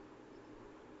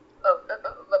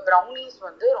ப்ரௌனிஸ்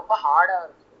வந்து ரொம்ப ஹார்டாக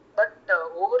இருக்கும். பட்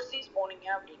ஓவர்சீஸ் போனீங்க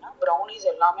அப்படின்னா ப்ரௌனிஸ்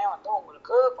எல்லாமே வந்து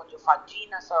உங்களுக்கு கொஞ்சம்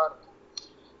ஃபஜ்ஜினஸாக இருக்கும்.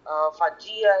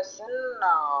 ஃபஜ்ஜியஸ்ன்னு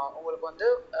உங்களுக்கு வந்து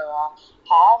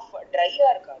ஹாஃப்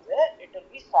ட்ரையாக இருக்காது, it will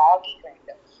be soggy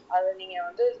kind. அது நீங்கள்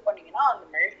வந்து இது பண்ணிங்கன்னா அந்த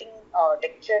மெல்ட்டிங்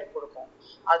டெக்ஸ்சர் கொடுக்கும்.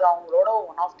 அது அவங்களோட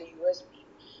one of the USP.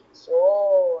 So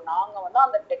நாங்கள் வந்து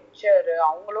அந்த டெக்ஸ்சர்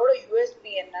அவங்களோட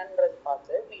யூஎஸ்பி என்னன்றது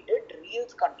பார்த்து we did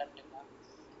ரீல்ஸ் கண்டென்ட்டுங்க.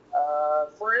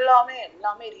 ஃபுல்லாமே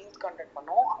எல்லாமே ரீல்ஸ் கண்டென்ட்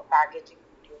பண்ணோம், பேக்கேஜிங்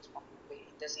வீடியோஸ் பண்ணோம்,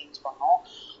 இந்த சீன்ஸ் பண்ணோம்,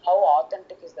 how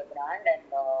authentic is the brand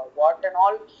and what and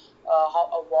all,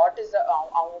 what is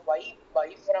அவங்க buy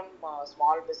from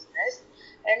small business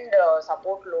and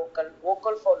support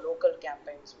vocal for local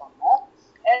campaigns பண்ணோம்.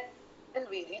 and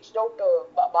we reached out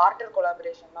barter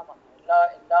collaboration தான் பண்ணோம்.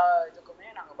 எல்லா இதுக்குமே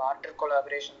நாங்கள் barter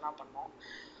collaboration தான் பண்ணோம்.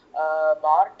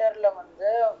 barterல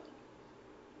வந்து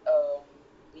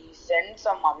we sent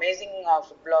some amazing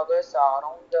food bloggers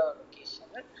around the location.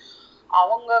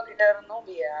 அவங்க கிட்ட இருந்தும்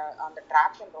அந்த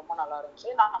ட்ராக்ஷன் ரொம்ப நல்லா இருந்துச்சு.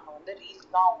 நாங்கள் வந்து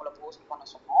ரீல்ஸ் தான் அவங்கள போஸ்ட் பண்ண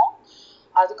சொன்னோம்.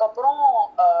 அதுக்கப்புறம்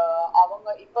அவங்க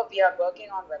இப்போ we are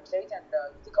working on websites and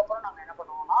இதுக்கப்புறம் நாங்கள் என்ன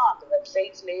பண்ணுவோம்னா அந்த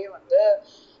வெப்சைட்ஸ்லேயே வந்து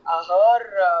her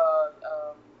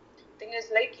thing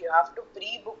is like you have to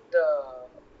pre book the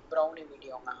brownie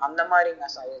வீடியோங்க அந்த மாதிரிங்க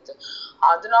சைது.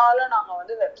 அதனால நாங்கள்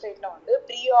வந்து வெப்சைட்டில் வந்து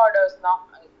ப்ரீ ஆர்டர்ஸ் தான்,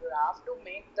 you have to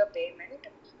make the payment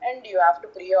and you have to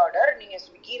pre order. நீங்கள்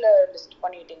ஸ்விக்கியில் லிஸ்ட்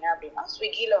பண்ணிட்டீங்க அப்படின்னா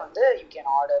ஸ்விக்கியில் வந்து யூ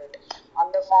கேன் ஆர்டர் இட்.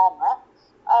 அந்த ஃபார்மை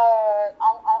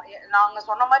நாங்கள்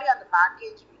சொன்ன மாதிரி அந்த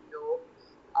பேக்கேஜ் வீடியோ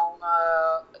அவங்க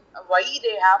why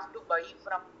they have to buy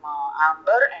from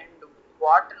Amber and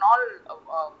what and all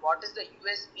what is the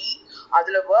USP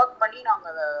அதில் ஒர்க் பண்ணி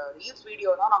நாங்கள் ரீல்ஸ்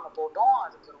வீடியோ தான் நாங்கள் போட்டோம்.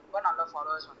 அதுக்கு ரொம்ப நல்ல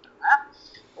ஃபாலோவர்ஸ் வந்துட்டாங்க.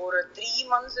 ஒரு 3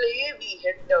 monthsலேயே we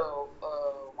hit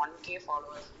 1K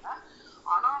ஃபாலோவர்ஸுங்க.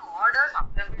 ஆனால் ஆர்டர்ஸ்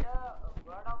அதை விட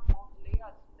வேர்ட் ஆஃப் மவுத்லேயே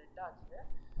அது ஸ்ப்ரெட் ஆச்சு.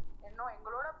 இன்னும்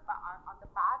எங்களோட அந்த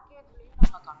பேக்கேஜ்லேயும்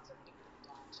நாங்கள் கன்சல்டிங்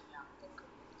கொடுத்தோம். ஆக்சுவலி எனக்கு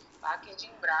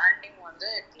பேக்கேஜிங் பிராண்டிங் வந்து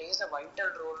இட் பிளேஸ் அ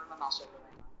வைட்டல் ரோல்னு நான் சொல்லுவேன்.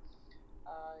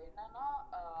 என்னன்னா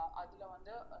அதில்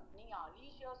வந்து நீங்கள்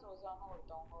அலீஷியா சோசான்னு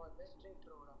ஒருத்தவங்க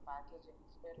வெஸ்ட்ரீட்டரோட பேக்கேஜ்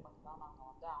இன்ஸ்பயர் பண்ணி தான் நாங்கள்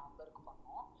வந்து ஆம்பருக்கு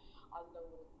பண்ணோம். அதில்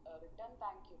ஒரு ரிட்டன்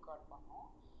தேங்க்யூ கார்டு பண்ணோம்.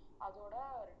 அதோட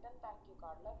ரிட்டன் தேங்க்யூ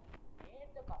கார்டில்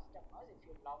made the customers if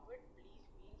you love it please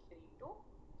feel free to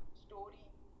story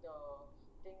the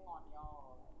thing on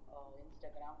your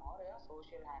Instagram or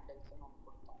social ஹேண்டில்ஸ்ன்னு ஒன்று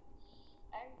கொடுத்தோம்.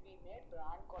 And we made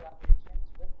brand collaborations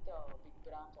with big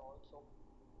brands also.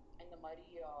 இந்த மாதிரி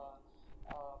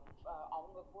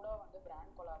அவங்க கூட வந்து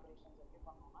பிராண்ட் கொலாபரேஷன்ஸ் எப்படி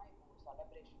பண்ணோம்னா, இப்போ ஒரு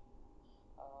செலிப்ரேஷன்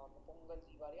பொங்கல்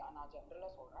தீபாவளி, நான்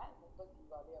ஜென்ரலாக சொல்கிறேன், பொங்கல்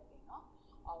தீபாவளி அப்படின்னா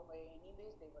அவங்க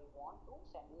anyways they will want to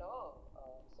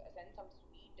send some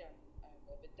sweet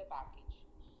with the package.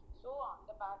 So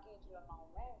அந்த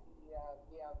பேக்கேஜ்லனாலுமே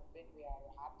we are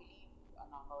happily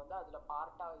நாங்கள் வந்து அதில்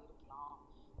பார்ட்டாக இருக்கலாம்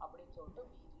அப்படின்னு சொல்லிட்டு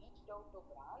we reached out to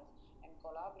brands and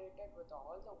collaborated with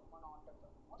all the women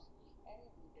entrepreneurs and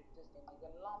we did this thing. இது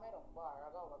எல்லாமே ரொம்ப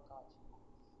அழகாக ஒர்க் ஆச்சு.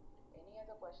 Any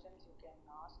other questions you can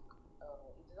ask.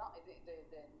 இதுதான்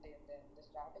இந்த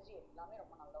ஸ்ட்ராட்டஜி எல்லாமே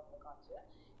ரொம்ப நல்லா ஒர்க் ஆச்சு.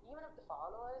 Even if the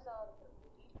followers are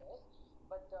very less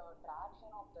but the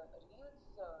traction of the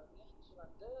reels reach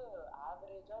வந்து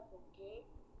ஆவரேஜாக 2K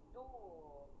to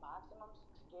maximum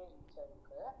 6K reach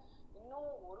ஆயிருக்கு.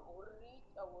 இன்னும்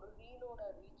ஒரு ரீலோட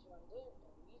ரீச் வந்து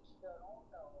ரீச்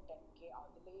அரௌண்ட் 10K.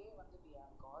 அதுலேயே வந்து we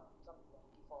have got some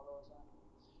 20 followers.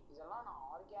 இதெல்லாம் நான்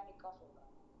ஆர்கானிக்காக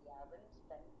சொல்கிறேன். we haven't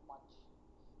spent much.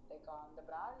 Like அந்த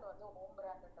பிராண்ட் வந்து ஹோம்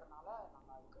பிராண்டுன்றனால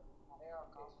நாங்கள் அதுக்கு நிறையா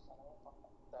காசு செலவு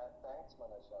பண்ணோம். தேங்க்ஸ்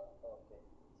மனோஷா. ஓகே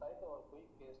சைட் ஒரு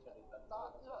குயிக் கேஸ் ஸ்டடி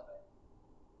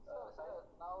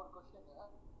நான் ஒரு கொஸ்டின்.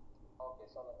 ஓகே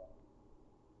சொல்லுங்க.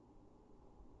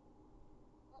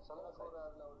 ஒரு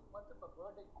அதில் ஒரு மட்டும் இப்போ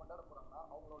பர்த்டே கொண்டாட போகிறாங்கன்னா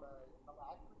அவங்களோட நம்ம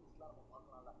ஆக்டிவிட்டீஸ்லாம் நம்ம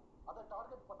பார்க்கலாம்ல, அதை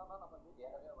டார்கெட் பண்ணோம்னா நம்ம வீட்டு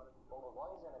நிறையா வருது. உங்கள்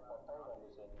வாய்ஸ் எனக்கு கட்டாயம்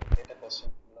வந்துச்சு, கேட்ட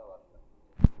கொஸ்டின் ஃபுல்லாக வரல.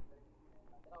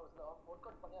 ஏன்னா ஒரு சில ஒர்க்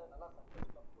அவுட் பண்ணி அதை நல்லா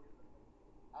சக்ஸஸ்ஃபுல்லாக போயிட்டு இருக்கு.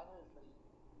 ஆனிவர்சரி,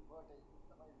 பர்த்டே,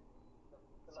 இந்த மாதிரி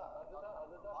அதுதான்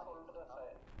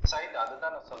சொல்கிறேன் சைட்.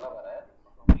 அதுதான் நான் சொல்ல வரேன்.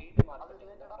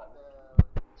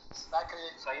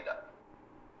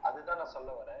 அதுதான் நான்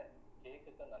சொல்ல வரேன்.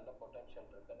 கேக்குக்கு நல்ல பொட்டன்ஷியல்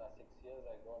இருக்கு. நான் 6 years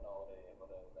ago நான்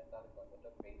ஒரு வெண்டாருக்கு வந்துட்டு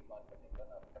பெய்ட் மார்க்கெட்டிங்ல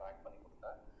நான் ட்ராக் பண்ணி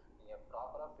கொடுத்தேன். நீங்க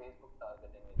ப்ராப்பரா ஃபேஸ்புக்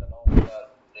டார்கெட்டிங் இதெல்லாம்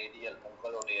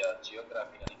உங்களுடைய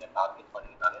ஜியோகிராஃபியை நீங்க டார்கெட்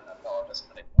பண்ணினாலே நல்ல ஆர்டர்ஸ்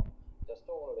கிடைக்கும்.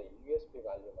 ஜஸ்ட் உங்களோட யூஎஸ்பி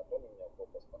வேல்யூ மட்டும் நீங்க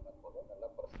ஃபோக்கஸ் பண்ண போதும். நல்லா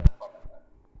ப்ரெசென்ட் பண்ணுங்க.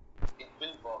 It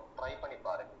will work. ட்ரை பண்ணி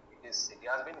பாருங்க. it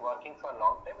has been working for a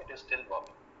long time. It is still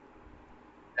working.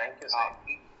 Thank you sir.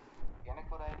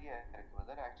 எனக்கு ஒரு ஐடியா இருக்கு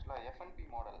பிரதர். ஆக்சுவலாக எஃப்என்பி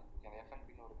மாடல்,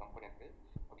 எஃப்என்பின்னு ஒரு கம்பெனி இருக்கு.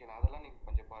 ஓகே, நான் அதெல்லாம் நீங்கள்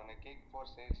கொஞ்சம் பாருங்க. Cake for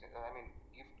sales, I mean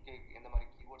gift cake, இந்த மாதிரி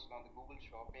கீவேர்ட்ஸ்லாம் வந்து கூகுள்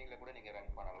ஷாப்பிங்கில் கூட நீங்கள்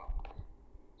ரன் பண்ணலாம்.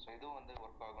 ஸோ இதுவும் வந்து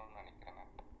ஒர்க் ஆகும்னு நினைக்கிறேன்.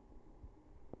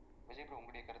 விஜய் ப்ரோ,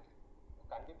 உங்களுடைய கருத்து?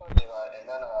 கண்டிப்பாக தேவா.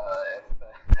 ஏன்னா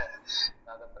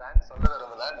நான் அந்த பிராண்ட் சொல்ல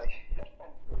விரும்பல.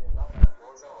 எல்லாம்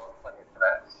க்ளோஸாக ஒர்க்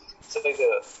பண்ணியிருக்கிறேன். ஸோ இது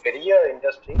பெரிய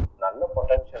இண்டஸ்ட்ரி, நல்ல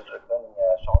பொட்டன்ஷியல் இருக்கு.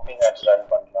 நீங்கள் ஷாப்பிங் ஆட்ஸ் ரன்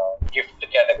பண்ணலாம், கிஃப்ட்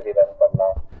கேட்டகரி ரன்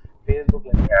பண்ணலாம்,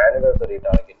 ஃபேஸ்புக்கில் நீங்கள் ஆனிவர்சரி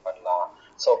டார்கெட் பண்ணலாம்.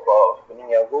 ஸோ இப்போ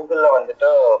நீங்கள் கூகுளில் வந்துட்டு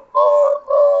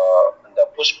இந்த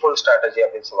புஷ் புல் ஸ்ட்ராட்டஜி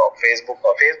அப்படின்னு சொல்லுவோம்.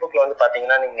 ஃபேஸ்புக்கில் வந்து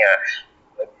பார்த்தீங்கன்னா நீங்கள்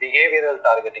பிஹேவியரல்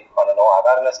டார்கெட்டிங் பண்ணணும்,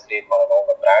 அவேர்னஸ் கிரியேட் பண்ணணும்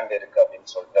உங்கள் பிராண்ட் இருக்கு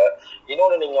அப்படின்னு சொல்லிட்டு.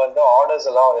 இன்னொன்று நீங்கள் வந்து ஆர்டர்ஸ்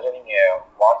எல்லாம் வந்துட்டு நீங்கள்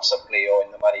வாட்ஸ்அப்லேயோ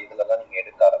இந்த மாதிரி இதுலலாம் நீங்கள்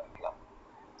எடுக்க ஆரம்பிக்கலாம்.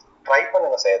 ட்ரை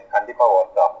பண்ணுங்க சார், கண்டிப்பாக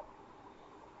ஒர்க் ஆகும்.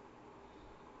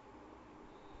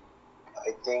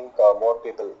 I think more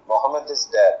people. Mohammed is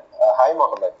there. Hi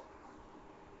Mohammed.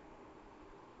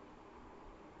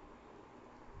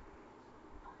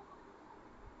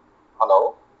 Hello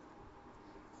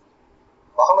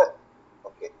Mohammed.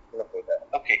 Okay,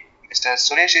 okay, Mr.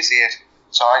 Suresh is here.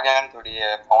 Joygant உடைய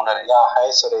founder. Yeah, hi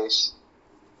Suresh.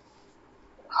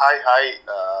 Hi,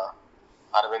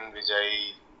 Arvind, Vijay,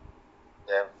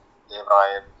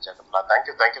 Devray, Jagatla.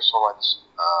 Thank you so much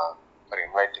for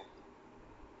inviting me.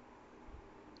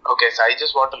 Okay, so I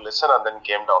just want to listen and then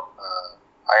came down.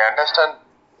 I understand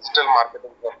digital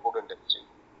marketing for food industry.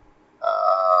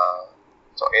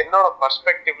 So, என்னோட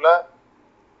perspectiveல,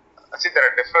 see there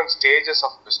are different stages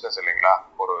of business இல்லைங்களா?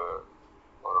 ஒரு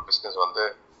business வந்து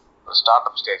ஒரு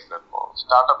startup stageல இருக்கும்.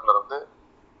 Startupல இருந்து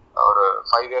ஒரு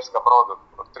 5 yearsக்கு அப்புறம் ஒரு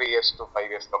 3 years to 5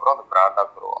 yearsக்கு அப்புறம் அந்த பிராண்டா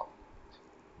grow.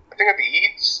 I think at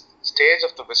each stage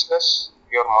of the business,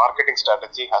 your marketing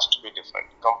strategy has to be different,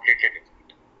 completely different.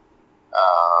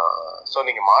 So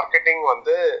நீங்க மார்க்கெட்டிங்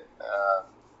வந்து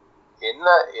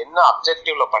என்ன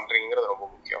அப்ஜெக்டிவ்ல பண்றீங்கிறது ரொம்ப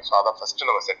முக்கியம். ஸோ அதை ஃபர்ஸ்ட்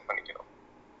நம்ம செட் பண்ணிக்கணும்.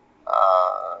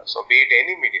 ஸோ பீட்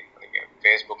எனி மீடியம் நீங்க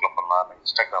ஃபேஸ்புக்ல பண்ணலாம்,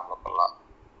 இன்ஸ்டாகிராம்ல பண்ணலாம்,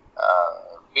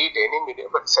 be it any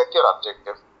medium, but set your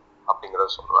objective அப்படிங்கிறத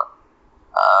சொல்லுவேன்.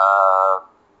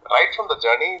 Right from the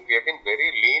journey, we have been very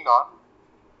lean on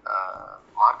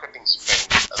marketing spend.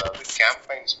 அதாவது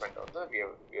campaign spend வந்து we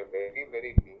are very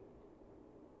very lean.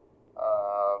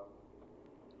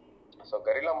 So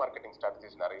guerrilla marketing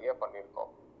strategies நிறைய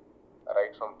பண்ணியிருக்கோம்.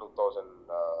 Right from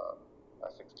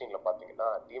 2016ல பார்த்தீங்கன்னா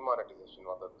demonetization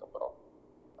வந்ததுக்கு அப்புறம்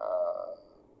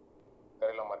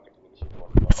guerrilla marketing initiative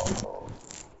வந்து பண்ணோம். ஸோ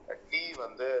டீ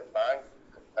வந்து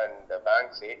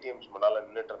பேங்க்ஸ் ஏடிஎம்ஸ் முன்னால்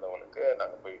நின்றுட்டு இருந்தவங்களுக்கு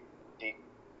நாங்கள் போய் டீ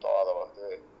அதை வந்து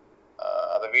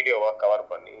அதை வீடியோவாக கவர்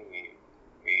பண்ணி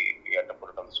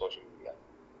போட்டு அந்த social media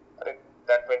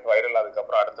that went viral.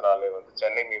 அதுக்கப்புறம் அடுத்த நாள் வந்து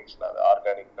சென்னை மீம்ஸ்ல அது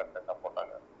ஆர்கானிக் கண்டென்ட்டாக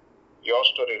போட்டாங்க, யோர்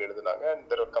ஸ்டோரியில் எழுதுனாங்க, and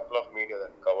there are couple of media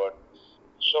that covered.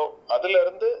 So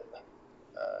அதுலேருந்து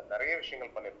நிறைய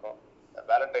விஷயங்கள் பண்ணியிருக்கோம்.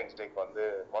 வேலண்டைன்ஸ் டேக்கு வந்து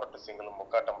மொரட்டு சிங்கிளும்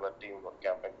முக்காட்டம்ல டீம் ஒரு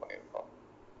கேம்பெயின் பண்ணியிருக்கோம்.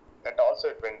 That also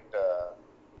it went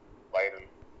viral.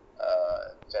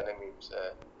 Chennai memes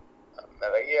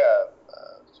நிறைய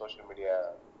சோஷியல் மீடியா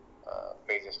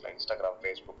பேஜஸ்ல, இன்ஸ்டாகிராம்,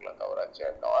 ஃபேஸ்புக்ல கவர் ஆச்சு.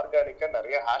 அண்ட் ஆர்கானிக்கா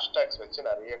நிறைய ஹேஷ்டேக்ஸ் வச்சு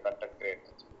நிறைய கண்டென்ட் கிரியேட்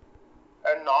ஆச்சு.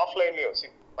 அண்ட் ஆஃப்லைன்லயும்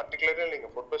பர்டிகுலர்லி நீங்க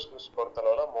ஃபுட் பிஸ்னஸ்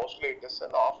பொறுத்தளவுல mostly it is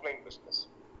an offline business.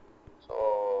 So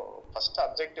first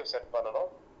objective set பண்ணணும்.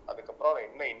 அதுக்கப்புறம்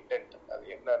என்ன இன்டென்ட், அது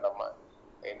நம்ம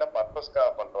என்ன பர்பஸ்க்காக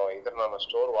பண்றோம், இதர் நம்ம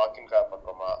ஸ்டோர் வாக்கிங்காக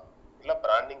பண்றோமா இல்லை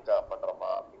பிராண்டிங்காக பண்றோமா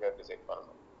அப்படிங்கிறத டிசைட்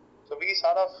பண்ணணும். So we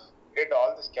sort of did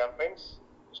all this campaigns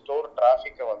store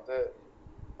டிராஃபிக்கை வந்து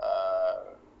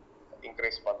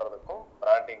இன்க்ரீஸ் பண்றதுக்கும்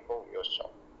பிராண்டிங்க்கும்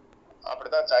யோசிச்சோம்.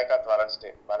 அப்படிதான் ஜாய்காத்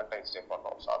வேலண்டைன்ஸ் டே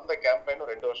பண்ணோம். ஸோ அந்த கேம்பெயினும்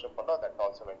 2 வருஷம் பண்ணோம். That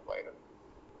also went viral.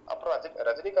 அப்புறம்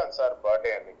ரஜினிகாந்த் சார்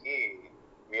பர்த்டே அன்னைக்கு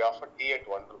we offered tea at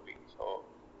 1 rupee. So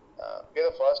we are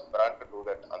the first brand to do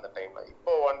that அந்த டைம்ல.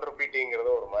 இப்போ 1 rupee டீங்கிறது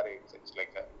ஒரு மாதிரி இட்ஸ்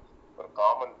லைக் ஒரு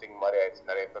காமன் திங் மாதிரி ஆயிடுச்சு,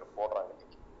 நிறைய பேர் போடுறாங்க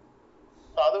இன்னைக்கு.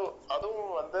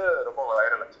 அதுவும் வந்து ரொம்ப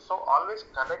வைரல் ஆச்சு. So always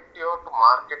connect your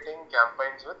marketing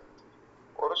campaigns with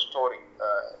ஒரு ஸ்டோரி,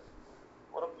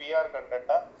 ஒரு பிஆர்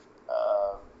கண்டென்ட்டா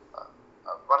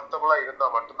வர்த்தபுளா இருந்தா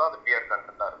மட்டும்தான் அது பிஆர்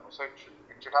கண்டென்ட்டா இருக்கும். So it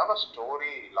should have a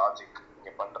story logic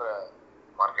நீங்க பண்ற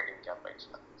மார்க்கெட்டிங்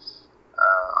கேம்பெயின்ஸ்ல.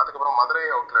 அதுக்கப்புறம் மதுரை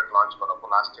அவுட்லெட் லான்ச் பண்ணப்போ,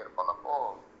 லாஸ்ட் இயர் பண்ணப்போ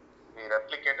we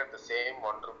replicated the same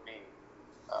 1 rupee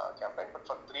campaign but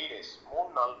for 3 days, 3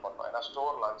 நாள் பண்ணோம். ஏன்னா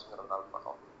ஸ்டோர் லான்ச்ங்கிறதுனால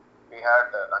பண்ணோம். we had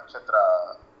நக்ஷத்ரா,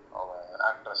 அவங்க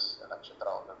ஆக்ட்ரஸ்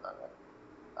நக்ஷத்ரா வந்திருந்தாங்க.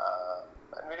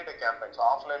 and we did a campaign. So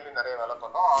ஆஃப்லைன்லேயும் நிறைய வேலை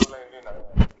பண்ணோம், ஆன்லைன்லேயும் நிறைய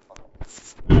வேலை பண்ணோம்.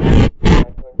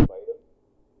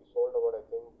 we sold over I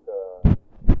think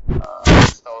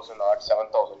 6,000 or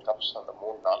 7,000 cups அந்த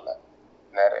 3 நாள்ல.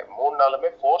 நிறைய 3 நாளுமே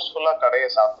ஃபோர்ஸ்ஃபுல்லா கடையை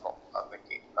சாத்தணும்.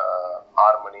 அன்னைக்கு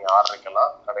 6 மணி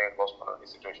 6:30க்கெல்லாம் கடையை க்ளோஸ் பண்ண வேண்டிய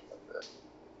சிச்சுவேஷன் வந்து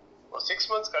ஒரு 6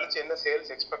 months கழிச்சு என்ன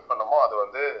சேல்ஸ் எக்ஸ்பெக்ட் பண்ணமோ அது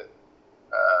வந்து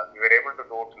we were able to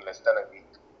do it in less than a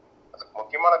week. அதுக்கு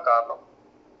முக்கியமான காரணம்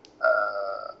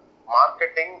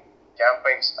மார்க்கெட்டிங்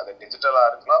கேம்பெயின்ஸ். அது டிஜிட்டலா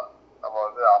இருக்கலாம், நம்ம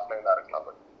வந்து ஆஃப்லைனா இருக்கலாம்.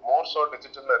 பட் மோர் ஸோ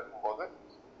டிஜிட்டல்ல இருக்கும்போது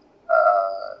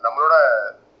நம்மளோட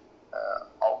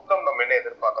அவுட்கம் நம்ம என்ன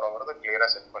எதிர்பார்க்குறோங்கிறத கிளியரா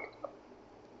செட் பண்ணிக்கணும்.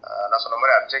 நான் சொன்ன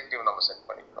மாதிரி அப்ஜெக்டிவ் நம்ம செட்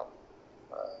பண்ணிக்கணும்.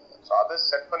 ஸோ அது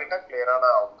செட் பண்ணிட்டா கிளியரான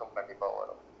அவுட்கம் கண்டிப்பாக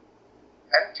வரும்.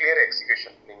 And clear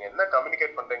execution. நீங்கள் என்ன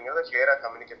கம்யூனிகேட் பண்ணுறீங்கிறத கிளியராக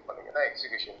கம்யூனிகேட் பண்ணீங்கன்னா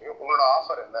எக்ஸிகியூஷன்லையும் உங்களோட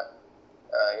ஆஃபர் என்ன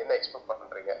எக்ஸ்பெக்ட்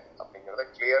பண்ணுறீங்க அப்படிங்கிறத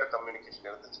கிளியர் கம்யூனிகேஷன்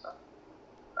இருந்துச்சுன்னா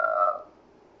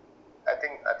I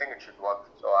think it should work.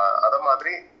 So அதை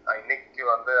மாதிரி இன்னைக்கு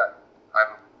வந்து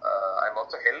I'm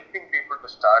also helping people to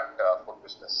start food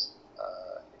business.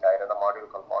 I run a module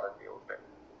called Modern Day Outlet.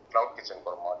 Cloud Kitchen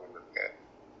for module இருக்கு.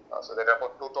 So there are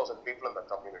about 2,000 people in the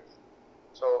community.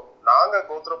 So நாங்க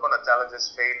go through பண்ண challenges,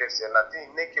 failures எல்லாத்தையும்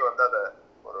இன்னைக்கு வந்து அதை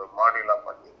ஒரு மாடியூலா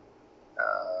பண்ணி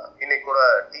இன்னைக்கு கூட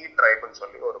டீ ட்ரைப்னு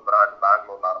சொல்லி ஒரு பிராண்ட்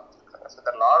பெங்களூர்ல ஆரம்பிச்சிருக்காங்க. So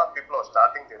there are a lot of people who are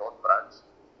starting their own brands.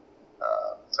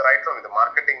 So right from இந்த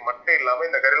மார்க்கெட்டிங் மட்டும் இல்லாமல்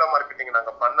இந்த கெரில்லா மார்க்கெட்டிங்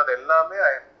நாங்கள் பண்ணது எல்லாமே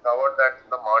ஐ கவர் தட்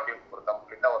இந்த மாடியூல், ஒரு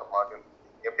கம்ப்ளீட்டாக ஒரு மாடியூல்.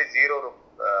 எப்படி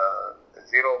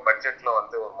ஜீரோ பட்ஜெட்டில்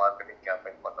வந்து ஒரு மார்க்கெட்டிங்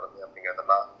கேம்பெயின் பண்ணுறது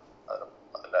அப்படிங்கிறதெல்லாம்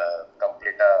அதில்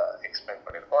கம்ப்ளீட்டாக எக்ஸ்பிளைன்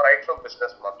பண்ணியிருக்கோம். Right from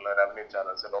business model, revenue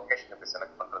channels, location எப்படி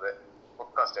செலக்ட் பண்ணுறது,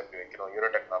 ஃபுட் காஸ்ட் எப்படி வைக்கணும்,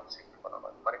 யூனிட் எக்கனாமிக்ஸ் எப்படி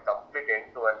பண்ணணும், இந்த மாதிரி கம்ப்ளீட்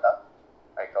எண்ட் டு எண்டாக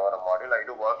I cover a module. I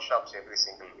do workshops every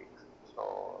single week. So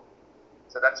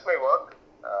that's my work.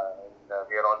 And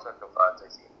we are also into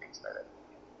franchising and things like that.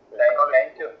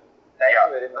 Thank you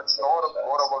very much. That's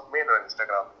more about me and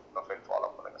Instagram profile follow.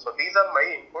 So these are my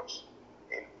inputs.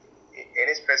 In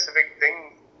any specific thing,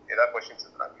 there are questions.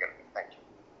 Thank you.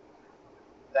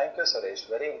 Thank you, Suresh.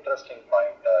 Very interesting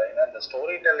point. ஏன்னா இந்த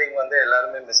story telling வந்து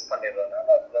எல்லாருமே miss பண்ணிடுறோம்.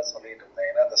 நான் அதுதான் சொல்லிட்டு இருந்தேன்.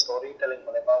 ஏன்னா இந்த ஸ்டோரி டெல்லிங்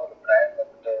மூலமா ஒரு பிராண்ட்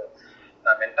வந்துட்டு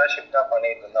நான் மென்டார்ஷிப் தான்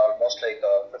பண்ணிட்டு இருந்தேன். ஆல்மோஸ்ட் லைக்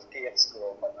 50x க்ரோ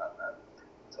பண்ணாங்க.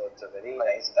 So it's a very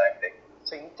nice tactic.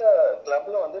 So இந்த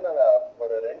கிளப்ல வந்து நாங்கள்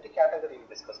ஒரு 2 கேட்டகரி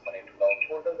டிஸ்கஸ் பண்ணிட்டு இருக்கோம்.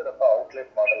 ஃபுட்டுங்கிறப்ப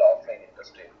அவுட்லெட் மாடல், ஆஃப்லைன்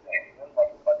இண்டஸ்ட்ரி இருக்கும். இன்னொன்று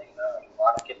மாடல் பார்த்தீங்கன்னா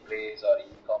marketplace or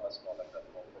e-commerce model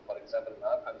இருக்கும். ஃபார் எக்ஸாம்பிள்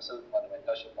நான் கன்சல்ட் பண்ண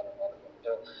மென்டார்ஷிப் பண்ண மாடல்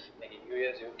வந்துட்டு இன்னைக்கு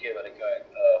யூஎஸ் யூகே வரைக்கும்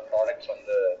ப்ராடக்ட்ஸ்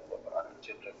வந்து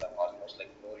அனுப்பிச்சிட்டு இருக்காங்க. ஆல்மோஸ்ட்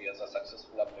லைக் 4 இயர்ஸாக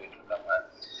சக்ஸஸ்ஃபுல்லாக போயிட்டு இருக்காங்க.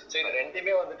 ஸோ இது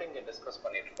ரெண்டுமே வந்துட்டு இங்கே டிஸ்கஸ்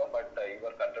பண்ணிட்டு இருக்கோம். But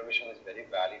your contribution is very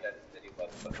valid and very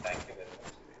ஒர்க்ஃபுல். Thank you very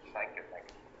much. Thank you.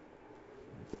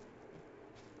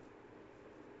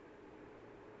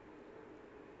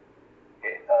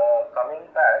 Okay, coming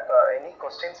back, any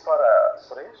questions for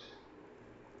Suresh?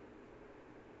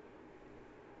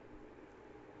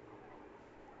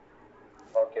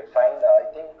 Okay, fine. I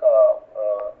think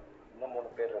இன்னும் 3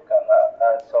 பேர் இருக்காங்க.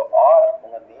 ஸோ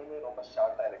உங்க நேமே ரொம்ப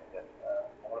ஷார்ட்டாக இருக்கு.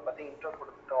 உங்களை பற்றி இன்ட்ரோ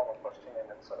கொடுத்துட்டு உங்க கொஸ்டின்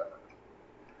என்னன்னு சொல்லுங்க.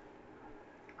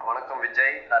 வணக்கம்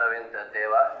விஜய், அரவிந்த்,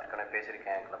 தேவா. ஏற்கனவே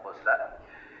பேசியிருக்கேன் கிளப் ஹவுஸில்.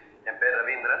 என் பேர்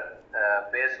ரவீந்திரன்.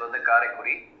 பேஸ் வந்து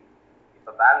காரைக்குடி.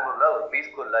 இப்போ பெங்களூரில் ஒரு பி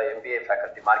ஸ்கூலில் எம்பிஏ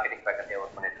ஃபேக்கல்ட்டி, மார்க்கெட்டிங் ஃபேக்கல்ட்டியாக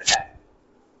ஒர்க் பண்ணிட்டுருக்கேன்.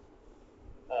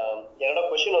 என்னோட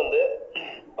கொஷின் வந்து,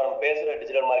 இப்போ நம்ம பேசுகிற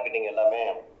டிஜிட்டல் மார்க்கெட்டிங் எல்லாமே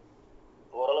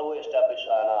ஓரளவு எஸ்டாப்ளிஷ்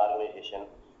ஆன ஆர்கனைசேஷன்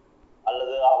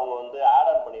அல்லது அவங்க வந்து ஆட்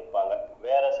ஆன் பண்ணியிருப்பாங்க.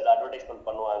 வேறு சில அட்வர்டைஸ்மெண்ட்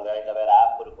பண்ணுவாங்க, இல்லை வேறு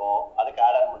ஆப் இருக்கும், அதுக்கு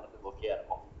ஆட் ஆன் பண்ணுறதுக்கு ஓகேயா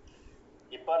இருக்கும்.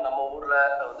 இப்போ நம்ம ஊரில்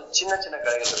வந்து சின்ன சின்ன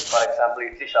கடைகள் இருக்குது. ஃபார் எக்ஸாம்பிள்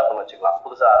இட்லி ஷாப்னு வச்சுக்கலாம்,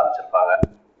 புதுசாக ஆரம்பிச்சிருப்பாங்க.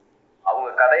 அவங்க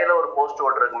கடையில் ஒரு போஸ்ட்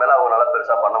ஓட்டுறதுக்கு மேலே அவங்களால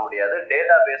பெருசாக பண்ண முடியாது.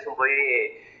 டேட்டா பேஸும் போய்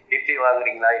இட்லி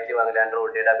வாங்குறீங்களான்ற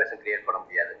ஒரு டேட்டா பேஸும் கிரியேட் பண்ண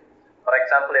முடியாது. ஃபார்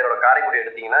எக்ஸாம்பிள் என்னோட காரைக்குடி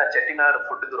எடுத்தீங்கன்னா செட்டிநாடு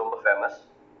ஃபுட்டுக்கு ரொம்ப ஃபேமஸ்.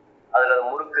 அதில்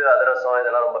முறுக்கு, அதிரசம்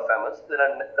இதெல்லாம் ரொம்ப ஃபேமஸ்.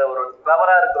 இதில் ஒரு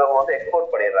ஃப்ளவராக இருக்கிறவங்க வந்து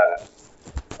எக்ஸ்போர்ட் பண்ணிடுறாங்க.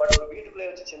 பட் ஒரு வீட்டுக்குள்ளே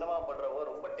வச்சு சின்னமாக பண்ணுறவங்க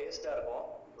ரொம்ப டேஸ்ட்டாக இருக்கும்,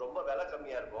 ரொம்ப விலை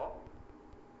கம்மியாக இருக்கும்,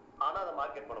 ஆனால் அதை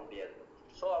மார்க்கெட் பண்ண முடியாது.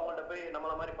 ஸோ அவங்கள்ட்ட போய்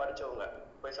நம்மளை மாதிரி படித்தவங்க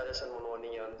போய் சஜஷன் பண்ணுவோம்,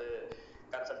 நீங்கள் வந்து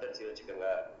கன்சல்டன்சி வச்சுக்கோங்க,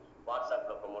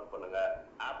 வாட்ஸ்அப்பில் ப்ரொமோட் பண்ணுங்கள்,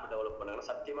 ஆப் டெவலப் பண்ணுங்கன்னா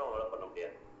சத்தியமாக அவங்களால பண்ண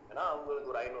முடியாது. ஏன்னா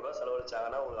அவங்களுக்கு ஒரு 500 ரூபா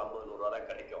செலவழிச்சாங்கன்னா உங்களுக்கு 50 100 ரூபா தான்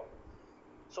கிடைக்கும்.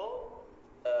 ஸோ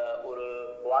ஒரு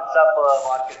வாட்ஸ்அப்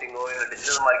மார்க்கெட்டிங்கோ இல்லை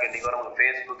டிஜிட்டல் மார்க்கெட்டிங்கோ நமக்கு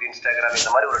ஃபேஸ்புக், இன்ஸ்டாகிராம்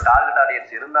இந்த மாதிரி ஒரு டார்கெட்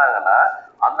ஆடியன்ஸ் இருந்தாங்கன்னா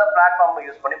அந்த பிளாட்ஃபார்மை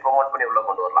யூஸ் பண்ணி ப்ரொமோட் பண்ணி உள்ள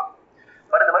கொண்டு வரலாம்.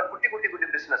 பட் இந்த மாதிரி குட்டி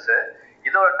பிஸ்னஸ்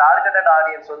இதோட டார்கெட்டட்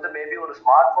ஆடியன்ஸ் வந்து மேபி ஒரு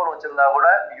ஸ்மார்ட் ஃபோன் வச்சிருந்தா கூட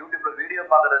யூடியூப்ல வீடியோ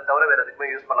பார்க்கறது தவிர வேறு எதுக்குமே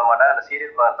யூஸ் பண்ண மாட்டாங்க, அந்த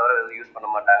சீரியல் பார்க்கறது தவிர வேறு யூஸ் பண்ண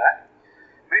மாட்டாங்க,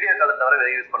 வீடியோ காலை தவிர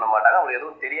வேறு யூஸ் பண்ண மாட்டாங்க. அவங்களுக்கு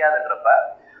எதுவும் தெரியாதுன்றப்ப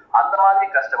அந்த மாதிரி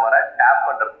கஸ்டமரை டேப்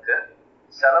பண்ணுறதுக்கு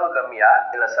செலவு கம்மியா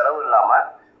இல்லை செலவு இல்லாமல்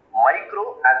மைக்ரோ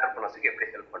ஆண்டர்பிரனர்ஸுக்கு எப்படி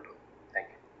ஹெல்ப் பண்ணுறது?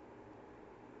 Thank you.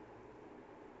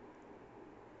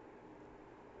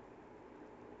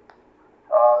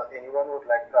 Anyone would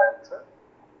like to answer?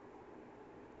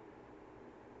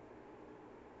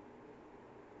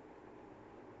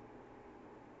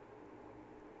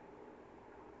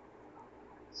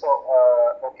 So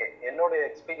okay, என்னோட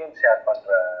எக்ஸ்பீரியன்ஸ் ஷேர்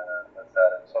பண்ணுறேன்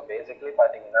சார். ஸோ பேசிக்லி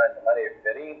பார்த்தீங்கன்னா இந்த மாதிரி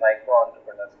வெரி மைக்ரோ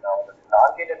ஆண்டர்பிரினர்ஸ், நான் வந்து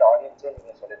டார்கெட்டட் ஆடியன்ஸே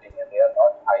நீங்கள் சொல்லிட்டீங்க, they are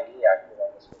not highly active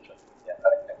on social media,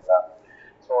 கரெக்டுங்களா?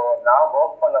 ஸோ நான்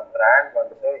ஒர்க் பண்ண பிராண்ட்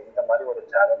வந்துட்டு இந்த மாதிரி ஒரு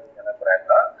சேலஞ்சிங்கான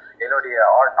பிராண்ட் தான். என்னுடைய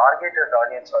டார்கெட்டட்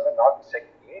ஆடியன்ஸ் வந்து not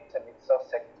sect A, it's a mix of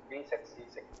sect B, sect C,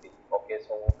 sect D. Okay,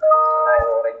 so நான்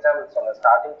ஒரு எக்ஸாம்பிள் சொன்னேன்.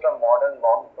 ஸ்டார்டிங் ஃப்ரம் மாடர்ன்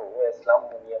மாம் டு இஸ்லாம்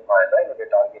முனியம்மா தான் என்னுடைய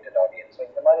டார்கெட்டட் ஆடியன்ஸ். ஸோ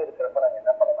இந்த மாதிரி இருக்கிறப்ப நாங்கள்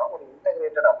என்ன பண்ணோம்னா ஒரு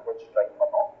இன்டெகிரேட்டட் அப்ரோச் ட்ரை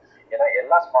பண்ணோம். ஏன்னா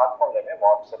எல்லா ஸ்மார்ட் ஃபோன்லையுமே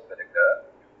வாட்ஸ்அப் இருக்கு.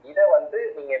 இதை வந்து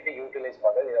நீங்கள் எப்படி யூட்டிலைஸ்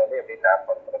பண்ணுறது, இதை வந்து எப்படி டேப்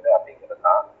பண்ணுறது அப்படிங்கிறது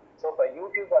தான். ஸோ இப்போ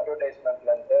யூடியூப்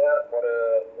அட்வர்டைஸ்மெண்ட்லேருந்து ஒரு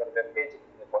வெப்பேஜுக்கு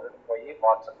நீங்கள் கொண்டுட்டு போய்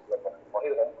வாட்ஸ்அப்பில் கொண்டுட்டு போய்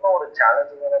இது ரொம்ப ஒரு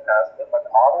சேலஞ்சிங்கான டாஸ்க்கு. பட்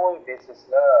ஆர்ஓஐ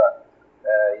பேசிஸில்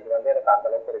இது வந்து எனக்கு அந்த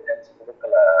அளவுக்கு ரிட்டர்ன்ஸ்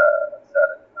கொடுக்கல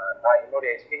சார். நான் என்னுடைய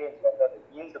எக்ஸ்பீரியன்ஸ் வந்து அது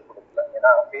ஈல்டு கொடுக்கல.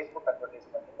 ஏன்னா ஃபேஸ்புக்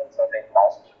அட்வர்டைஸ்மெண்ட்டுக்கு சர்டைன்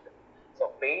காஸ்ட் இருக்கு. ஸோ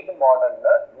பெய்டு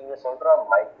மாடலில் நீங்கள் சொல்கிற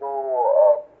மைக்ரோ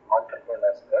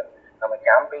ஆண்டர்பிரினர்ஸ்க்கு நம்ம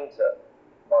கேம்பெயின்ஸ்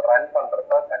ரன்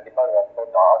பண்ணுறப்ப கண்டிப்பாக ஒர்க்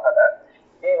அவுட் ஆகலை.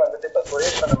 இதே வந்துட்டு இப்போ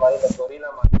குரேட் பண்ண மாதிரி இந்த கொரினா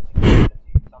marketing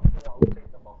something out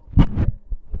side the box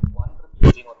one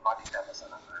using ஒரு பார்ட்டி ஸ்டேட்டஸ்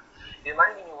சொன்னாங்க. இது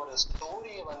மாதிரி நீங்க ஒரு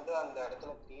ஸ்டோரியை வந்து அந்த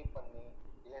இடத்துல கிரியேட் பண்ணி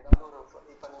இல்லை ஏதாவது ஒரு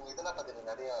இப்போ நீங்க இதெல்லாம்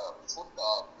பார்த்தீங்கன்னா நிறைய ஃபுட்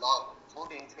பிளாக்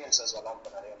ஃபுட் இன்ஃப்ளூயன்சர்ஸ் எல்லாம்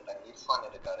இப்போ நிறைய இருக்காங்க. இர்ஃபான்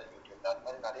இருக்காரு யூடியூப்ல, அது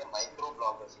மாதிரி நிறைய மைக்ரோ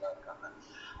பிளாகர்ஸ்லாம் இருக்காங்க.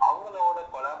 அவங்களோட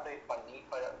கொலாபரேட் பண்ணி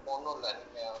இப்போ ஒன்றும் இல்லை,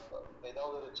 நீங்கள்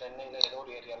ஏதாவது ஒரு சென்னையில் ஏதோ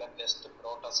ஒரு ஏரியாவில் பெஸ்ட்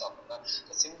புரோட்டா சாப்பிட்னா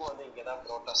சிம்பு வந்து இங்கே தான்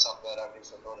புரோட்டா சாப்பிடுவார் அப்படின்னு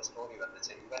சொல்லிட்டு ஒரு ஸ்டோரி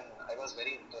வந்துச்சு. Even I was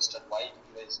very interested why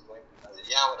is going,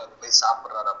 ஏன் அவர் அதை போய்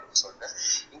சாப்பிட்றாரு அப்படின்னு சொல்லிட்டு.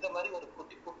 இந்த மாதிரி ஒரு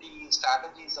குட்டி குட்டி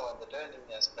ஸ்ட்ராட்டஜிஸை வந்துட்டு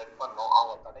நீங்கள் ஸ்ப்ரெட் பண்ணணும்.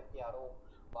 அவங்க கடைக்கு யாரும்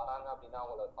வராங்க அப்படின்னா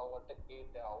அவங்கள்ட்ட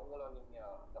கேட்டு அவங்கள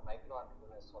நீங்கள் இந்த மைக்ரோ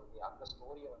ஆண்டர்பிரினர்ஸ் சொல்லி அந்த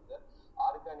ஸ்டோரியை வந்து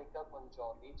ஆர்கானிக்காக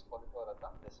கொஞ்சம் ரீச் கொண்டு வரது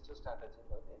தான் பெஸ்ட்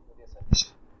ஸ்ட்ராட்டஜிங்கிறது என்னுடைய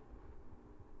suggestion.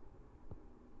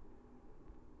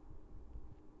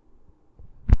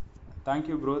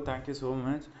 Thank you bro, thank you so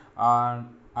much.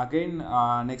 Again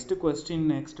next question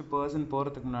next person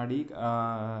போகிறதுக்கு முன்னாடி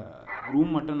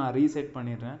ரூம் மட்டும் நான் ரீசெட்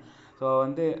பண்ணிடுறேன். ஸோ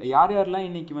வந்து யார் யாரெல்லாம்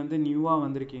இன்றைக்கி வந்து நியூவாக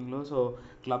வந்திருக்கீங்களோ ஸோ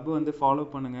கிளப் வந்து ஃபாலோ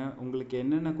பண்ணுங்கள். உங்களுக்கு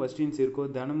என்னென்ன கொஸ்டின்ஸ் இருக்கோ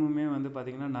தினமுமே வந்து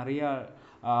பார்த்திங்கன்னா நிறையா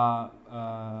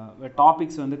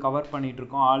டாபிக்ஸ் வந்து கவர்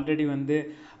பண்ணிகிட்ருக்கோம். ஆல்ரெடி வந்து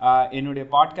என்னுடைய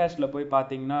பாட்காஸ்ட்டில் போய்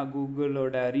பார்த்தீங்கன்னா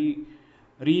கூகுளோட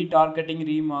ரீடார்கெட்டிங்,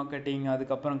 ரீமார்க்கெட்டிங்,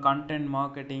 அதுக்கப்புறம் content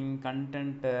marketing,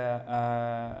 content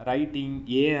writing,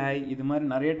 AI, இது மாதிரி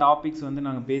நிறைய டாபிக்ஸ் வந்து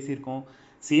நாங்கள் பேசியிருக்கோம்.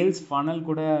 சேல்ஸ் ஃபனல்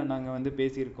கூட நாங்கள் வந்து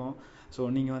பேசியிருக்கோம். ஸோ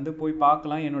நீங்கள் வந்து போய்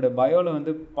பார்க்கலாம். என்னோடய பயோவில்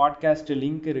வந்து பாட்காஸ்ட்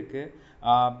லிங்க் இருக்குது.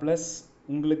 ப்ளஸ்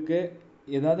உங்களுக்கு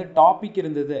ஏதாவது டாபிக்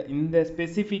இருந்தது, இந்த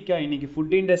ஸ்பெசிஃபிக்காக இன்றைக்கி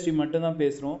ஃபுட் இண்டஸ்ட்ரி மட்டும்தான்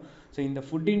பேசுகிறோம். ஸோ இந்த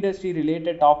ஃபுட் இண்டஸ்ட்ரி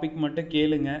ரிலேட்டட் டாபிக் மட்டும்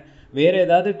கேளுங்க. வேறு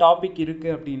ஏதாவது டாபிக்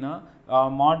இருக்குது அப்படின்னா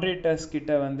மாட்ரேட்டர்ஸ்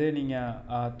கிட்ட வந்து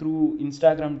நீங்கள் த்ரூ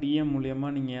இன்ஸ்டாகிராம் டிஎம் மூலயமா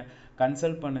நீங்கள்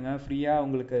கன்சல்ட் பண்ணுங்கள். ஃப்ரீயாக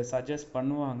உங்களுக்கு சஜஸ்ட்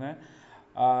பண்ணுவாங்க.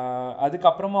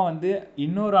 அதுக்கப்புறமா வந்து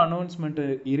இன்னொரு அனௌன்ஸ்மெண்ட்டு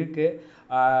இருக்குது.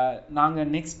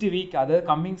 நாங்கள் நெக்ஸ்ட் வீக், அதாவது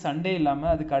கம்மிங் சண்டே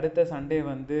இல்லாமல் அதுக்கு அடுத்த சண்டே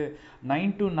வந்து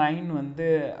 9 to 9 வந்து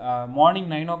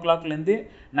மார்னிங் 9 o'clockலேருந்து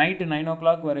நைட்டு 9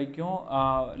 o'clock வரைக்கும்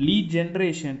லீட்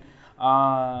ஜென்ரேஷன்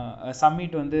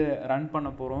சம்மிட் வந்து ரன் பண்ண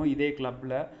போகிறோம் இதே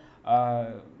கிளப்பில்.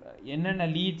 என்னென்ன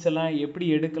லீட்ஸ் எல்லாம் எப்படி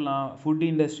எடுக்கலாம், ஃபுட்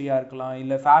இண்டஸ்ட்ரியாக இருக்கலாம்,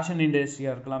 இல்லை ஃபேஷன்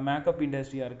இண்டஸ்ட்ரியாக இருக்கலாம், மேக்கப்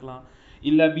இண்டஸ்ட்ரியாக இருக்கலாம்,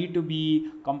 இல்லை B2B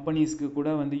கம்பெனிஸ்க்கு கூட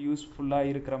வந்து யூஸ்ஃபுல்லாக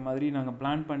இருக்கிற மாதிரி நாங்கள்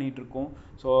பிளான் பண்ணிகிட்ருக்கோம்.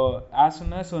 ஸோ ஆஸ்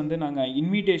சூன் அஸ் வந்து நாங்கள்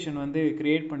இன்விடேஷன் வந்து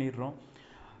க்ரியேட் பண்ணிடுறோம்.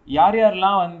 யார்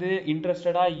யாரெல்லாம் வந்து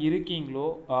இன்ட்ரெஸ்டடாக இருக்கீங்களோ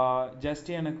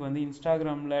ஜஸ்ட் எனக்கு வந்து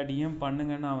இன்ஸ்டாகிராமில் டிஎம்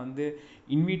பண்ணுங்கள். நான் வந்து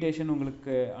இன்விடேஷன்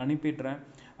உங்களுக்கு அனுப்பிடுறேன்.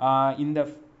 இந்த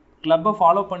கிளப்பை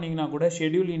ஃபாலோ பண்ணிங்கன்னா கூட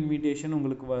ஷெட்யூல் இன்விடேஷன்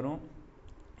உங்களுக்கு வரும்.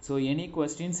 ஸோ எனி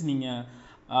கொஸ்டின்ஸ் நீங்கள்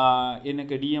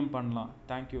எனக்கு டிஎம் பண்ணலாம்.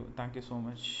 Thank you so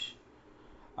much.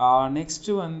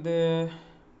 நெக்ஸ்ட்டு வந்து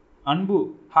அன்பு.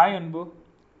 ஹாய் அன்பு.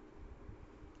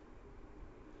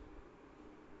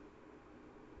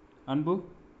 அன்பு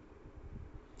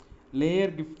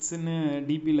லேயர் கிஃப்ட்ஸ்னு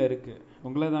டிபியில் இருக்குது,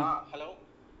 உங்களை தான். ஹலோ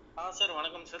சார்,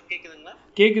 வணக்கம் சார், கேட்குதுங்களா?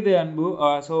 கேட்குது அன்பு.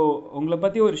 ஸோ உங்களை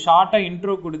பற்றி ஒரு ஷார்ட்டாக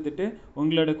இன்ட்ரோ கொடுத்துட்டு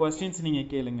உங்களோட கொஸ்டின்ஸ் நீங்கள்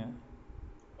கேளுங்க.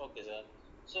 Okay sir.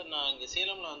 சார், நான் இங்கே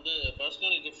சேலமில் வந்து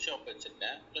பர்சனல் கிஃப்ட் ஷாப்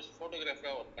வச்சுருக்கேன், ப்ளஸ்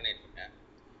ஃபோட்டோகிராஃபராக ஒர்க் பண்ணிகிட்ருக்கேன்.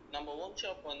 நம்ம ஓன்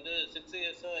ஷாப் வந்து 6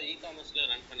 இயர்ஸாக இ-காமர்ஸில்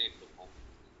ரன் பண்ணிகிட்ருக்கோம்.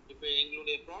 இப்போ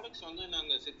எங்களுடைய ப்ராடக்ட்ஸ் வந்து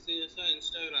நாங்கள் 6 இயர்ஸாக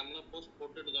இன்ஸ்டாகிராமில் போஸ்ட்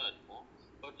போட்டுட்டு தான் இருக்கோம்.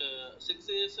 பட் 6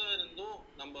 இயர்ஸாக இருந்தும்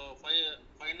நம்ம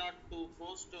 502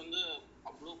 போஸ்ட் வந்து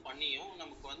அப்லோட் பண்ணியும்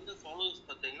நமக்கு வந்து ஃபாலோவர்ஸ்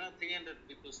பார்த்தீங்கன்னா 300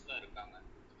 பீப்புள்ஸ் தான் இருக்காங்க.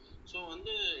 ஸோ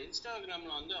வந்து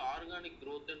இன்ஸ்டாகிராமில் வந்து ஆர்கானிக்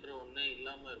க்ரோத்துன்ற ஒன்று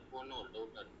இல்லாமல் இருக்கும்னு ஒரு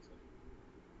டவுட்டாக இருக்குது sir.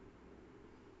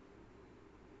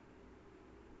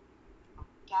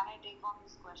 Can I take on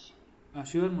this question?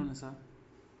 Sure மனு சார்.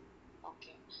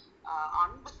 ஓகே.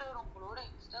 அன்பு சார், உங்களோட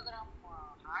இன்ஸ்டாகிராம்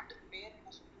ஹேண்டில் பேர்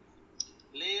என்ன சொல்லுங்க?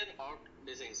 Layer art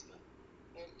designs ma'am.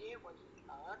 LAYER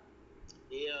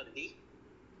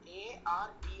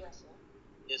ARD sir?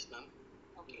 Yes ma'am.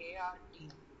 Okay, ARD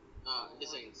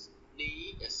designs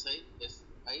DESISIGNS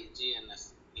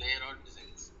layer art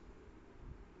designs.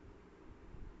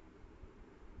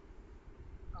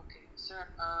 Okay sir,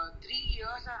 3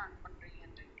 இயர்ஸாக run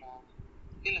பண்ணுறீங்கன்றீங்களா?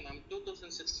 இல்லை ma'am,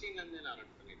 2016 நான்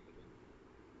run பண்ணிட்டு இருக்கேன்.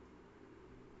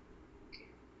 ஓகே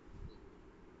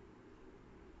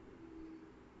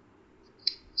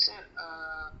சார்,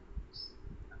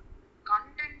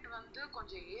 கண்டென்ட் வந்து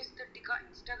கொஞ்சம் ஏஸ்தட்டிக்காக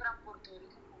இன்ஸ்டாகிராம் பொறுத்த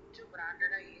வரைக்கும் கொஞ்சம்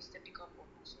பிராண்டடாக ஏஸ்தட்டிக்காக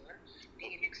போடணும் சார்.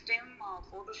 நீங்கள் நெக்ஸ்ட் டைம்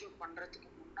ஃபோட்டோஷூட் பண்ணுறதுக்கு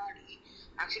முன்னாடி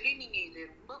ஆக்சுவலி நீங்கள் இது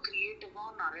ரொம்ப க்ரியேட்டிவாக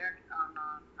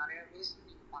நிறையா வேஸ்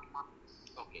நீங்கள் பண்ணலாம்.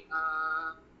 ஓகே.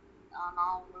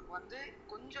 நான் உங்களுக்கு வந்து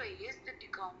கொஞ்சம்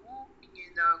ஏஸ்தட்டிக்காகவும் நீங்கள்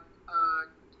இந்த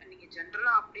நீங்கள்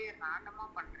ஜென்ரலாக அப்படியே ரேண்டமாக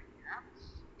பண்ணுறீங்க.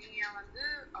 நீங்கள் வந்து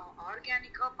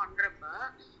ஆர்கானிக்காக பண்ணுறப்ப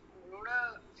உங்களோட உங்களோட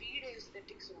ஃபீட்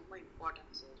ஏஸ்தெட்டிக்ஸ் ரொம்ப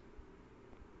important sir.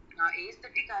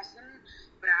 Aesthetic as in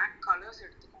brand colours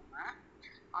எடுத்துக்கோங்க.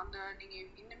 அந்த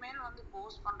நீங்கள் இனிமேல் வந்து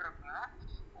போஸ்ட் பண்ணுறப்ப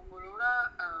உங்களோட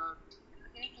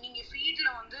நீங்கள்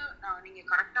ஃபீடில் வந்து நீங்கள்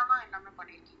கரெக்டாக தான் எல்லாமே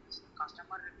பண்ணியிருக்கீங்க சார்.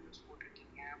 கஸ்டமர் ரிவ்யூஸ்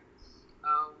போட்டிருக்கீங்க,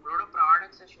 உங்களோட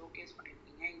ப்ராடக்ட்ஸை ஷோகேஸ்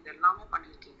பண்ணியிருக்கீங்க, இது எல்லாமே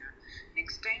பண்ணியிருக்கீங்க.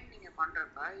 நெக்ஸ்ட் டைம் நீங்கள்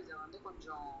பண்ணுறப்ப இதை வந்து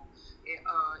கொஞ்சம்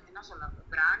என்ன சொல்ல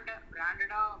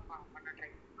பிராண்டடாக பண்ண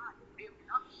ட்ரை பண்ணால் அது எப்படி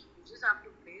அப்படின்னா you just have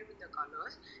to play with the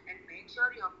colors and make sure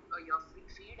your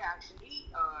feed actually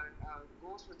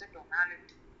goes with the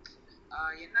tonality.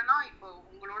 என்னன்னா இப்போ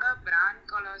உங்களோட பிராண்ட்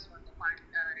கலர்ஸ் வந்து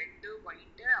ரெட்டு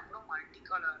ஒயிட்டு அப்புறம் மல்டி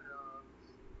கலர்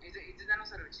இதுதானே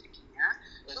சார் வச்சிருக்கீங்க.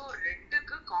 ஸோ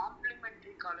ரெட்டுக்கு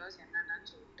காம்ப்ளிமெண்ட்ரி கலர்ஸ் என்னென்னு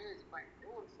சொல்லிட்டு இது பண்ணிட்டு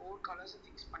ஒரு 4 கலர்ஸ்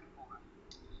ஃபிக்ஸ் பண்ணிக்கோங்க.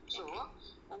 ஸோ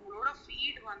உங்களோட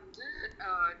ஃபீட் வந்து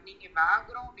நீங்கள்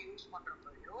பேக்ரவுண்ட் யூஸ்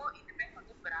பண்ணுறப்பையோ இனிமேல்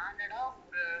வந்து பிராண்டடாக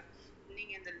ஒரு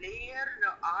நீங்கள் இந்த லேயர்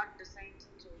ஆர்ட்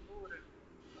டிசைன்ஸ்ன்னு சொல்லிட்டு ஒரு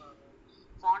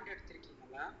ஃபாண்ட்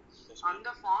எடுத்திருக்கீங்கல்ல, அந்த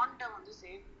ஃபாண்ட்டை வந்து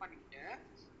சேவ் பண்ணிட்டு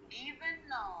even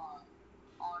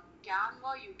on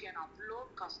Canva you can upload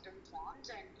custom fonts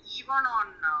and even on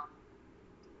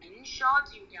InShots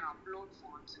you can upload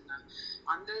fonts.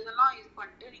 அந்த இதெல்லாம் இது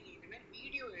பண்ணிட்டு நீங்கள் இனிமேல்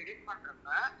வீடியோ எடிட் பண்ணுறப்ப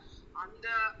அந்த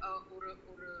ஒரு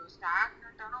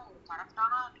ஸ்டாக்னட்டான ஒரு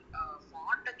கரெக்டான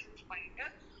ஃபாண்ட்டை சூஸ் பண்ணிட்டு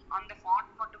அந்த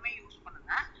ஃபாண்ட் மட்டுமே யூஸ்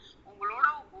பண்ணுங்க. உங்களோட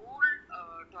ஹோல்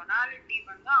டொனாலிட்டி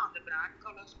வந்து அந்த பிராண்ட்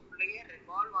கலர்ஸ்குள்ளேயே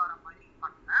ரிவால்வ் ஆகிற மாதிரி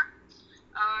பண்ணுங்க.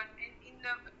 இந்த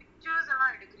பிக்சர்ஸ்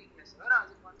எல்லாம் எடுக்கிறீங்களா சார்,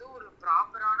 அதுக்கு வந்து ஒரு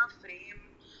ப்ராப்பரான ஃப்ரேம்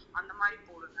அந்த மாதிரி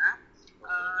போடுங்க.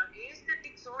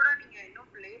 ஏஸ்தெட்டிக்ஸோட நீங்கள்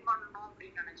இன்னும் ப்ளே பண்ணணும்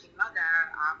அப்படின்னு நினச்சிங்கன்னா there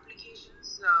are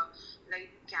applications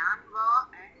like Canva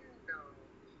and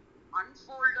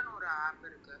அன்ஃபோல்டுன்னு ஒரு ஆப்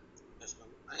இருக்கு.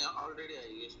 ஆல்ரெடி ஐ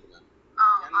யூஸ் பண்ணேன்.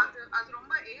 அது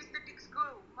ரொம்ப ஏஸ்தெட்டிக்ஸ்க்கு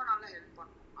ரொம்ப நல்லா ஹெல்ப்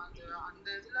பண்ணும். அது அந்த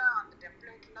இதில் அந்த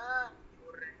டெம்ப்ளேட்டில்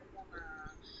ஒரு 2-3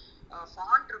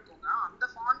 ஃபாண்ட் இருக்குங்க. அந்த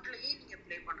ஃபாண்ட்லேயே நீங்கள்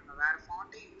ப்ளே பண்ணுங்க, வேறு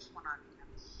ஃபாண்ட்டே யூஸ் பண்ணாதீங்க.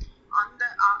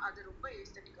 அது ரொம்ப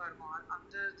ஏஸ்தெட்டிக்காக இருக்கும்.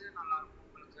 அந்த இது நல்லாயிருக்கும்.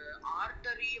 உங்களுக்கு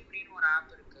ஆர்டரி அப்படின்னு ஒரு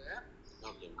ஆப் இருக்கு,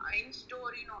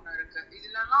 இன்ஸ்டோரின்னு ஒன்று இருக்கு.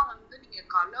 இதுலலாம் வந்து நீங்கள்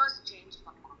கலர்ஸ் சேஞ்ச்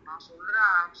பண்ணலாம். நான் சொல்கிற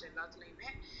ஆப்ஸ் எல்லாத்துலேயுமே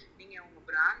நீங்கள் உங்கள்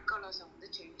பிராண்ட் கலர்ஸை வந்து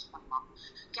சேஞ்ச் பண்ணலாம்.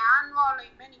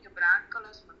 கேன்வாலையுமே நீங்கள் பிராண்ட்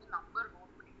கலர்ஸ் வந்து நம்பர்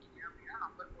நோட் பண்ணிட்டீங்க அப்படின்னா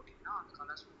நம்பர் போட்டிங்கன்னா அந்த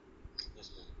கலர்ஸ்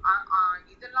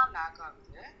இதெல்லாம் லேக்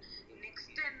ஆகுது.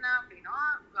 நெக்ஸ்ட் என்ன அப்படின்னா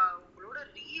உங்களோட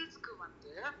ரீல்ஸ்க்கு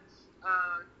வந்து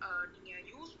நீங்கள்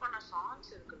யூஸ் பண்ண சாங்ஸ்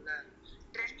இருக்குல்ல,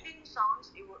 ட்ரெண்டிங் சாங்ஸ்.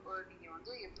 நீங்கள்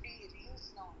வந்து எப்படி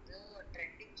ரீல்ஸில் வந்து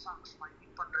ட்ரெண்டிங் சாங்ஸ்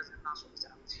ஃபைண்ட் பண்ணுறதுன்னு நான்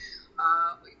சொல்லித்தரேன்.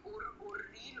 ஒரு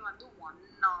ரீல் வந்து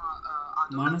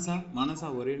மனசா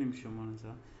ஒரே நிமிஷம்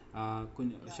மனசா,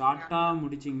 கொஞ்சம் ஷார்ட்டாக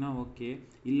முடிச்சிங்கன்னா ஓகே.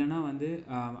 இல்லைனா வந்து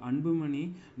அன்புமணி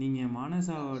நீங்கள்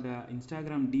மானசாவோட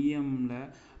இன்ஸ்டாகிராம் டிஎம்மில்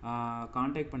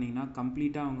காண்டாக்ட் பண்ணிங்கன்னா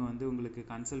கம்ப்ளீட்டாக அவங்க வந்து உங்களுக்கு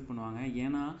கன்சல்ட் பண்ணுவாங்க.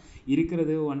 ஏன்னா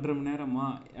இருக்கிறது 1.5 மணி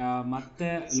நேரமாக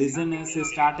மற்ற லிசனர்ஸ்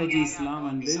ஸ்ட்ராட்டஜிஸ்லாம்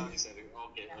வந்து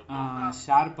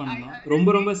ஷேர் பண்ணணும். ரொம்ப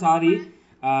ரொம்ப சாரி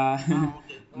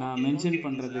நான் மென்ஷன்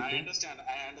பண்ணுறதுக்கு.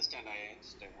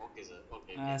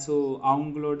 ஸோ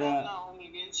அவங்களோட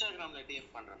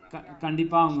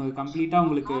கண்டிப்பாக அவங்க கம்ப்ளீட்டாக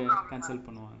உங்களுக்கு கன்சல்ட்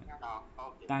பண்ணுவாங்க.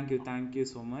 Thank you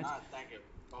so much.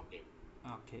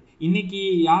 ஓகே, இன்னைக்கு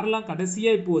யாரெல்லாம்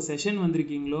கடைசியாக இப்போது செஷன்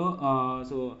வந்திருக்கீங்களோ,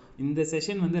 ஸோ இந்த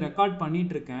செஷன் வந்து ரெக்கார்ட்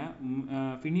பண்ணிகிட்ருக்கேன்.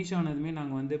 ஃபினிஷ் ஆனதுமே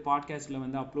நாங்கள் வந்து பாட்காஸ்ட்டில்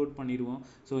வந்து அப்லோட் பண்ணிடுவோம்.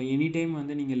 ஸோ எனி டைம்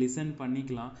வந்து நீங்கள் லிசன்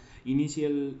பண்ணிக்கலாம்.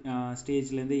 இனிஷியல்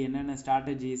ஸ்டேஜ்லேருந்து என்னென்ன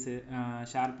ஸ்ட்ராட்டஜிஸு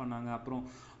ஷேர் பண்ணாங்க, அப்புறம்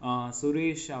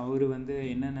சுரேஷ் அவர் வந்து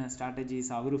என்னென்ன ஸ்ட்ராட்டஜிஸ்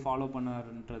அவர் ஃபாலோ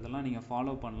பண்ணாருன்றதெல்லாம் நீங்கள்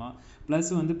ஃபாலோ பண்ணலாம். ப்ளஸ்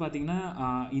வந்து பார்த்திங்கன்னா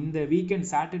இந்த வீக்கெண்ட்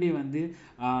சாட்டர்டே வந்து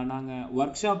நாங்கள்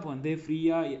ஒர்க் ஷாப் வந்து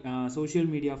ஃப்ரீயாக சோஷியல்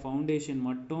மீடியா ஃபவுண்டேஷன்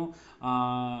மட்டும்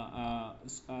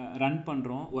ரன்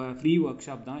பண்ணுறோம். ஃப்ரீ ஒர்க்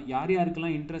ஷாப் தான். யார்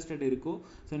யாருக்கெல்லாம் இன்ட்ரெஸ்டட் இருக்கோ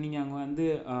ஸோ நீங்கள் அங்கே வந்து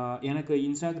எனக்கு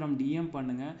இன்ஸ்டாகிராம் டிஎம்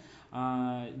பண்ணுங்கள்.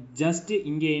 ஜஸ்ட்டு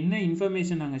இங்கே என்ன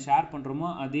இன்ஃபர்மேஷன் நாங்கள் ஷேர் பண்ணுறோமோ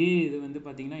அதே இது வந்து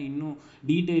பார்த்திங்கன்னா இன்னும்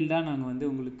டீட்டெயில்டாக நாங்கள் வந்து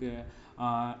உங்களுக்கு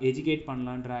எஜுகேட்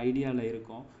பண்ணலான்ற ஐடியாவில்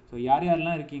இருக்கோம். ஸோ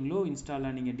யாரெல்லாம் இருக்கீங்களோ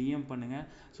இன்ஸ்டாவில் நீங்கள் டிஎம் பண்ணுங்கள்.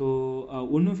 ஸோ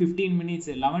ஒன்றும் 15 மினிட்ஸ்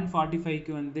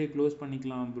 11:45க்கு வந்து க்ளோஸ்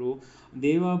பண்ணிக்கலாம் ப்ரோ.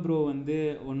 தேவா ப்ரோ வந்து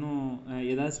ஒன்றும்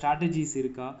ஏதாவது ஸ்ட்ராட்டஜிஸ்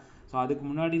இருக்கா? ஸோ அதுக்கு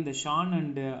முன்னாடி இந்த ஷான்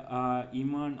அண்டு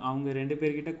இமான் அவங்க 2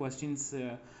 பேர்கிட்ட கொஸ்டின்ஸ்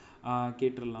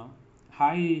கேட்டுடலாம்.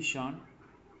 ஹாய் ஷான்.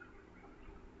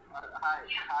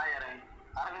 ஹாய் அரவிந்த்.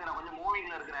 நான் கொஞ்சம்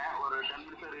மூவிங்ல இருக்கிறேன், ஒரு 10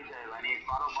 மினிட்ஸ் ரீச் ஆயிடுவேன். நீ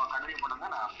கண்டினியூ பண்ணுங்க.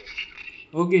 நான்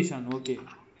okay Shaan, okay,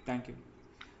 thank you.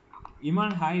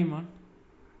 Iman, hi Iman.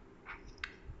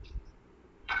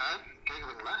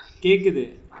 கேக்குதுங்களா? கேக்குது.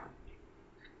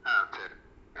 சரி,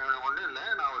 ஒன்றும் இல்லை,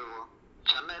 நான் ஒரு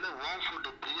சென்னையில் home food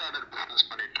pre order business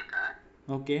பண்ணிட்டு இருக்கேன்.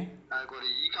 ஓகே. அதுக்கு ஒரு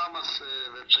இ-காமர்ஸ்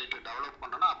வெப்சைட் டெவலப்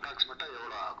பண்ணோன்னா அப்ராக்சிமேட்டாக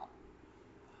எவ்வளோ ஆகும்?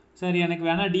 சரி, எனக்கு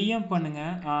வேணால் டிஎம்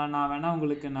பண்ணுங்கள், நான் வேணால்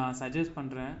உங்களுக்கு நான் சஜஸ்ட்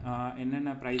பண்ணுறேன்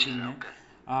என்னென்ன ப்ரைஸிங்னு.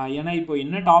 ஏன்னா இப்போ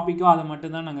என்ன டாப்பிக்கோ அதை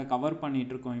மட்டும் தான் நாங்கள் கவர்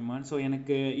பண்ணிகிட்ருக்கோம் இமான். ஸோ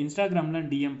எனக்கு இன்ஸ்டாகிராமில்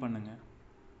டிஎம் பண்ணுங்கள்.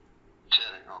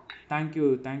 சரி, ஓகே.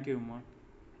 தேங்க்யூ இமான்.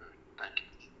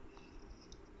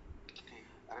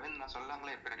 அரவிந்த், நான்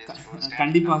சொல்லாங்களே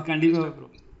கண்டிப்பாக ப்ரோ.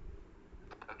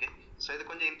 ஓகே, ஸோ இது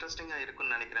கொஞ்சம் இன்ட்ரெஸ்டிங்காக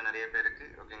இருக்கும்னு நினைக்கிறேன் நிறைய பேருக்கு.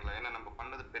 ஓகேங்களா, ஏன்னா நம்ம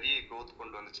பண்ணது பெரிய க்ரோத்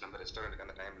கொண்டு வந்துச்சு நம்ம ரெஸ்டாரண்ட்டுக்கு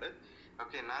அந்த டைமில்.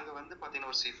 ஓகே, நாங்கள் வந்து பார்த்தீங்கன்னா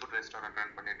ஒரு சீ ஃபுட் ரெஸ்டாரண்ட்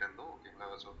ரன் பண்ணிட்டு இருந்தோம். ஓகேங்களா,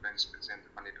 ஸோ ஃப்ரெண்ட்ஸ்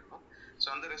சேர்ந்து பண்ணிட்டு இருந்தோம். ஸோ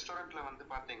அந்த ரெஸ்டாரண்ட்டில் வந்து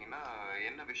பார்த்தீங்கன்னா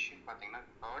என்ன விஷயம் பார்த்தீங்கன்னா,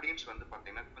 ஆடியன்ஸ் வந்து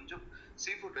பார்த்தீங்கன்னா கொஞ்சம்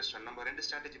சீ ஃபுட் ரெஸ்டாரண்ட் நம்ம 2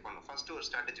 ஸ்ட்ராட்டஜி பண்ணோம். ஃபர்ஸ்ட் ஒரு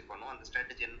ஸ்ட்ராட்டஜி பண்ணோம். அந்த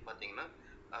ஸ்ட்ராட்டஜி என்ன பார்த்தீங்கன்னா,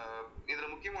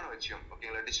 இதில் முக்கியமான விஷயம்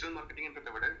ஓகேங்களா, டிஜிட்டல்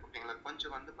மார்க்கெட்டிங்கிறத விட ஓகேங்களா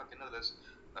கொஞ்சம் வந்து பார்த்தீங்கன்னா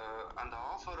அதில் அந்த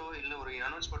ஆஃபரோ இல்லை ஒரு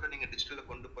அனௌன்ஸ்மெண்ட்டோ நீங்கள் டிஜிட்டலில்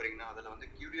கொண்டு போறீங்கன்னா அதில் வந்து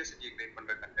கியூரியாசிட்டியை கிரியேட்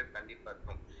பண்ணுற கண்டென்ட் கண்டிப்பாக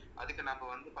இருக்கும். அதுக்கு நம்ம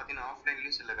வந்து பார்த்தீங்கன்னா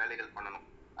ஆஃப்லைன்லேயும் சில வேலைகள் பண்ணணும்.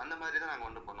 அந்த மாதிரி தான் நாங்கள்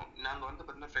வந்து பண்ணோம். நாங்கள் வந்து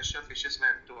பார்த்தீங்கன்னா ஃப்ரெஷ்ஷாக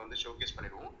ஃபிஷ்ஷஸ்லாம் எடுத்து வந்து ஷோகேஸ்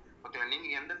பண்ணிடுவோம். ஓகேங்களா,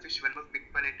 நீங்கள் எந்த ஃபிஷ் வேணுமோ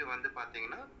பிக் பண்ணிட்டு வந்து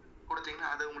பார்த்தீங்கன்னா கொடுத்தீங்கன்னா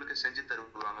அதை உங்களுக்கு செஞ்சு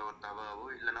தருவாங்க. ஒரு தவாவோ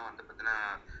இல்லைன்னா வந்து பார்த்தீங்கன்னா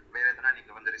வேறு எதனா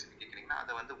நீங்கள் வந்து ரெசிபி கேட்குறீங்கன்னா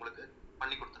அதை வந்து உங்களுக்கு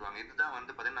பண்ணி கொடுத்துருவாங்க. இதுதான்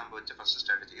வந்து பார்த்தீங்கன்னா நம்ம வச்ச ஃபர்ஸ்ட்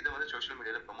ஸ்ட்ராட்டஜி. இதை வந்து சோஷியல்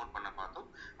மீடியாவில் ப்ரொமோட்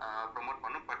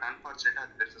பண்ணோம். பட் அன்ஃபார்ச்சுனேட்டாக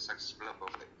அது பெருசாக சக்ஸஸ்ஃபுல்லாக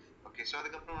போகல. ஓகே, ஸோ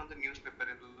அதுக்கப்புறம் வந்து நியூஸ்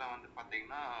பேப்பர் இதெல்லாம் வந்து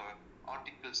பார்த்தீங்கன்னா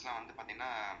ஆர்டிகிள்ஸ்லாம் வந்து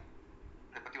பார்த்தீங்கன்னா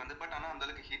இதை பற்றி வந்து பட் ஆனால்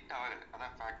அந்தளவுக்கு ஹிட் ஆகலை,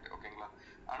 அதான் ஃபேக்ட். ஓகேங்களா,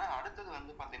 ஆனால் அடுத்தது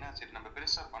வந்து பார்த்தீங்கன்னா சரி நம்ம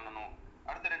பெருசாக பண்ணணும்.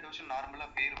 அடுத்த 2 வருஷம் நார்மலாக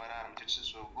பேர் வர ஆரம்பிச்சிருச்சு.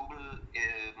 ஸோ கூகுள்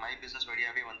மை பிஸ்னஸ்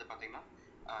வழியாகவே வந்து பார்த்தீங்கன்னா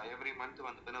எவ்ரி மந்த்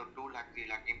வந்து பார்த்தீங்கன்னா ஒரு 2 lakh 3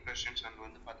 lakh இம்ப்ரெஷன்ஸ் அண்ட்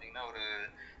வந்து பார்த்தீங்கன்னா ஒரு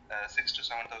 6,000 to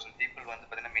 7,000 பீப்புள் வந்து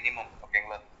பார்த்தீங்கன்னா மினிமம்.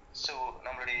 ஓகேங்களா, ஸோ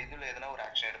நம்மளுடைய இதில் எதனா ஒரு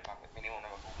ஆக்ஷன் எடுப்பாங்க மினிமம்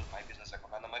நம்ம கூகுள் மை பிஸ்னஸ்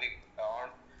அக்கௌண்ட் அந்த மாதிரி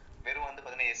வெறும் வந்து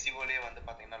பார்த்தீங்கன்னா எஸ்இஓலேயே வந்து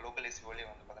பார்த்தீங்கன்னா லோக்கல் எஸ்இஓலேயே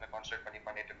வந்து பார்த்தீங்கன்னா கான்சன்ட்ரேட்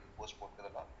பண்ணிட்டு இருந்தது போஸ்ட்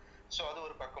போட்டதெல்லாம். ஸோ அது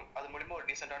ஒரு பக்கம், அது மூலிமா ஒரு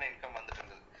டீசெண்டான இன்கம் வந்துட்டு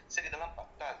இருந்தது. சரி, இதெல்லாம்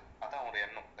பத்தாது, அதான் ஒரு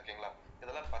எண்ணம். ஓகேங்களா,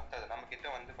 இதெல்லாம் பத்தாது, நம்ம கிட்ட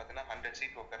வந்து பார்த்தீங்கன்னா 100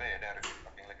 சீட் உட்கார இடம் இருக்கு.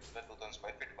 ஓகேங்களா, கிட்ட 2000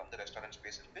 ஸ்கொயர் ஃபீட் வந்து ரெஸ்டாரண்ட்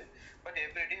ஸ்பேஸ் இருக்கு. பட்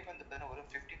எவ்ரிடே வந்து பார்த்தீங்கன்னா ஒரு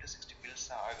 50 to 60 பில்ஸ்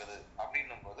தான் ஆகுது.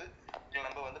 அப்படின்னும் போது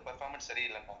நம்ம வந்து பெர்ஃபார்மன்ஸ்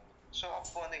சரியில்லைன்னு. ஸோ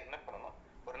அப்போ வந்து என்ன பண்ணணும்,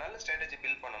 ஒரு நல்ல ஸ்ட்ராட்டஜி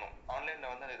பில்ட் பண்ணணும்.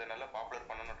 ஆன்லைனில் வந்து இதை நல்லா பாப்புலர்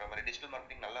பண்ணணுன்ற மாதிரி டிஜிட்டல்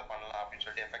மார்க்கெட்டிங் நல்லா பண்ணலாம் அப்படின்னு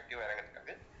சொல்லிட்டு எஃபெக்டிவாக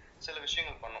இறங்கிறதுக்காக சில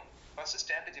விஷயங்கள் பண்ணோம். ஃபர்ஸ்ட்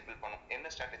ஸ்ட்ராட்டஜி பில்ட் பண்ணோம். என்ன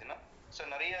ஸ்ட்ராட்டஜினா, ஸோ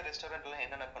நிறைய ரெஸ்டாரண்ட்லாம்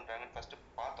என்னென்ன பண்ணுறாங்கன்னு ஃபர்ஸ்ட்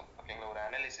பார்த்தோம். ஓகேங்களா, ஒரு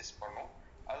அனாலிசிஸ் பண்ணோம்.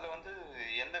 அதில் வந்து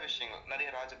எந்த விஷயங்கள் நிறைய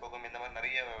ராஜபோகம் இந்த மாதிரி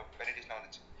நிறைய வெரைட்டிஸ்லாம்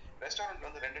வந்துச்சு. ரெஸ்டாரண்ட்ல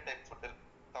வந்து 2 டைப் ஃபுட் இருக்கு,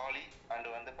 தாலி அண்ட்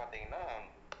வந்து பார்த்தீங்கன்னா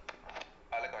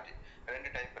அலகாட்டி.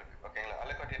 2 டைப் இருக்கு. ஓகேங்களா,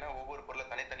 அலகாட்டினா ஒவ்வொரு பொருளை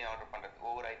தனித்தனியாக ஆர்டர் பண்ணுறது,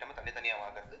 ஒவ்வொரு ஐட்டமும் தனித்தனியாக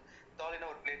வாங்குறது. தாலினா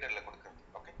ஒரு பிளேட்டரில் கொடுக்குறது.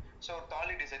 ஓகே, ஸோ ஒரு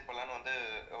தாலி டிசைட்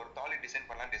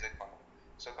பண்ணலான்னு டிசைட் பண்ணோம்.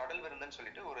 ஸோ கடல் விருந்துன்னு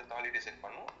சொல்லிட்டு ஒரு தாலி டிசைட்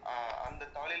பண்ணோம். அந்த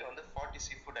தாலியில் வந்து 40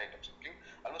 சீ ஃபுட் ஐட்டம்ஸ் இருக்கு.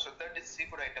 ஆல்மோஸ்ட் 30 சீ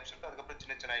ஃபுட் ஐட்டம்ஸ் இருக்கு. அதுக்கப்புறம்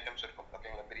சின்ன சின்ன ஐட்டம்ஸ் இருக்கும்.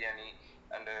 ஓகேங்களா, பிரியாணி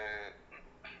அண்டு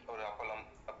ஒரு அப்பளம்,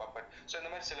 பப்பட், ஸோ இந்த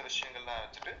மாதிரி சில விஷயங்கள்லாம்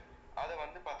வச்சுட்டு அதை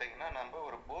வந்து பார்த்தீங்கன்னா நம்ம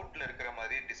ஒரு போர்ட்டில் இருக்கிற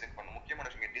மாதிரி டிசைன் பண்ணணும். முக்கியமான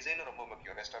விஷயம் டிசைனும் ரொம்ப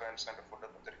முக்கியம். ரெஸ்டாரண்ட்ஸ் அண்ட் ஃபுட்டை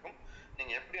பொறுத்த வரைக்கும்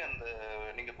நீங்கள் எப்படி அந்த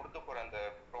நீங்கள் கொடுக்க போகிற அந்த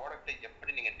ப்ராடக்ட்டை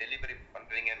எப்படி நீங்கள் டெலிவரி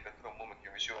பண்ணுறீங்கன்றது ரொம்ப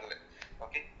முக்கியம் விஷுவலில்.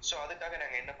 ஓகே, ஸோ அதுக்காக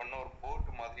நாங்கள் என்ன பண்ணோம், ஒரு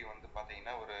போர்ட் மாதிரி வந்து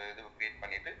பார்த்தீங்கன்னா ஒரு இது கிரியேட்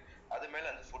பண்ணிட்டு அது மேலே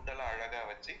அந்த ஃபுட்டெல்லாம் அழகாக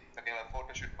வச்சு ஓகேங்களா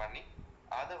ஃபோட்டோ ஷூட் பண்ணி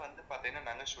அதை வந்து பார்த்தீங்கன்னா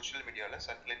நாங்கள் சோஷியல் மீடியாவில்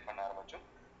சர்க்குலேட் பண்ண ஆரம்பித்தோம்.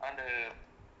 அண்டு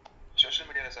சோஷியல்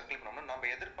மீடியாவில் சர்க்குலேட் பண்ணோம்னா நம்ம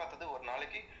எதிர்பார்த்தது ஒரு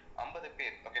நாளைக்கு 50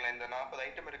 பேர். ஓகேங்களா, இந்த 40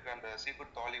 ஐட்டம் இருக்கிற அந்த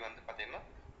சீஃபுட் தாலி வந்து பார்த்தீங்கன்னா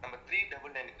நம்ம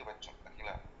 399 வச்சோம்.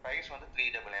 ஓகேங்களா, ப்ரைஸ் வந்து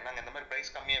 399. நாங்கள் இந்த மாதிரி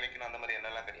ப்ரைஸ் கம்மியாக வைக்கணும் அந்த மாதிரி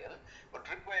என்னெல்லாம் கிடையாது. ஒரு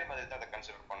ட்ரிப் வயர் மாதிரி தான் அதை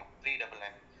கன்சிடர் பண்ணோம்.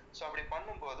 399. ஸோ அப்படி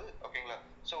பண்ணும்போது ஓகேங்களா,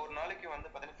 ஸோ ஒரு நாளைக்கு வந்து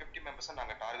பார்த்தீங்கன்னா 50 மெம்பர்ஸை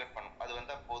நாங்கள் டார்கெட் பண்ணோம். அது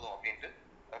வந்தால் போதும் அப்படின்ட்டு.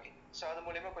 ஓகே, ஸோ அது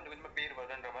மூலிமா கொஞ்சம் கொஞ்சமாக பேர்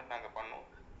வருன்ற மாதிரி நாங்கள் பண்ணோம்.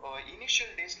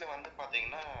 இனிஷியல் டேஸில் வந்து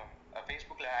பார்த்தீங்கன்னா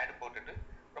ஃபேஸ்புக்கில் ஆட் போட்டுட்டு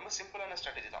ரொம்ப சிம்பிளான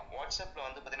ஸ்ட்ராட்டஜி தான். வாட்ஸ்அப்பில்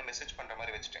வந்து பார்த்தீங்கன்னா மெசேஜ் பண்ணுற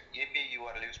மாதிரி வச்சுட்டேன். ஏபிஐ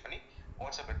யூஆர்எல் யூஸ் பண்ணி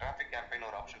வாட்ஸ்அப்பில் டிராஃபிக் கேம்பெயின்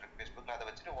ஒரு ஆப்ஷன் இருக்குது ஃபேஸ்புக்கில், அதை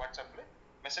வச்சுட்டு வாட்ஸ்அப்பில்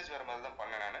மெசேஜ் வர மாதிரி தான்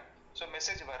பண்ணேன் நான். ஸோ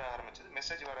மெசேஜ் வர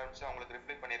ஆரம்பிச்சு அவங்களுக்கு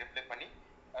ரிப்ளை பண்ணி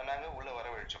நாங்கள் உள்ளே வர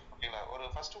வச்சோம். ஓகேங்களா, ஒரு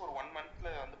ஃபஸ்ட்டு ஒரு 1 monthல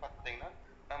வந்து பார்த்தீங்கன்னா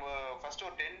நம்ம ஃபர்ஸ்ட்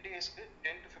ஒரு 10 டேஸ்க்கு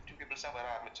 10 to 15 பீப்புள்ஸ் தான் வர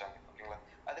ஆரம்பிச்சாங்க. ஓகேங்களா,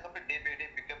 அதுக்கப்புறம் டே பை டே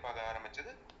பிக்கப் ஆக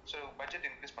ஆரம்பிச்சது. ஸோ பட்ஜெட்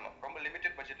இன்க்ரீஸ் பண்ணோம். ரொம்ப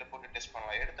லிமிடெட் பட்ஜெட்டில் போட்டு டெஸ்ட்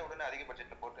பண்ணலாம். எடுத்த உடனே அதிக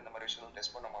பட்ஜெட்டில் போட்டு இந்த மாதிரி விஷயம்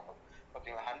டெஸ்ட் பண்ண மாட்டோம்.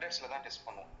 ஓகேங்களா, 100s தான் டெஸ்ட்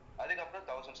பண்ணுவோம். அதுக்கப்புறம்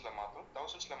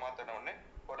 1000s மாற்றின உடனே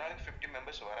ஒரு நாளைக்கு 50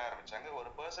 மெம்பர்ஸ் வர ஆரம்பிச்சாங்க. ஒரு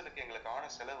பர்சனுக்கு எங்களுக்கு ஆன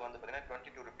செலவு வந்து பார்த்தீங்கன்னா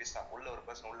 22 rupees தான். உள்ள ஒரு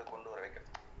பர்சன் உள்ள கொண்டு வர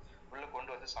வைக்கிறது, உள்ள கொண்டு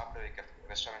வந்து சாப்பிட வைக்கிறது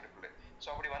ரெஸ்டாரண்ட்டுக்குள்ளே. ஸோ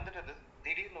அப்படி வந்துட்டு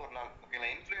திடீர்னு ஒரு நாள் ஓகேங்களா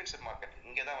இன்ஃப்ளூயன்சர் மார்க்கெட்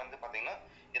இங்கே தான் வந்து பார்த்தீங்கன்னா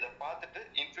இதை பார்த்துட்டு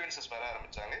இன்ஃப்ளூயன்சர்ஸ் வர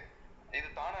ஆரம்பிச்சாங்க. இது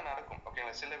தானாக நடக்கும்.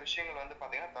 ஓகேங்களா, சில விஷயங்கள் வந்து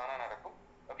பார்த்தீங்கன்னா தானாக நடக்கும்.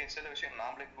 ஓகே, சில விஷயம்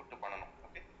நாமளே கூப்பிட்டு பண்ணணும்.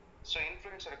 ஓகே, ஸோ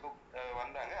இன்ஃப்ளூயன்சருக்கு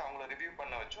வந்தாங்க, அவங்கள ரிவ்யூ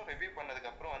பண்ண வச்சோம். ரிவ்யூ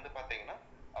பண்ணதுக்கப்புறம் வந்து பார்த்தீங்கன்னா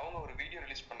அவங்க ஒரு வீடியோ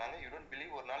ரிலீஸ் பண்ணாங்க. யூ டோன்ட்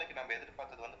பிலீவ், ஒரு நாளைக்கு நம்ம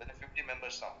எதிர்பார்த்தது வந்து பார்த்தீங்கன்னா 50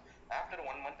 மெம்பர்ஸ் தான். ஆஃப்டர்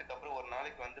 1 மந்த்துக்கு அப்புறம் ஒரு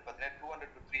நாளைக்கு வந்து பார்த்தீங்கன்னா 200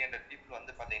 to 300 பீப்புள்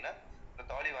வந்து பார்த்தீங்கன்னா இந்த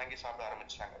தாலி வாங்கி சாப்பிட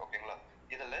ஆரம்பிச்சிட்டாங்க. ஓகேங்களா?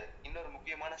 இதில் இன்னொரு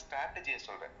முக்கியமான ஸ்ட்ராட்டஜியை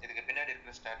சொல்கிறேன், இதுக்கு பின்னாடி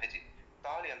இருக்கிற ஸ்ட்ராட்டஜி.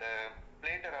 தாலி அந்த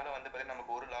பிளேட்டரால் வந்து பார்த்தீங்கன்னா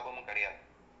நமக்கு ஒரு லாபமும் கிடையாது.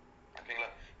 ஓகேங்களா?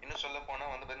 இன்னும் சொல்ல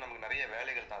போனால் வந்து பார்த்தீங்கன்னா நமக்கு நிறைய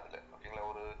வேலைகள் தான் அதில். ஓகேங்களா?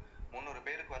 ஒரு 300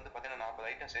 பேருக்கு வந்து பார்த்தீங்கன்னா 40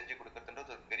 ஐட்டம் செஞ்சு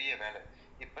கொடுக்கறதுன்றது ஒரு பெரிய வேலை.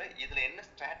 இப்போ இதில் என்ன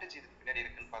ஸ்ட்ராட்டஜி இதுக்கு பின்னாடி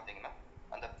இருக்குன்னு பார்த்தீங்கன்னா,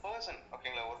 அந்த பர்சன்,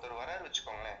 ஓகேங்களா, ஒருத்தர் வராரு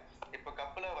வச்சுக்கோங்களேன், இப்போ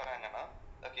கப்பலாக வராங்கன்னா,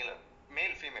 ஓகேங்களா,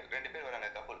 மேல் ஃபீமேல் 2 பேர் வராங்க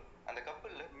கப்பல். அந்த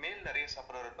கப்பலில் மேல் நிறைய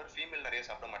சாப்பிட்றவர், ஃபீமேல் நிறைய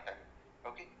சாப்பிட மாட்டாங்க.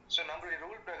 ஓகே, ஸோ நம்மளுடைய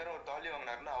ரூல் பிரகாரம் ஒரு தாலி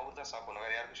வாங்கினாருன்னா அவர் தான் சாப்பிடணும்,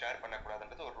 வேற யாருக்கும் ஷேர்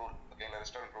பண்ணக்கூடாதுன்றது ஒரு ரூல். ஓகேங்களா?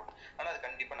 Restaurant rule. ஆனால் அது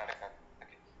கண்டிப்பாக நடக்காது.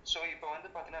 ஓகே, ஸோ இப்போ வந்து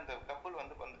பார்த்தீங்கன்னா அந்த கப்பல்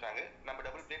வந்து வந்துட்டாங்க, நம்ம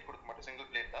டபுள் பிளேட் கொடுக்க மாட்டோம், சிங்கிள்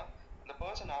பிளேட் தான். அந்த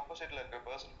பர்சன் ஆப்போசிட்ல இருக்கிற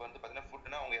பர்சனுக்கு வந்து பார்த்தீங்கன்னா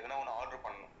ஃபுட்னா அவங்க எதனா ஒன்று ஆர்டர்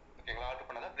பண்ணணும். ஓகேங்களா? ஆர்டர்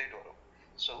பண்ணால் தான் பிளேட் வரும்.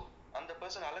 ஸோ அந்த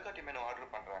பர்சன் அலகாட்டி மெனு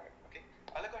ஆர்டர் பண்ணுறாங்க. ஓகே,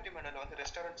 அலகாட்டி மெனுவில் வந்து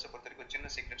ரெஸ்டாரண்ட்ஸை பொறுத்த வரைக்கும் ஒரு சின்ன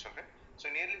சீக்ரெட் சொல்கிறேன். ஸோ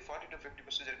நியர்லி 40 to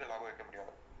 50% வரைக்கும் லாபம் வைக்க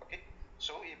முடியாது. ஓகே,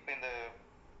 ஸோ இப்போ இந்த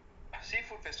சீ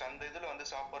ஃபுட் ஃபெஸ்ட் அந்த இதில் வந்து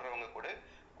சாப்பிட்றவங்க கூட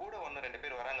 1-2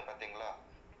 பேர் வராங்க பார்த்தீங்களா?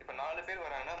 இப்போ 4 பேர்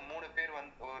வராங்கன்னா 3 பேர்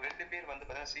வந்து 2 பேர் வந்து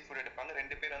பார்த்தீங்கன்னா சீ ஃபுட் எடுப்பாங்க,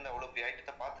 2 பேர் வந்து அவ்வளோ பெரிய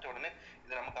ஐட்டத்தை பார்த்துட்டு உடனே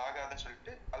இது நமக்கு ஆகாதுன்னு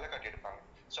சொல்லிட்டு அலக்காட்டி எடுப்பாங்க.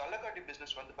 ஸோ அலக்காட்டி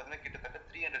பிஸ்னஸ் வந்து பார்த்தீங்கன்னா கிட்டத்தட்ட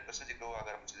 300% க்ரோ ஆக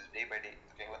ஆரம்பிச்சது டே பை டே.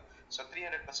 ஓகேங்களா? ஸோ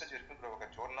 300% வரைக்கும் க்ரோ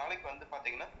ஆகிடுச்சு. ஒரு நாளைக்கு வந்து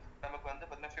பார்த்தீங்கன்னா நமக்கு வந்து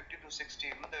பார்த்தீங்கன்னா 50 to 60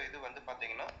 இந்த இது வந்து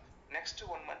பார்த்தீங்கன்னா நெக்ஸ்ட்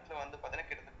 1 மந்த்ல வந்து பார்த்தீங்கன்னா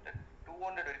கிட்டத்தட்ட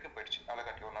 200 வரைக்கும் போயிடுச்சு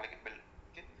அலக்காட்டி ஒரு நாளைக்கு பில்.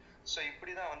 ஓகே, ஸோ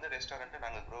இப்படி தான் வந்து ரெஸ்டாரண்ட்டை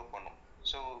நாங்கள் க்ரோ பண்ணோம்.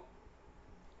 ஸோ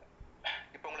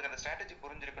இப்போ உங்களுக்கு அந்த ஸ்ட்ராட்டஜி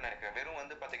புரிஞ்சிருக்குன்னு நினைக்கிறேன். வெறும்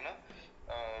வந்து பார்த்தீங்கன்னா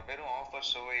வெறும்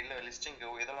ஆஃபர்ஸோ இல்லை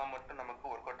லிஸ்டிங்கோ இதெல்லாம் மட்டும் நமக்கு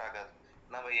ஒர்க் அவுட் ஆகாது.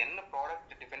 நம்ம என்ன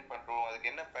ப்ராடக்ட் டிஃபைன் பண்ணுறோம், அதுக்கு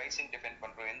என்ன ப்ரைஸிங் டிஃபைன்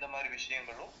பண்ணுறோம், எந்த மாதிரி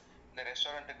விஷயங்களும் இந்த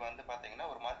ரெஸ்டாரண்ட்டுக்கு வந்து பார்த்தீங்கன்னா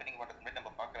ஒரு மார்க்கெட்டிங் பண்ணுறதுக்கு முன்னாடி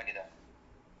நம்ம பார்க்க வேண்டியதா.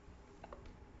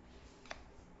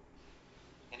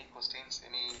 எனி கொஸ்டின்ஸ்,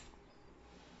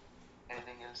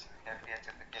 எனிதிங் எல்ஸ்,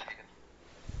 யாருக்கையாச்சும் கேள்விகள்?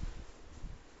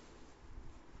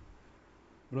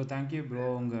 ப்ரோ தேங்க்யூ ப்ரோ,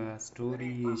 உங்கள்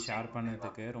ஸ்டோரி ஷேர்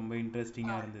பண்ணதுக்கு ரொம்ப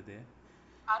இன்ட்ரெஸ்டிங்காக இருந்தது.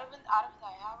 Aravind,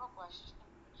 I have a question.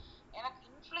 எனக்கு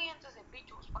இன்ஃப்ளூயன்சஸ் எப்படி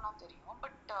சூஸ் பண்ணா தெரியும்,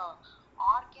 பட்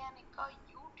ஆர்கானிக்கா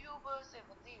யூடியூபர்ஸ்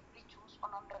வந்து எப்படி சூஸ்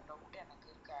பண்ணன்ற டவுட் எனக்கு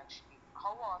இருக்கு. ஆக்சுவலி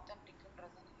ஹவு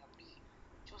ஆத்தென்டிக்ன்றதை நீங்க எப்படி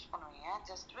சூஸ் பண்ணுவீங்க?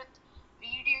 ஜஸ்ட் வித்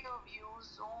வீடியோ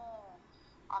வியூஸும்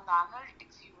அந்த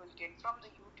analytics you will get from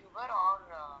the YouTuber, R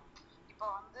இப்போ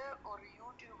வந்து ஒரு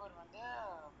யூடியூபர் வந்து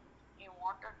he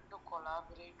wanted to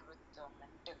collaborate with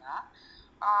Mintuங்க,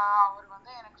 அவர்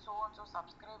வந்து எனக்கு so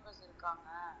சப்ஸ்கிரைபர்ஸ் இருக்காங்க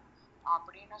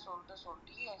அப்படின்னு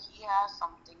சொல்லி he has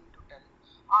something to tell.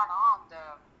 ஆனா அந்த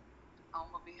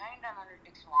அவங்க பிஹைண்ட்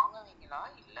அனலிட்டிக்ஸ் வாங்குவீங்களா,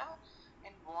 இல்ல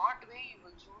in what way you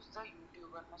will choose the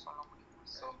யூடியூபர்னு சொல்ல முடியுமா?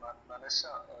 ஸோ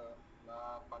மனுஷா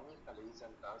நான் பண்ணியிருக்கேன்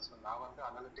ரீசெண்டாக. ஸோ நான் வந்து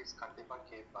அனலிட்டிக்ஸ் கண்டிப்பாக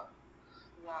கேட்பேன்.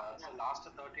 ஸோ லாஸ்ட்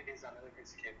 30 days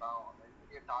அனலிட்டிக்ஸ் கேட்பேன்.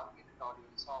 என்னுடைய டார்கெட்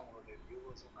ஆடியன்ஸும் அவங்களுடைய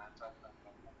வியூவர்ஸும் மேட்ச்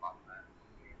ஆகுறாங்கன்னு பார்ப்பேன்.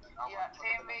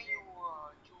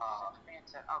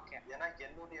 ஏன்னா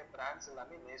என்னுடைய பிராண்ட்ஸ்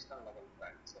எல்லாமே national level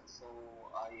brands. So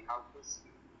I have to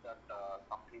see that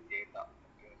complete data.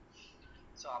 Okay,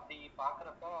 so அப்படி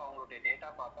பார்க்குறப்ப அவங்களுடைய டேட்டா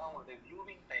பார்த்தா அவங்களுடைய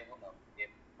வியூவிங் டைமும் நான்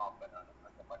பார்ப்பேன். நான்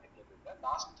அந்த பர்டிகுலர் இதில்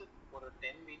லாஸ்ட் ஒரு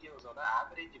 10 வீடியோஸோட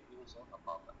ஆவரேஜ் வியூஸும் நான்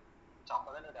பார்ப்பேன். ஸோ அப்போ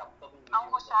தான் என்னுடைய அப்கமிங்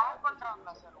அவங்க ஷேர்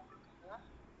பண்ணுறாங்களா சார் உங்களுக்கு?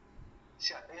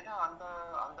 ஏன்னா அந்த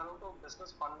அளவுக்கு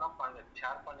பிஸ்னஸ்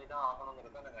ஷேர் பண்ணி தான்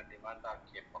ஆகணுங்கிறத நாங்கள் டிமாண்டாக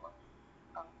கேட்போம்.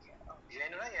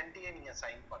 வேணும்னா என்டிஏ நீங்கள்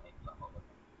சைன் பண்ணிக்கலாம்.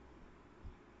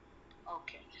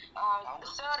 ஓகே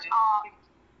சார்,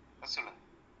 சொல்லுங்க.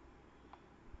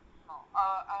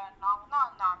 நான் வந்து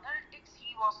அந்த analytics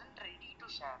he wasn't ready to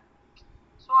share,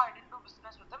 so I didn't do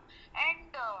business with them.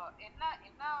 And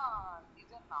என்ன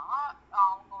இதுன்னா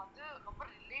அவங்க வந்து ரொம்ப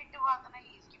ரிலேட்டிவா தானே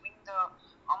he is giving the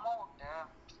amount.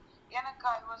 எனக்கு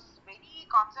I was very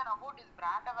concerned about his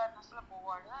brand awarenessல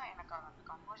போவாடு, எனக்கு அந்த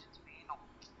கன்வர்ஷன்ஸ் வேணும்.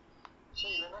 ஸோ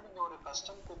இல்லைன்னா நீங்கள் ஒரு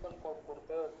கஸ்டம் கூப்பன் கோட்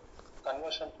கொடுத்து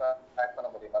கன்வர்ஷன் ட்ராக் பண்ண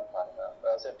முடியுமான்னு பாருங்க.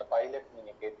 செட் பைலட்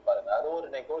நீங்கள் கேட்டு பாருங்க. அது ஒரு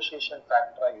நெகோசியேஷன்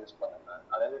ஃபேக்டராக யூஸ் பண்ணுங்க.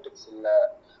 அனலிட்டிக்ஸ் இல்லை,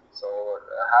 ஸோ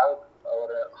ஹாவ்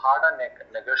ஒரு ஹார்டாக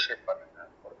நெகோஷியேட் பண்ணுங்க.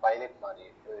 ஒரு பைலட் மாதிரி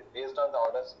based on the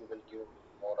orders you will give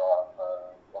more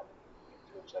in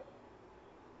future.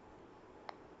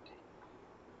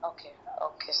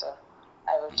 Okay sir,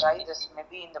 I will try this.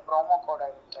 Maybe in the promo code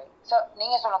I will try. Sir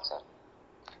நீங்க சொல்லுங்க sir.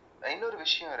 இன்னொரு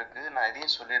விஷயம் இருக்கு, நான்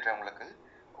இதையும் சொல்லிடுறேன் உங்களுக்கு.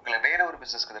 உங்களை வேற ஒரு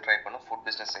பிசினஸ்க்கு இதை ட்ரை பண்ணும், ஃபுட்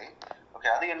பிஸ்னஸே. ஓகே,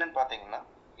 அது என்னன்னு பார்த்தீங்கன்னா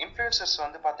இன்ஃப்ளூயன்சர்ஸ்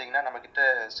வந்து பார்த்தீங்கன்னா நம்மக்கிட்ட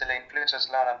சில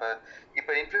இன்ஃப்ளூயன்சர்ஸ்லாம் நம்ம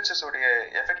இப்போ இன்ஃப்ளூயன்சர்ஸோடைய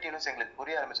எஃபெக்டிவ்னஸ் எங்களுக்கு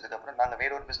புரிய ஆரம்பிச்சதுக்கப்புறம் நாங்கள்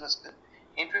வேற ஒரு பிஸ்னஸ்க்கு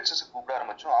இன்ஃப்ளூயன்சர்ஸுக்கு கூப்பிட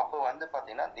ஆரம்பித்தோம். அப்போ வந்து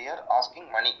பார்த்தீங்கன்னா they are asking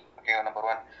money. ஓகேங்களா? நம்பர்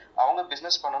 1 அவங்க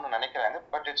பிஸ்னஸ் பண்ணணும்னு நினைக்கிறாங்க,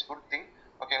 பட் இட்ஸ் குட் திங்.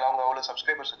 ஓகேங்களா? அவங்க அவ்வளோ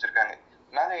சப்ஸ்கிரைபர்ஸ் வச்சிருக்காங்க.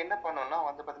 நாங்க என்ன பண்ணோம்னா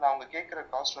வந்து பார்த்தீங்கன்னா அவங்க கேட்குற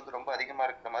காஸ்ட் வந்து ரொம்ப அதிகமா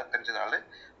இருக்கிற மாதிரி தெரிஞ்சதுனால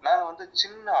நாங்க வந்து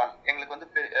சின்ன ஆள் எங்களுக்கு வந்து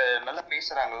நல்லா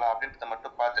பேசுறாங்களா அப்படின்றத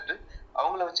மட்டும் பார்த்துட்டு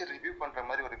அவங்கள வச்சு ரிவ்யூ பண்ற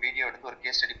மாதிரி ஒரு வீடியோ எடுத்து ஒரு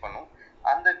கேஸ் ஸ்டடி பண்ணோம்.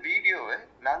 அந்த வீடியோவை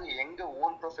நாங்க எங்க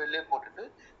ஓன் ப்ரொஃபைல்லே போட்டுட்டு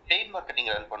பெய்ட்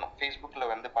மார்க்கெட்டிங் ரன் பண்ணோம். ஃபேஸ்புக்ல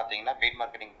வந்து பாத்தீங்கன்னா பெய்ட்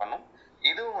மார்க்கெட்டிங் பண்ணோம்.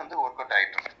 இதுவும் வந்து ஒர்க் அவுட்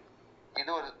ஆயிட்டு இருக்கு.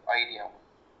 இது ஒரு ஐடியா.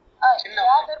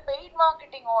 Yeah, பெய்ட்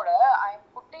மார்க்கெட்டிங்கோட I am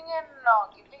putting in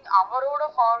giving அவரோட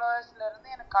ஃபாலோவர்ஸ்ல இருந்து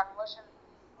எனக்கு கன்வர்ஷன்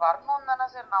வரணும் தானே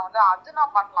சார். நான் வந்து அது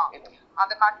நான் பண்ணலாம்.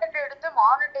 அந்த கண்டென்ட் எடுத்து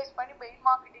மானிட்டைஸ் பண்ணி பெய்ட்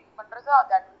மார்க்கெட்டிங் பண்றது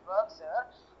தட் வில் வொர்க் சார்.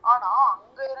 ஆனா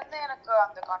அங்க இருந்து எனக்கு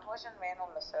அந்த கன்வர்ஷன்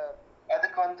வேணும்ல சார்.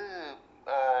 அதுக்கு வந்து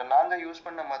நாங்க யூஸ்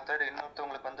பண்ண மெத்தட்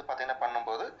இன்னொருத்தவங்களுக்கு வந்து பாத்தீங்கன்னா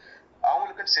பண்ணும்போது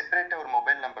அவங்களுக்கு செப்பரேட்டா ஒரு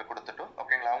மொபைல் நம்பர் கொடுத்துட்டோம்.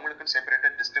 ஓகேங்களா, அவங்களுக்கு செப்பரேட்டா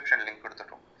டிஸ்கிரிப்ஷன் லிங்க்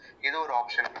கொடுத்துட்டோம். இது ஒரு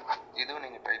ஆப்ஷன், இதுவும்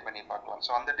நீங்க ட்ரை பண்ணி பார்க்கலாம்.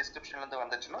 ஸோ அந்த டிஸ்கிரிப்ஷன்ல இருந்து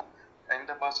வந்துச்சுன்னா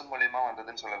இந்த பர்சன் மூலியமா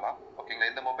வந்ததுன்னு சொல்லலாம். ஓகேங்களா,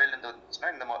 இந்த மொபைல்ல இருந்து வந்துச்சுன்னா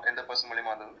இந்த பர்சன்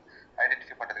மூலியமா வந்தது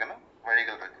ஐடென்டிஃபை பண்றதுக்கான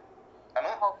வழிகள் இருக்கு.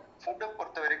 ஆனா ஃபுட்டை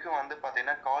பொறுத்த வரைக்கும் வந்து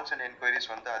பாத்தீங்கன்னா கால்ஸ் அண்ட்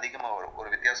என்கொயரிஸ் வந்து அதிகமா வரும். ஒரு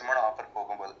வித்தியாசமான ஆஃபர்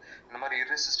போகும்போது, இந்த மாதிரி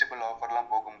இர்ரெசிஸ்டிபிள் ஆஃபர்லாம்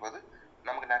போகும்போது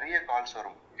நமக்கு நிறைய கால்ஸ்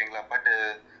வரும். ஓகேங்களா, பட்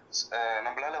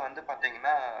நம்மளால வந்து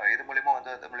பாத்தீங்கன்னா இது மூலியமா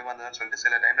வந்து அது மூலியமா வந்ததுன்னு சொல்லிட்டு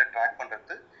சில டைம்ல ட்ராக்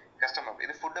பண்றது கஷ்டமா.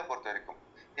 இது ஃபுட்டை பொறுத்த வரைக்கும்.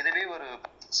 இதுவே ஒரு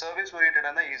சர்வீஸ்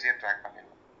ஓரியன்டா தான் ஈஸியா ட்ராக்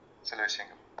பண்ணிடலாம் சில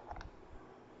விஷயங்கள்.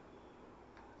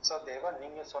 ஸோ தேவா,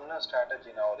 நீங்கள் சொன்ன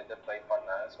ஸ்ட்ராட்டஜி நான் ஒரு இதை ட்ரை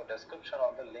பண்ணேன். ஸோ டெஸ்கிரிப்ஷன்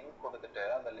வந்து லிங்க் கொடுத்துட்டு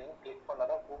அந்த லிங்க் கிளிக்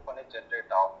பண்ணால் தான் கூப்பனே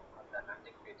ஜென்ரேட் ஆகும் அந்த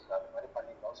லேண்டிங் பேஜில். அது மாதிரி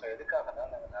பண்ணியிருந்தோம். ஸோ எதுக்காகனா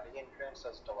நாங்கள் நிறைய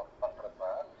இன்ஃப்ளூயன்சர்ஸ்ட்டு ஒர்க் பண்ணுறப்ப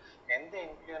எந்த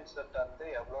இன்ஃப்ளூயன்சர்கிட்ட வந்து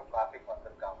எவ்வளோ டிராஃபிக்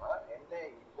வந்திருக்காங்க, எந்த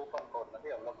கூப்பன்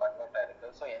கோட்லேருந்து எவ்வளோ கன்வெர்ட் ஆயிருக்கு,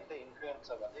 ஸோ எந்த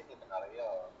இன்ஃப்ளூயன்சர் வந்து எங்களுக்கு நிறைய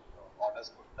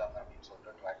ஆர்டர்ஸ் கொடுத்தாங்க அப்படின்னு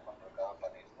சொல்லிட்டு ட்ராக் பண்ணுறதுக்காக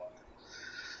பண்ணியிருந்தோம்.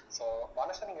 ஸோ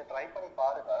மனசை நீங்கள் ட்ரை பண்ணி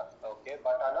பாருங்க. ஓகே,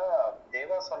 பட் ஆனால்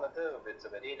தேவா சொன்னது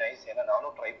இட்ஸ் வெரி நைஸ். ஏன்னா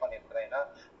நானும் ட்ரை பண்ணியிருக்கிறேன். ஏன்னா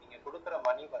நீங்கள் கொடுக்குற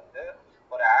மணி வந்து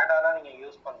ஒரு ஆடாலாம் நீங்கள்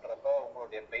யூஸ் பண்ணுறப்ப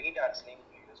உங்களுடைய பெய்ட் ஆட்ஸ்லையும்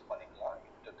நீங்கள் யூஸ் பண்ணிக்கலாம்.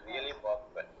 It really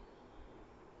work well.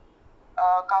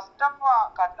 Custom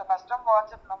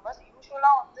WhatsApp numbers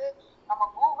யூஸ்வலாக வந்து நம்ம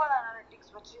கூகுள்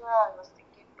அனாலிட்டிக்ஸ் வச்சு I was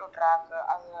thinking to track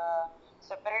அது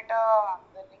செப்பரேட்டாக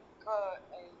அந்த link.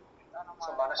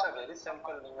 So Manasa very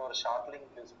simple. நீங்கள் ஒரு ஷார்ட்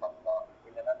லிங்க் யூஸ் பண்ணலாம்,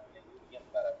 இல்லைன்னா நீங்கள்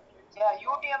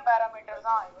UTM parameter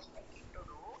தான் I was thinking to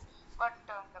do, but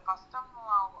the custom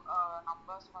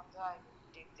numbers வந்து I will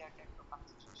take that into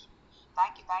consideration.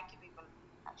 Thank you people,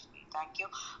 actually thank you.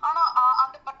 ஆனா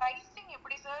அந்த pricing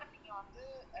எப்படி சார் நீங்க வந்து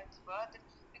it's worth it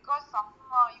because some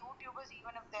YouTubers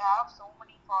even if they have so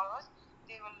many followers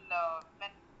they will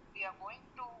when we are going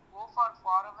to go for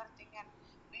forever thing and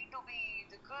B2B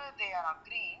இதுக்கு they are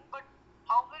agreeing, but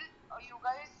how will you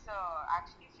guys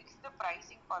actually fix the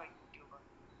pricing for a YouTuber?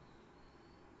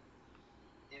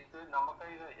 இது நம்ம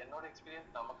கையில, என்னோட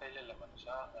experience நம்ம கையில இல்லை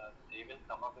மனுஷா. they will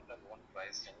come up with their own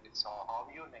pricing. It's how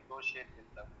you negotiate with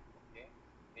them. Okay,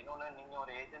 இன்னொன்று நீங்கள்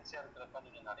ஒரு ஏஜென்சியாக இருக்கிறப்ப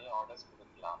நீங்கள் நிறைய ஆர்டர்ஸ்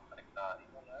கொடுக்கலாம், கரெக்டா?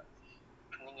 இன்னொன்று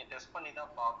நீங்கள் டெஸ்ட் பண்ணி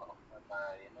தான் பார்க்கணும். இப்போ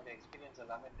என்னோட எக்ஸ்பீரியன்ஸ்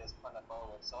எல்லாமே டெஸ்ட் பண்ணப்போ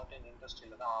ஒரு சர்டன்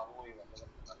இண்டஸ்ட்ரியில் தான் ROI வந்து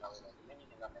நல்லாவே வந்து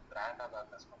நீங்கள் எல்லாமே பிராண்ட்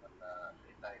அவேர்னஸ் பண்ண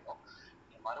ஆகிடும்.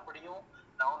 நீங்கள் மறுபடியும்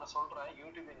நான் ஒன்று சொல்கிறேன்,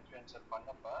 யூடியூப் இன்ஃப்ளூயன்சர்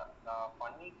பண்ணப்போ நான்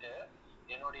பண்ணிட்டு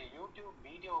என்னுடைய யூடியூப்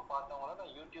வீடியோவை பார்த்தவங்கள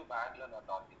நான் யூடியூப் ஆட்ல நான்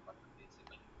டார்கெட் பண்ணேன்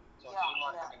பேசிக்கலி. ஸோ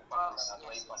மார்க்கெட்டிங் பண்ணல நான்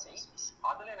ட்ரை பண்ணி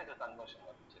அதில் எனக்கு கன்வர்ஷன்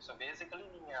வந்துச்சு. ஸோ பேசிக்கலி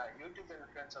நீங்கள் யூடியூப்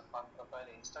இன்ஃப்ளூயன்சர் பண்ணுறப்ப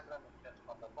இல்லை இன்ஸ்டாகிராம் இன்ஃப்ளூயன்ஸ்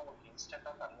பண்ணுறப்ப உங்களுக்கு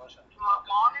இன்ஸ்டன்ட்டாக கன்வர்ஷன்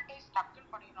மானிட்டைஸ்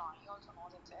டக்குன்னு பண்ணிடணும். I also know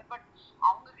that sir. But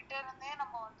அவங்க கிட்ட இருந்தே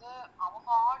நம்ம வந்து அவங்க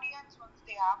ஆடியன்ஸ் வந்து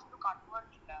they have to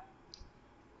convert இல்ல.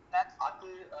 அது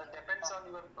depends on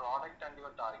your product and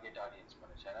your target audience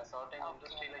மனுஷன். certain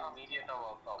industryல immediate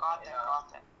work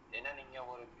ஆகும். ஏன்னா நீங்க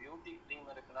ஒரு பியூட்டி க்ரீம்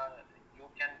இருக்குன்னா you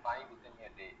can buy within a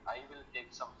day. I will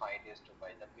take some 5 days to buy.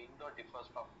 The window differs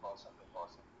from person to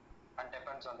person and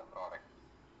depends on the product.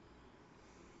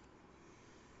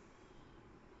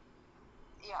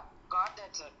 Yeah, got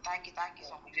that sir. Thank you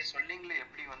so much. நீங்க சொல்லிங்களே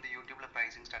எப்படி வந்து யூடியூப்ல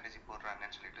pricing strategy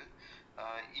போடுறாங்கன்னு சொல்லிட்டு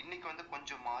இன்னைக்கு வந்து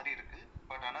கொஞ்சம் மாறி இருக்கு.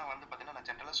 பட் ஆனா வந்து பாத்தீங்கன்னா நான்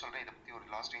ஜெனரலா சொல்றேன், இதை பத்தி ஒரு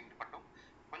லாஸ்ட் டைம் மட்டும்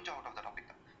கொஞ்சம் அவுட் ஆஃப் த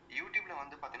டாபிக் தான். யூடியூப்ல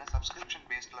வந்து பாத்தீங்கன்னா சப்ஸ்கிரிப்ஷன்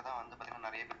பேஸ்ட்ல தான் வந்து பாத்தீங்கன்னா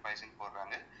நிறைய பேர் பிரைசிங்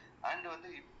போடுறாங்க. அண்ட் வந்து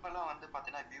இப்பெல்லாம் வந்து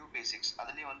பாத்தீங்கன்னா வியூ பேசிக்ஸ்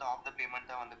அதுலயும் வந்து ஆஃப் த பேமெண்ட்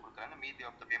தான் வந்து கொடுக்குறாங்க. மீதி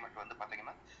ஆஃப் த பேமெண்ட் வந்து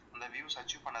பாத்தீங்கன்னா அந்த வியூஸ்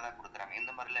அச்சீவ் பண்ண தான் கொடுக்குறாங்க.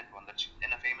 இந்த மாதிரிலாம் இப்போ வந்துருச்சு.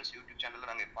 என்ன ஃபேமஸ் யூடியூப்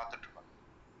சேனல்ல நாங்க பார்த்துட்டு இருக்கோம்.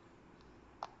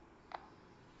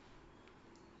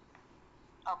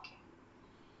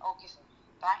 Okay sir.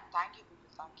 Thank you people.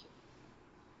 Thank you.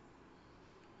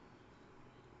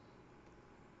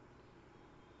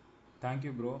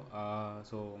 Thank you bro.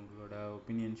 So உங்களோட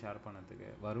ஒப்பீனியன் ஷேர் பண்ணதுக்கு.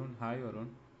 Varun, hi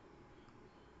Varun.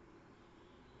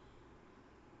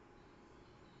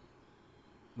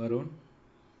 Varun,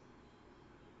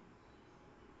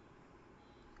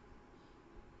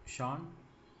 Shawn,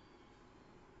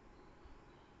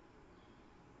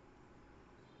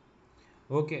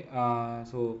 okay.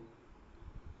 So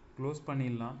close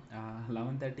பண்ணிடலாம்.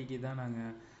 11:30க்கு தான்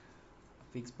நாங்கள்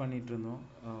ஃபிக்ஸ் பண்ணிகிட்ருந்தோம்.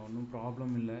 ஒன்றும்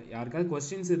ப்ராப்ளம் இல்லை. யாருக்காவது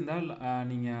கொஸ்டின்ஸ் இருந்தால்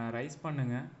நீங்கள் ரைஸ்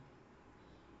பண்ணுங்கள்.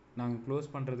 நாங்கள் க்ளோஸ்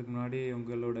பண்ணுறதுக்கு முன்னாடி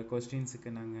உங்களோட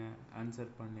கொஸ்டின்ஸுக்கு நாங்கள்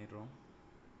ஆன்சர் பண்ணிடுறோம்.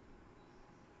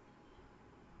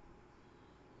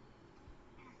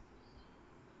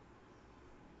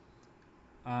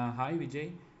 Hi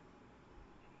Vijay.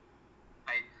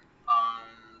 Hi.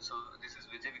 So this is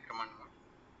Vijay Vikraman.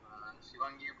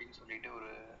 Shivangi அப்படின்னு சொல்லிட்டு ஒரு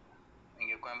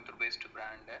இங்கே கோயம்புத்தூர் பேஸ்டு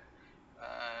பிராண்டு.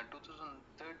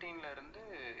 2013 இருந்து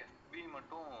எஃபி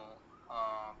மட்டும்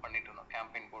பண்ணிட்டு இருந்தோம்.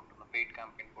 கேம்பெயின் போட்டிருந்தோம், பெய்ட்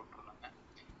கேம்பெயின் போட்டிருந்தாங்க.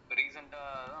 இப்போ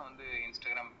ரீசெண்டாக தான் வந்து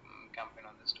இன்ஸ்டாகிராம்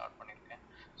கேம்பெயின் வந்து ஸ்டார்ட் பண்ணியிருக்கேன்.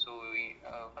 ஸோ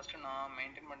ஃபஸ்ட்டு நான்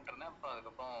மெயின்டைன் பண்ணிட்டு இருந்தேன். அப்புறம்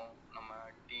அதுக்கப்புறம் நம்ம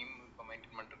டீம் இப்போ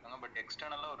மெயின்டைன் பண்ணிட்டுருக்காங்க. பட்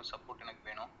எக்ஸ்டர்னலாக ஒரு சப்போர்ட் எனக்கு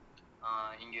வேணும்.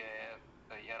 இங்கே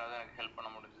யாராவது எனக்கு ஹெல்ப் பண்ண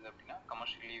முடிஞ்சது அப்படின்னா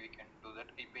commercially we can do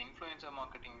that. இப்போ இன்ஃப்ளூயன்சர்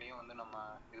மார்க்கெட்டிங்லேயும் வந்து நம்ம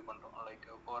இது பண்ணுறோம். லைக்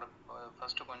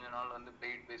ஃபஸ்ட்டு கொஞ்ச நாள் வந்து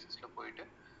பெய்ட் பேசிஸில் போயிட்டு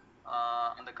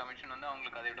அந்த கமிஷன் வந்து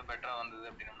அவங்களுக்கு அதை விட பெட்டராக வந்தது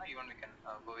அப்படின்னா even we can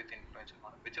go with influencer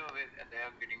market which way they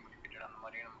are getting benefited. அந்த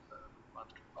மாதிரியும் நமக்கு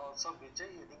பார்த்துட்டு. ஸோ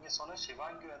விஜய், நீங்கள் சொன்ன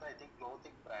சிவாங்கி வந்து I think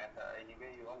clothing brand. Anyway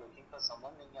you are looking for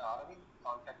someone, நீங்கள் அரவிந்த்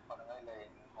கான்டாக்ட் பண்ணுங்கள். இல்லை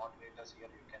moderators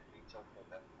here you can reach out to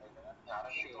that.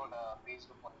 அரவிந்தோட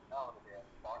ஃபேஸ்புக் பண்ணிங்கன்னா அவருடைய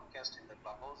பாட்காஸ்ட் இந்த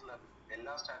கிளப் ஹவுஸில்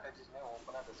எல்லா ஸ்ட்ராட்டஜிஸுமே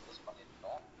ஓப்பனாக டிஸ்கஸ்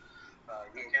பண்ணியிருக்கோம்.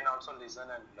 You can also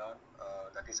listen and learn.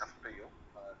 That is up to you.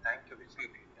 Thank you Vijay.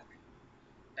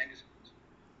 Thank you so much.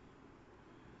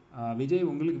 Vijay,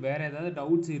 உங்களுக்கு வேறு ஏதாவது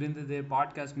டவுட்ஸ் இருந்தது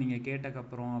பாட்காஸ்ட் நீங்கள்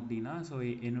கேட்டக்கப்புறம் அப்படின்னா ஸோ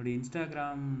என்னுடைய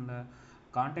இன்ஸ்டாகிராமில்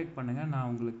காண்டாக்ட் பண்ணுங்கள். நான்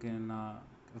உங்களுக்கு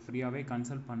ஃப்ரீயாகவே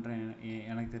கன்சல்ட் பண்ணுறேன்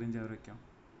எனக்கு தெரிஞ்ச வரைக்கும்.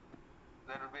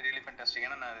 That will be really fantastic.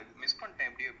 ஏன்னா நான் மிஸ் பண்ணிட்டேன்.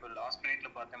 எப்படியும் இப்போ லாஸ்ட் மினிட்ல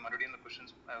பார்த்தேன். மறுபடியும் அந்த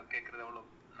கொஸ்டின்ஸ் கேட்குறது அவ்வளோ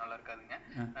நல்லா இருக்காதுங்க.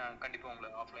 கண்டிப்பாக உங்களை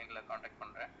ஆஃப்லைனில் காண்டாக்ட்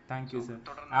பண்ணுறேன். Thank you sir.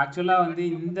 ஆக்சுவலாக வந்து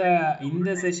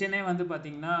இந்த செஷனே வந்து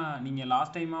பார்த்தீங்கன்னா நீங்கள்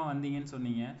லாஸ்ட் டைமாக வந்தீங்கன்னு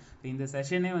சொன்னீங்க. இந்த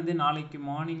செஷனே வந்து நாளைக்கு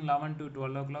மார்னிங் 11 to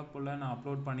 12 o'clock போல் நான்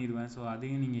அப்லோட் பண்ணிடுவேன். ஸோ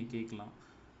அதையும் நீங்கள் கேட்கலாம்.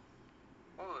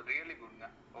 ஓ ரியலி குட்ங்க.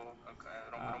 ஓ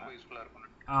ரொம்ப யூஸ்ஃபுல்லாக இருக்கும்.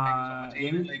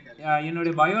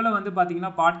 என்னுடைய பயோவில் வந்து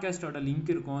பார்த்தீங்கன்னா பாட்காஸ்டோட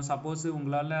லிங்க் இருக்கும். சப்போஸ்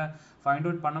உங்களால் ஃபைண்ட்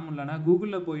அவுட் பண்ண முடியலன்னா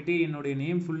கூகுளில் போயிட்டு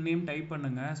என்னுடைய ஃபுல் நேம் டைப்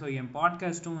பண்ணுங்கள். ஸோ என்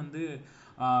பாட்காஸ்ட்டும் வந்து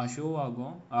ஷோ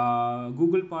ஆகும்.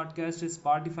 கூகுள் பாட்காஸ்ட்,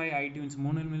 ஸ்பாட்டிஃபை, ஐடியூன்ஸ்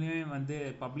 3 வந்து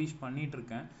பப்ளிஷ்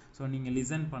பண்ணிகிட்ருக்கேன். ஸோ நீங்கள்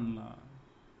லிசன் பண்ணலாம்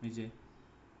விஜய்.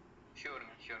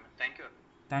 ஷூருங்க ஷூருங்க. Thank you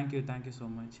thank you thank you so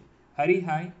much. Hari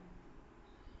hi.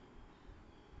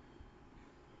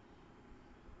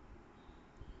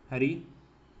 Hari.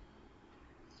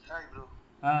 Hi bro.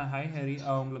 Hi Hari.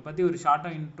 உங்களை பற்றி ஒரு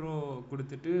ஷார்ட்டாக இன்ட்ரோ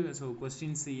கொடுத்துட்டு ஸோ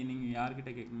கொஸ்டின்ஸ் நீங்கள்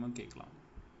யார்கிட்ட கேட்கணுமோ கேட்கலாம்.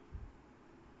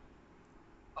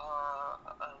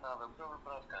 நான் வெப்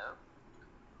டெவலப்பராக இருக்கேன்.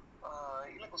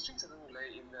 இல்லை கொஸ்டின்ஸ் எதுவும் இல்லை.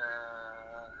 இந்த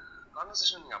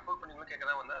கான்வர்சேஷன் நீங்கள் அப்லோட் பண்ணீங்களோ கேட்க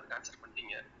தான் வந்து அதுக்கு ஆன்சர்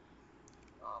பண்ணிட்டீங்க.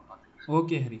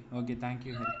 Okay Hari. Okay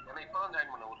thank you Hari. ஏன்னா இப்போ தான்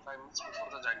ஜாயின் பண்ணேன். ஒரு 5 minutes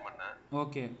பிஃபோர் தான் ஜாயின் பண்ணேன்.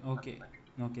 Okay okay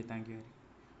okay thank you Hari.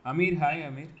 Ameer hi.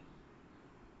 Amir.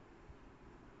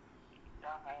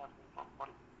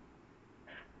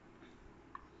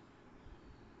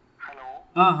 Hello.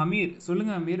 Amir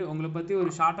சொல்லுங்கள். அமீர், உங்களை பற்றி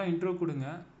ஒரு ஷார்ட்டாக இன்ட்ரோ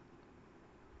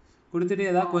கொடுத்துட்டு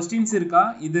ஏதாவது கொஸ்டின்ஸ் இருக்கா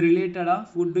இது ரிலேட்டடாக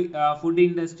ஃபுட்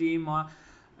இண்டஸ்ட்ரி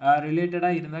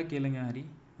ரிலேட்டடாக இருந்தால் கேளுங்க ஹரி.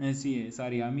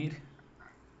 சாரி அமீர்.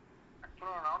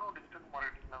 ஆக்சுவலாக நானும் டிஜிட்டல்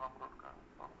மார்க்கெட்டிங்கில் தான் ப்ரோ இருக்கேன்.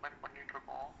 அந்த மாதிரி பண்ணிட்டு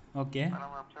இருக்கோம். ஓகே.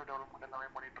 நம்ம வெப்சைட் டெவலப்மெண்ட் எல்லாமே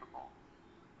பண்ணிட்டு இருக்கோம்.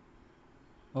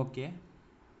 ஓகே.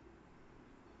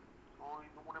 ஸோ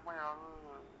இது மூலமா யாராவது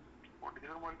ஒரு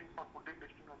டிஜிட்டல் மார்க்கெட்டிங் ஃபார் ஃபுட்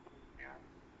இண்டஸ்ட்ரின்னு வந்துருக்கீங்க.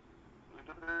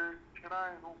 இது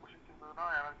ரிலேட்டடாக எதுவும் கொஸ்டின்ஸ் இருந்ததுன்னா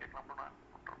யாராவது கேட்கலாம்னு நான்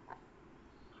பண்ணுறேன் ப்ரோ.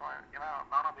 ஸோ ஏன்னா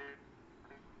நானும் அதே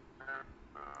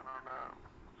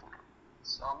சொல்கிறேன்.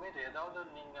 ஸோ அமீர், ஏதாவது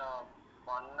நீங்கள்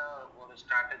பண்ண ஒரு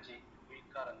ஸ்ட்ராட்டஜி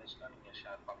வீக்காக இருந்துச்சுன்னா நீங்கள்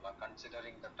ஷேர் பண்ணலாம்.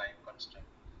 Considering the time constant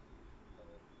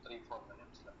 3-4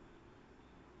 minutes.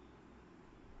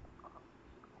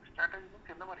 Strategy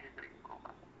means எந்த மாதிரி கேட்குறீங்க ப்ரோ?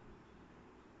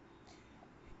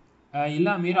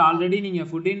 இல்லை அமீர், ஆல்ரெடி நீங்கள்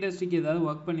ஃபுட் இண்டஸ்ட்ரிக்கு ஏதாவது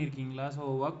ஒர்க் பண்ணியிருக்கீங்களா? ஸோ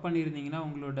ஒர்க் பண்ணியிருந்தீங்கன்னா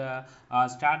உங்களோட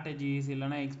ஸ்ட்ராட்டஜிஸ்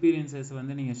இல்லைனா எக்ஸ்பீரியன்சஸ்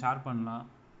வந்து நீங்கள் ஷேர் பண்ணலாம்.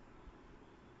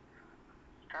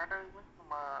 ஸ்ட்ராட்டஜி மீன்ஸ்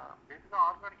நம்ம பேசிக்காக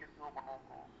ஆர்கானிக் எஸ்இஓ பண்ணுவோம்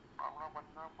ப்ரோ. நார்மலாக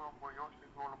பார்த்தீங்கன்னா இப்போ நம்ம யோசிச்சு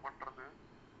எஸ்இஓவில் பண்ணுறது.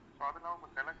 ஸோ அதெல்லாம் இப்போ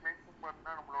சில கிளைண்ட்ஸும்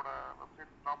பார்த்தீங்கன்னா நம்மளோட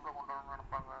வெப்சைட் டாப்பில் கொண்டு வரணும்னு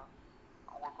நினைப்பாங்க.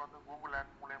 அவங்களுக்கு வந்து கூகுள்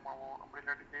ஆட்ஸ் மூலயமாவோ அப்படி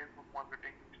இல்லாட்டி Facebook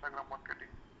marketing, Instagram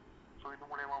marketing, so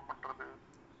இது மூலயமா பண்ணுறது,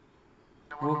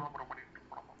 இந்த மாதிரிலாம் நம்ம பண்ணிட்டு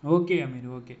இருக்கோம். Okay Ameer.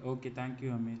 Okay okay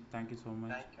thank you Ameer. Thank you so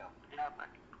much. Thank you.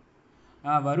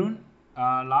 Varun,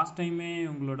 last டைமே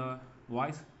உங்களோட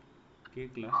வாய்ஸ்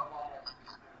கேட்கல.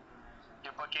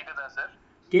 இப்போ கேட்குதா சார்?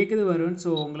 கேட்குது வருண். ஸோ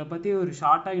உங்களை பற்றி ஒரு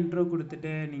ஷார்ட்டாக இன்ட்ரோ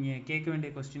கொடுத்துட்டு நீங்கள் கேட்க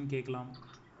வேண்டிய கொஸ்டின் கேட்கலாம்.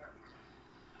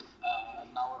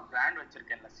 நான் ஒரு பிராண்ட்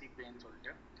வச்சுருக்கேன் சிபின்னு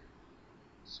சொல்லிட்டு.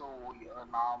 ஸோ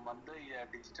நான் வந்து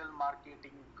டிஜிட்டல்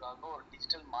மார்க்கெட்டிங்காக ஒரு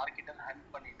டிஜிட்டல் மார்க்கெட்டர் ஹண்ட்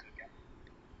பண்ணிட்டு இருக்கேன்.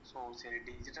 ஸோ சரி,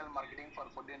 டிஜிட்டல் மார்க்கெட்டிங்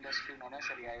ஃபார் ஃபுட் இண்டஸ்ட்ரின்னு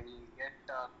சரி, I will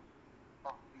get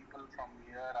people from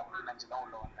here அப்படின்னு நினச்சி தான்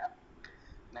உள்ள வந்தேன்.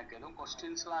 எனக்கு எதுவும்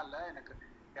கொஸ்டின்ஸ்லாம் இல்லை. எனக்கு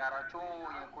யாராச்சும்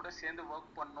என் கூட சேர்ந்து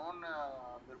ஒர்க் பண்ணணும்னு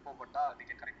விருப்பப்பட்டா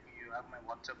நீங்கள் correct you have my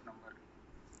WhatsApp number.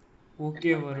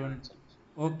 Okay Varun.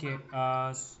 Okay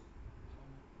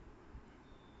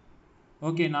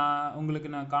okay, நான் உங்களுக்கு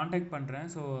காண்டாக்ட் பண்ணுறேன்.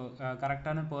 ஸோ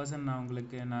கரெக்டான பர்சன் நான்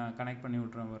உங்களுக்கு கனெக்ட் பண்ணி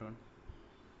விட்றேன் Varun.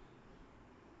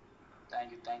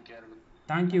 Thank you Aravind.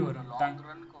 Thank you Varun. Long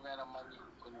ரன்க்கு வேற மாதிரி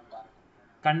கொஞ்சம் பாருங்க.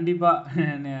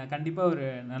 கண்டிப்பாக ஒரு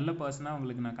நல்ல பர்சனாக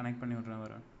உங்களுக்கு நான் கனெக்ட் பண்ணி விட்றேன்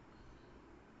Varun.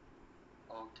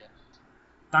 Okay,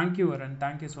 thank you Varun.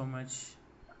 Thank you so much.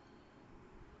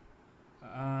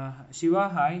 Siva,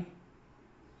 hi.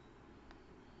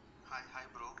 Hi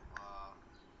bro,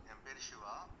 என் பேர்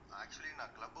சிவா. ஆக்சுவலி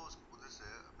நான் கிளப் ஹவுஸ் புதுசு.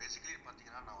 பேசிக்கலி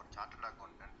பார்த்தீங்கன்னா நான் ஒரு chartered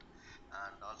accountant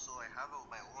and also I have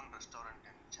my own restaurant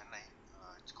in Chennai.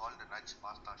 It's called nuts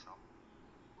pasta shop.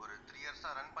 ஒரு 3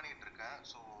 இயர்ஸாக ரன் பண்ணிட்டு இருக்கேன்.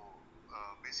 ஸோ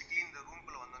பேசிக்கலி இந்த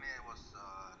ரூம்குள்ளே வந்தோடனே ஐ வாஸ்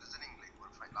லிசனிங் லைக்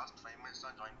ஒரு லாஸ்ட் 5 மினிட்ஸ்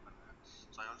தான் ஜாயின் பண்ணேன்.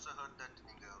 So I also heard that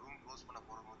நீங்கள் ரூம் க்ளோஸ் பண்ண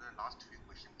போகும்போது லாஸ்ட் ஃபியூ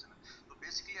கொஸ்டின்ஸ்னு. So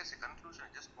basically as a conclusion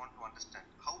I just want to understand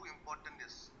how important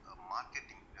is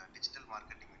marketing, digital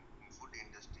marketing in food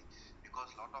industry, because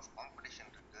lot of competition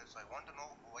இருக்கு. So I want to know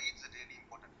why it's really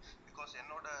important, because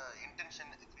என்னோட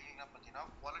intention ஃபீலிங்னா பார்த்தீங்கன்னா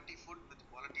quality food with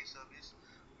quality service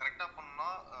கரெக்டாக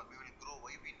பண்ணால் we will grow.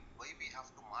 why we have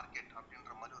to market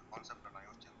அப்படின்ற மாதிரி ஒரு கான்செப்டை நான்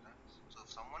யோசிச்சிருந்தேன். So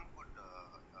if someone could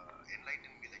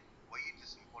enlighten me like why it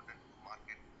is important to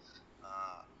market,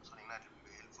 சொன்னீங்கன்னா it will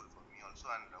be helpful for me also,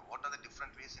 and what are the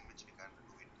different ways in which we can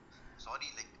do it. Sorry,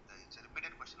 like it's a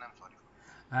repeated question, I'm sorry for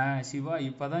that. Siva,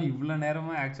 இப்போ தான் இவ்வளோ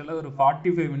நேரமாக ஆக்சுவலாக ஒரு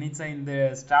 45 மினிட்ஸாக இந்த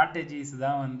strategies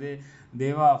தான் வந்து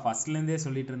தேவா ஃபஸ்ட்லேருந்தே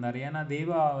சொல்லிட்டு இருந்தார். ஏன்னா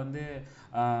தேவா வந்து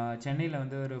சென்னையில்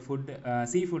வந்து ஒரு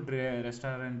சீ ஃபுட்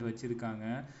ரெஸ்டாரண்ட் வச்சுருக்காங்க.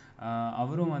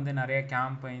 அவரும் வந்து நிறைய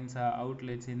கேம்பெயின்ஸ்,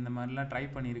 அவுட்லெட்ஸ் இந்த மாதிரிலாம் ட்ரை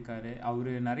பண்ணியிருக்காரு.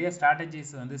 அவர் நிறைய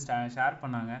ஸ்ட்ராட்டஜிஸ் வந்து ஷேர்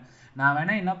பண்ணாங்க. நான்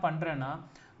வேணால் என்ன பண்ணுறேன்னா,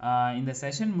 இந்த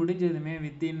செஷன் முடிஞ்சதுமே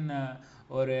வித்தின்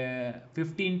ஒரு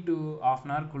 15 to half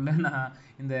an hourக்குள்ளே நான்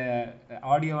இந்த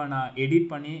ஆடியோவை நான் எடிட்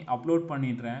பண்ணி அப்லோட்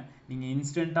பண்ணிடுறேன். நீங்கள்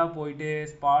இன்ஸ்டண்ட்டாக போயிட்டு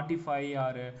ஸ்பாட்டிஃபை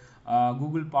ஆர்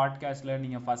கூகுள் பாட்காஸ்ட்டில்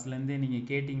நீங்கள் ஃபஸ்ட்லேருந்து நீங்கள்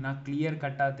கேட்டிங்கன்னா கிளியர்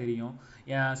கட்டாக தெரியும்.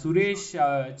 சுரேஷ்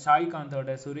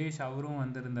சாய்காந்தோட சுரேஷ் அவரும்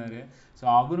வந்திருந்தார். ஸோ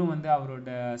அவரும் வந்து அவரோட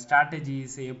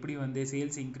ஸ்ட்ராட்டஜிஸ் எப்படி வந்து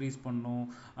சேல்ஸ் இன்க்ரீஸ் பண்ணணும்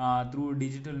through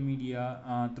digital media,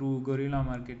 through gorilla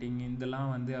marketing,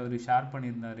 இதெல்லாம் வந்து அவர் ஷேர்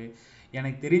பண்ணியிருந்தார்.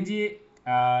 எனக்கு தெரிஞ்சு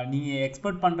நீங்கள்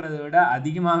எக்ஸ்பெக்ட் பண்ணுறதை விட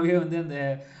அதிகமாகவே வந்து அந்த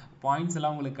பாயிண்ட்ஸ்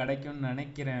எல்லாம் உங்களுக்கு கிடைக்கும்னு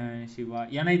நினைக்கிறேன் சிவா.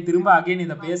 ஏன்னா திரும்ப அகைன்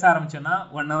இதை பேச ஆரம்பிச்சோன்னா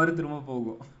 1 hour திரும்ப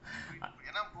போகும்.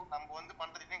 ஏன்னா நம்ம வந்து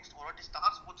பண்றதுக்கு ஒரு வாட்டி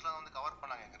ஸ்டார் ஸ்போர்ட்ஸ்ல வந்து கவர்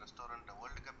பண்ணாங்க எங்க ரெஸ்டாரண்ட்.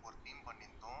 வேர்ல்ட் கப் ஒரு டீம்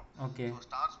பண்ணியிருந்தோம். Okay, so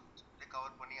star sports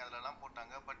cover பண்ணி அதெல்லாம்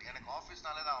போட்டாங்க. பட் எனக்கு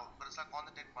ஆஃபீஸ்னாலே தான் பெருசாக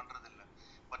கான்சென்ட்ரேட் பண்றது இல்லை.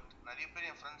 பட் நிறைய பேர்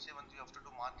என் ஃப்ரெண்ட்ஸே வந்து you have to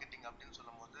to marketing அப்படின்னு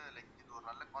சொல்லும் போது லைக் இது ஒரு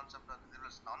நல்ல கான்செப்டாக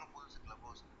இருந்தது. நானும் புதுசு club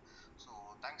house. So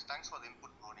thanks for the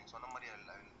input bro. நீங்கள் சொன்ன மாதிரி I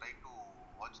will try to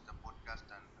watch the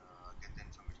podcast and get the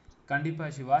information.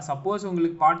 கண்டிப்பாக சிவா. சப்போஸ்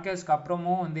உங்களுக்கு பாட்காஸ்ட்க்கு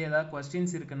அப்புறமும் வந்து ஏதாவது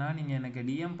கொஸ்டின்ஸ் இருக்குன்னா நீங்கள் எனக்கு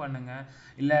டிஎம் பண்ணுங்கள்,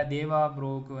 இல்லை தேவா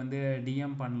ப்ரோவுக்கு வந்து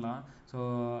டிஎம் பண்ணலாம். ஸோ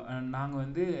நாங்கள்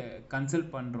வந்து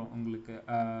கன்சல்ட் பண்ணுறோம், உங்களுக்கு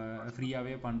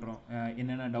ஃப்ரீயாகவே பண்ணுறோம்.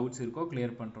 என்னென்ன டவுட்ஸ் இருக்கோ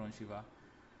கிளியர் பண்ணுறோம் Siva.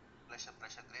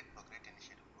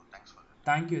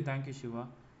 Thank you Siva.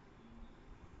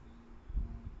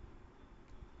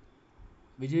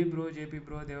 Vijay bro, JP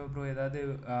bro, தேவா ப்ரோ, ஏதாவது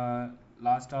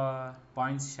லாஸ்ட்டாக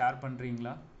பாயிண்ட்ஸ் ஷேர்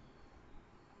பண்ணுறீங்களா?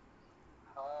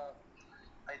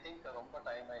 ஐ திங்க் ரொம்ப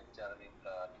டைம் ஆயிடுச்சு, அதை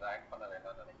ட்ராக் பண்ண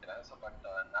வேண்டாம்னு நினைக்கிறேன். ஸோ பட்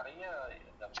நிறைய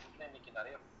இந்த ஃபுட்ல இன்னைக்கு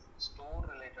நிறைய ஸ்டோர்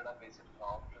ரிலேட்டடாக பேசிட்டு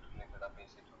இருக்கோம், அவுட்லெட் ரிலேட்டடாக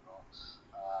பேசிட்டு இருக்கோம்.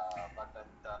 பட்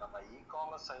இந்த நம்ம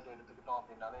இ-காமர்ஸ் சைடு எடுத்துக்கிட்டோம்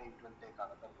அப்படின்னாலே it will take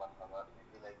another 1 hour.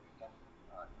 Maybe like we can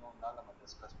இன்னொரு நாள் நம்ம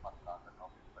டிஸ்கஸ் பண்ணலாம் அந்த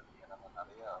டாபிக் பற்றி. நம்ம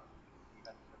நிறைய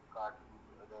ஈவன் ஃப்ளிப்கார்ட்,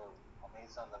 இது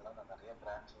அமேசான்லாம் நான் நிறைய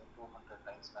பிராண்ட்ஸ் 200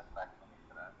 டைம்ஸ் நான் ட்ராக்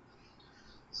பண்ணியிருக்கிறேன்.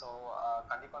 ஸோ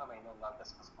கண்டிப்பாக நம்ம இன்னொரு நாள்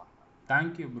டிஸ்கஸ் பண்ணலாம்.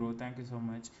 Thank you bro, thank you so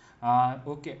much.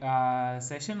 Okay,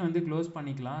 session வந்து க்ளோஸ்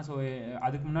பண்ணிக்கலாம். ஸோ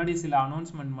அதுக்கு முன்னாடி சில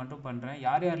அனௌன்ஸ்மெண்ட் மட்டும் பண்ணுறேன்.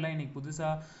 யார் யாரெல்லாம் இன்றைக்கி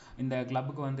புதுசாக இந்த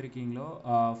கிளப்புக்கு வந்திருக்கீங்களோ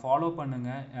ஃபாலோ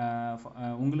பண்ணுங்கள்.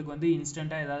 உங்களுக்கு வந்து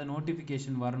இன்ஸ்டண்ட்டாக ஏதாவது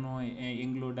நோட்டிஃபிகேஷன் வரணும்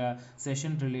எங்களோட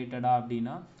செஷன் ரிலேட்டடாக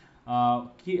அப்படின்னா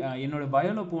என்னோட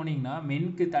பயோவில் போனீங்கன்னா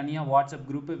மென்க்கு தனியாக வாட்ஸ்அப்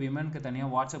குரூப்பு, விமனுக்கு தனியாக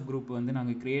வாட்ஸ்அப் குரூப் வந்து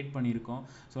நாங்கள் க்ரியேட் பண்ணியிருக்கோம்.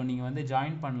 ஸோ நீங்கள் வந்து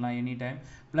ஜாயின் பண்ணலாம் எனி டைம்.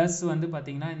 ப்ளஸ் வந்து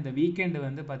பார்த்திங்கன்னா இந்த வீக்கெண்டு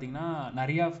வந்து பார்த்திங்கன்னா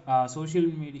நிறையா சோஷியல்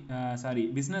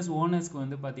பிஸ்னஸ் ஓனர்ஸ்க்கு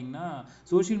வந்து பார்த்திங்கன்னா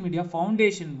social media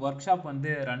foundation work shop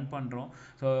வந்து ரன் பண்ணுறோம்.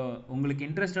 ஸோ உங்களுக்கு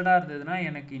இன்ட்ரெஸ்டடாக இருந்ததுன்னா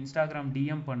எனக்கு இன்ஸ்டாகிராம்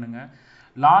டிஎம் பண்ணுங்கள்.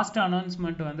 லாஸ்ட்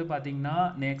அனௌன்ஸ்மெண்ட் வந்து பார்த்திங்கன்னா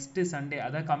நெக்ஸ்ட்டு சண்டே,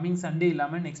 அதாவது கம்மிங் சண்டே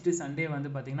இல்லாமல் நெக்ஸ்ட்டு சண்டே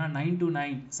வந்து பார்த்திங்கன்னா 9 to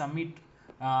 9 சம்மிட்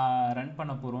ரன்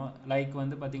பண்ண போகிறோம். லைக்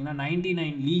வந்து பார்த்திங்கன்னா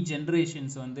 99 லீட்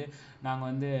ஜென்ரேஷன்ஸ் வந்து நாங்கள்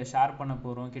வந்து ஷேர் பண்ண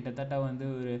போகிறோம். கிட்டத்தட்ட வந்து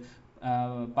ஒரு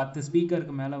 10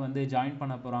 ஸ்பீக்கருக்கு மேலே வந்து ஜாயின்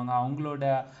பண்ண போகிறாங்க. அவங்களோட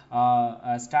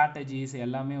ஸ்ட்ராட்டஜிஸ்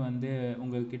எல்லாமே வந்து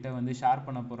உங்கள்கிட்ட வந்து ஷேர்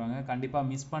பண்ண போகிறாங்க. கண்டிப்பாக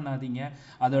மிஸ் பண்ணாதீங்க.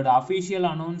 அதோட அஃபிஷியல்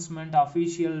அனௌன்ஸ்மெண்ட்,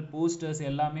 அஃபிஷியல் போஸ்டர்ஸ்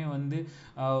எல்லாமே வந்து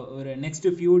ஒரு நெக்ஸ்ட்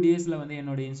ஃபியூ டேஸில் வந்து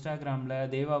என்னோட இன்ஸ்டாகிராமில்,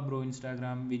 தேவா bro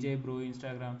Instagram, Vijay bro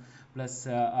Instagram, plus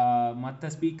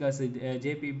மற்ற ஸ்பீக்கர்ஸ்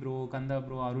ஜேபி ப்ரோ, கந்தா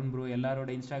ப்ரோ, அருண் ப்ரோ எல்லாரோட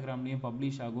இன்ஸ்டாகிராம்லேயும்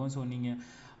பப்ளிஷ் ஆகும். ஸோ நீங்கள்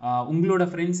உங்களோட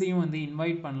ஃப்ரெண்ட்ஸையும் வந்து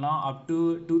இன்வைட் பண்ணலாம். அப் டு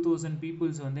 2000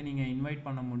 பீப்புள்ஸ் வந்து நீங்கள் இன்வைட்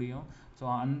பண்ண முடியும். ஸோ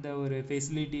அந்த ஒரு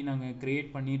ஃபெசிலிட்டி நாங்கள் க்ரியேட்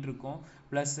பண்ணிகிட்ருக்கோம்.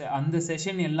 ப்ளஸ் அந்த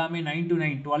செஷன் எல்லாமே 9 to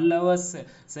 9 12 hours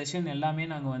செஷன் எல்லாமே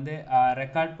நாங்கள் வந்து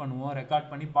ரெக்கார்ட் பண்ணுவோம்.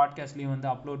 ரெக்கார்ட் பண்ணி பாட்காஸ்ட்லேயும் வந்து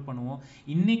அப்லோட் பண்ணுவோம்.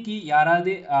 இன்றைக்கி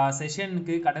யாராவது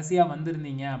செஷனுக்கு கடைசியாக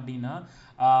வந்திருந்தீங்க அப்படின்னா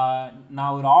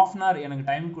நான் ஒரு 1/2 hour எனக்கு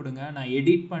டைம் கொடுங்க, நான்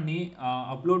எடிட் பண்ணி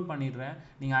அப்லோட் பண்ணிடுறேன்.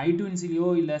 நீங்கள்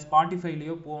ஐடியூன்ஸ்லேயோ இல்லை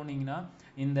ஸ்பாட்டிஃபைலையோ போனீங்கன்னா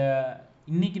இந்த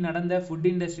இன்றைக்கி நடந்த ஃபுட்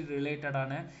இண்டஸ்ட்ரி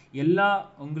ரிலேட்டடான எல்லா,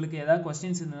 உங்களுக்கு ஏதாவது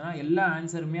கொஸ்டின்ஸ் இருந்ததுன்னா எல்லா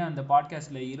ஆன்சருமே அந்த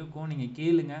பாட்காஸ்ட்டில் இருக்கும். நீங்கள்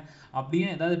கேளுங்க.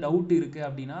 அப்படியும் ஏதாவது டவுட் இருக்குது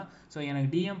அப்படின்னா ஸோ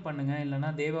எனக்கு டிஎம் பண்ணுங்கள்.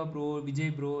 இல்லைனா தேவா bro,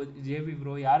 Vijay bro, JP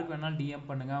bro யாருக்கு வேணாலும் டிஎம்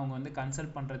பண்ணுங்கள். அவங்க வந்து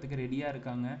கன்சல்ட் பண்ணுறதுக்கு ரெடியாக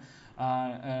இருக்காங்க.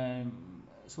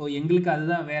 ஸோ எங்களுக்கு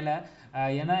அதுதான் வேலை.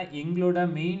 ஏன்னா எங்களோட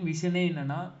மெயின் விஷனே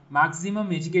என்னென்னா மேக்ஸிமம்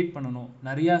எஜுகேட் பண்ணணும்.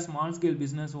 நிறையா ஸ்மால் ஸ்கேல்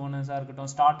பிஸ்னஸ் ஓனர்ஸாக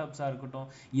இருக்கட்டும், ஸ்டார்ட் அப்ஸாக இருக்கட்டும்,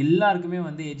 எல்லாருக்குமே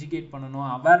வந்து எஜுகேட் பண்ணணும்,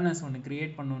 அவேர்னஸ் ஒன்று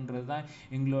க்ரியேட் பண்ணணுன்றது தான்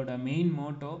எங்களோட மெயின்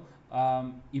மோட்டோ.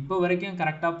 இப்போ வரைக்கும்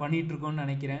கரெக்டாக பண்ணிகிட்ருக்கோன்னு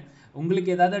நினைக்கிறேன். உங்களுக்கு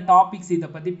ஏதாவது டாபிக்ஸ் இதை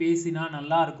பற்றி பேசினா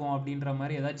நல்லாயிருக்கும் அப்படின்ற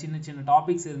மாதிரி ஏதாவது சின்ன சின்ன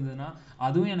டாபிக்ஸ் இருந்ததுன்னா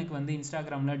அதுவும் எனக்கு வந்து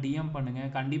இன்ஸ்டாகிராமில் டிஎம்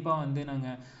பண்ணுங்கள். கண்டிப்பாக வந்து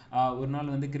நாங்கள் ஒரு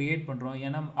நாள் வந்து க்ரியேட் பண்ணுறோம்.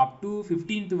 ஏன்னா அப் டு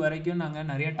 15th வரைக்கும் நாங்கள்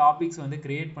நிறைய டாபிக்ஸ் வந்து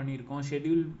க்ரியேட் பண்ணியிருக்கோம்.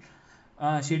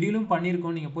 ஷெடியூலும்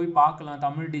பண்ணியிருக்கோம். நீங்கள் போய் பார்க்கலாம்.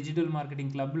 தமிழ் டிஜிட்டல்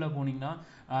மார்க்கெட்டிங் கிளப்பில் போனீங்கன்னா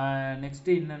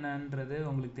நெக்ஸ்ட்டு என்னென்னன்றது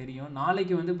உங்களுக்கு தெரியும்.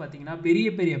 நாளைக்கு வந்து பார்த்திங்கன்னா பெரிய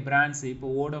பெரிய பிராண்ட்ஸு, இப்போ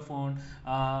வோடஃபோன்,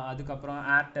 அதுக்கப்புறம்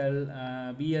ஏர்டெல்,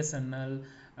 பிஎஸ்என்எல்,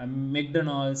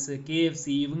 மெக்டொனால்ட்ஸ்,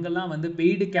 கேஎஃப்சி இவங்கெல்லாம் வந்து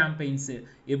பெய்டு கேம்பெயின்ஸு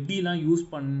எப்படிலாம் யூஸ்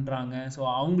பண்ணுறாங்க, ஸோ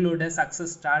அவங்களோட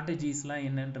சக்ஸஸ் ஸ்ட்ராட்டஜிஸ்லாம்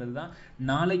என்னன்றது தான்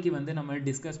நாளைக்கு வந்து நம்ம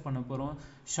டிஸ்கஸ் பண்ண போகிறோம்.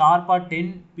 ஷார்ப்பாக 10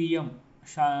 PM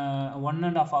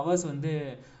 1.5 hours வந்து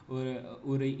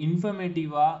ஒரு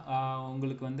இன்ஃபர்மேட்டிவாக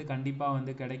உங்களுக்கு வந்து கண்டிப்பாக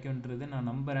வந்து கிடைக்குன்றது நான்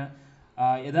நம்புகிறேன்.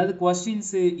 ஏதாவது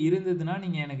கொஸ்டின்ஸு இருந்ததுன்னா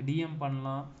நீங்கள் எனக்கு டிஎம்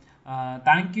பண்ணலாம்.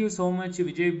 Thank you so much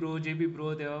Vijay bro, JP bro,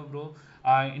 தேவா ப்ரோ.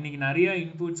 இன்றைக்கி நிறைய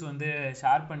இன்புட்ஸ் வந்து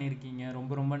ஷேர் பண்ணியிருக்கீங்க.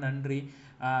 ரொம்ப ரொம்ப நன்றி.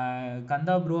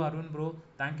 கந்தா bro, Arun bro,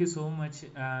 thank you so much.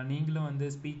 நீங்களும் வந்து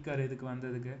ஸ்பீக்கர் இதுக்கு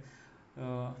வந்ததுக்கு.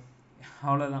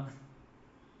 அவ்வளோதான்.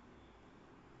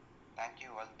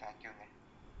 Thank you all. தேங்க்யூங்க.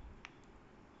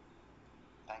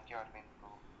 Thank you Aravind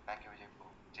bro, thank you Vijay bro,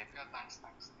 JP. Thanks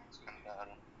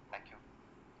Arun, thank you.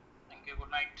 Thank you.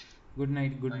 Good night.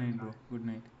 Good night bro. Good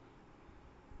night.